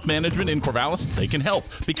Tax and Wealth Management in Corvallis, they can help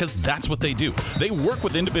because that's what they do. They work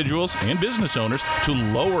with individuals and business owners to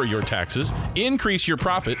lower your taxes, increase your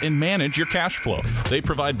profit, and manage your cash flow. They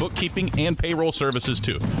provide bookkeeping and payroll services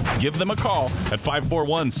too. Give them a call at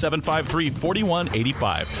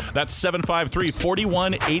 541-753-4185. That's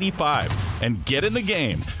 753-4185. And get in the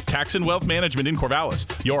game. Tax and Wealth Management in Corvallis,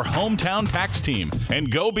 your hometown tax team.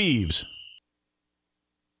 And go Beavs.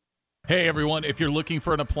 Hey everyone, if you're looking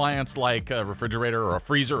for an appliance like a refrigerator or a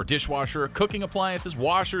freezer or dishwasher, cooking appliances,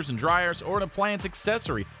 washers and dryers, or an appliance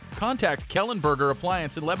accessory, contact Kellenberger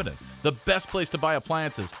Appliance in Lebanon, the best place to buy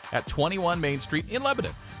appliances at 21 Main Street in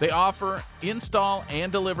Lebanon. They offer install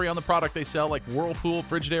and delivery on the product they sell like Whirlpool,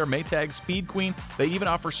 Frigidaire, Maytag, Speed Queen. They even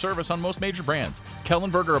offer service on most major brands.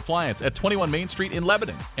 Kellenberger Appliance at 21 Main Street in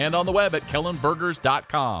Lebanon and on the web at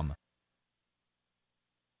kellenbergers.com.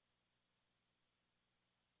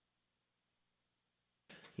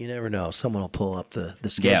 You never know. Someone will pull up the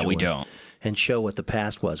schedule. Yeah, we don't. And show what the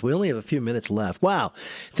past was. We only have a few minutes left. Wow.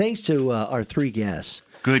 Thanks to our three guests.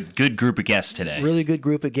 Good group of guests today. Really good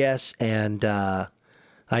group of guests. And I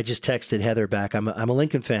just texted Heather back. I'm a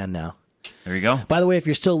Lincoln fan now. There you go. By the way, if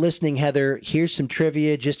you're still listening, Heather, here's some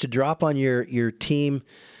trivia just to drop on your team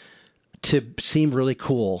to seem really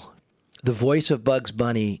cool. The voice of Bugs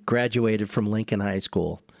Bunny graduated from Lincoln High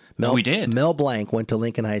School. We did. Mel Blanc went to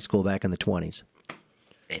Lincoln High School back in the 20s.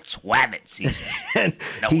 It's Wabbit season. And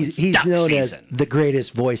No, he's duck known season. as the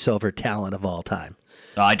greatest voiceover talent of all time.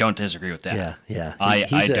 I don't disagree with that. Yeah.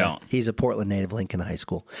 I don't. He's a Portland native, Lincoln High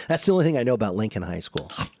School. That's the only thing I know about Lincoln High School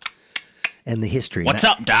and the history. What's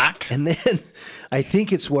up, Doc? And then I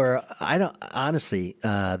think it's where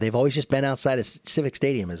they've always just been outside of Civic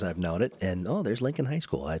Stadium, as I've known it. And there's Lincoln High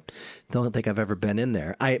School. I don't think I've ever been in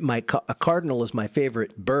there. A cardinal is my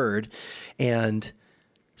favorite bird, and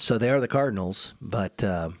so they are the Cardinals, but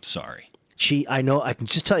sorry. I can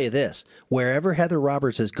just tell you this. Wherever Heather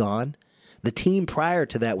Roberts has gone, The team prior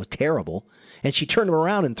to that was terrible, and she turned them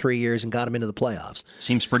around in 3 years and got them into the playoffs.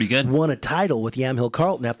 Seems pretty good. Won a title with Yamhill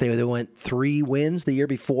Carlton after they went 3 wins the year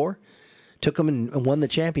before. Took them and won the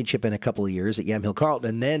championship in a couple of years at Yamhill Carlton,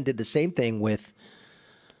 and then did the same thing with.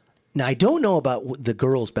 Now, I don't know about the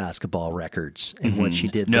girls' basketball records and what she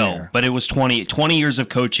did there. No, but it was 20 years of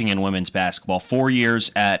coaching in women's basketball, 4 years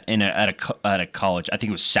at a college. I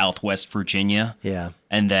think it was Southwest Virginia. Yeah.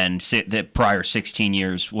 And then the prior 16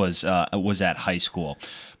 years was at high school.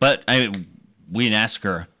 But we didn't ask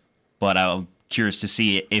her, but I'm curious to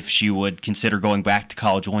see if she would consider going back to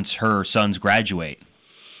college once her sons graduate.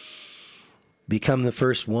 Become the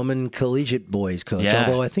first woman collegiate boys coach. Yeah,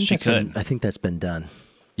 although I think she could. I think that's been done.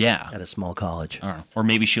 Yeah. At a small college. Or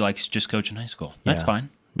maybe she likes just coaching high school. That's fine.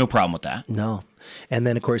 No problem with that. No. And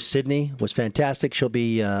then, of course, Sydney was fantastic. She'll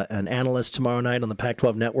be an analyst tomorrow night on the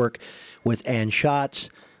Pac-12 Network with Ann Schatz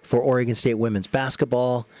for Oregon State women's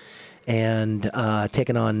basketball and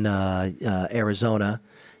taking on Arizona.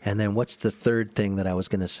 And then what's the third thing that I was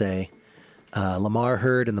going to say? Lamar,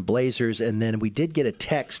 Hurd, and the Blazers. And then we did get a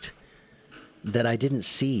text that I didn't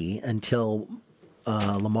see until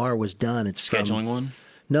Lamar was done. It's scheduling one?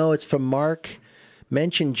 No, it's from Mark.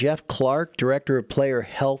 Mentioned Jeff Clark, Director of Player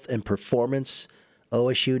Health and Performance,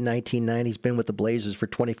 OSU 1990. He's been with the Blazers for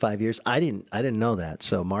 25 years. I didn't know that.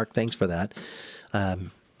 So, Mark, thanks for that.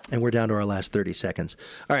 And we're down to our last 30 seconds.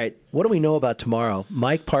 All right, what do we know about tomorrow?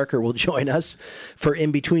 Mike Parker will join us for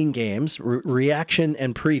in-between games, reaction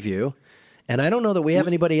and preview. And I don't know that we have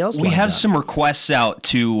anybody else. We have some requests out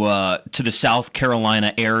to the South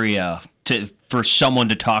Carolina area for someone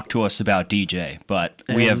to talk to us about DJ, but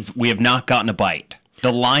we have not gotten a bite.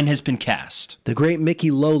 The line has been cast. The great Mickey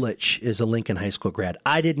Lolich is a Lincoln High School grad.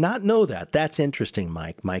 I did not know that. That's interesting,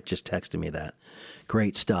 Mike. Mike just texted me that.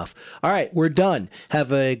 Great stuff. All right, we're done.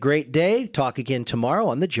 Have a great day. Talk again tomorrow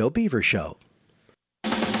on The Joe Beaver Show.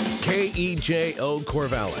 KEJO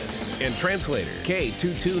Corvallis and translator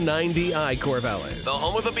K229DI Corvallis. The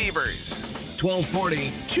home of the Beavers.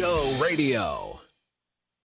 1240 Joe Radio.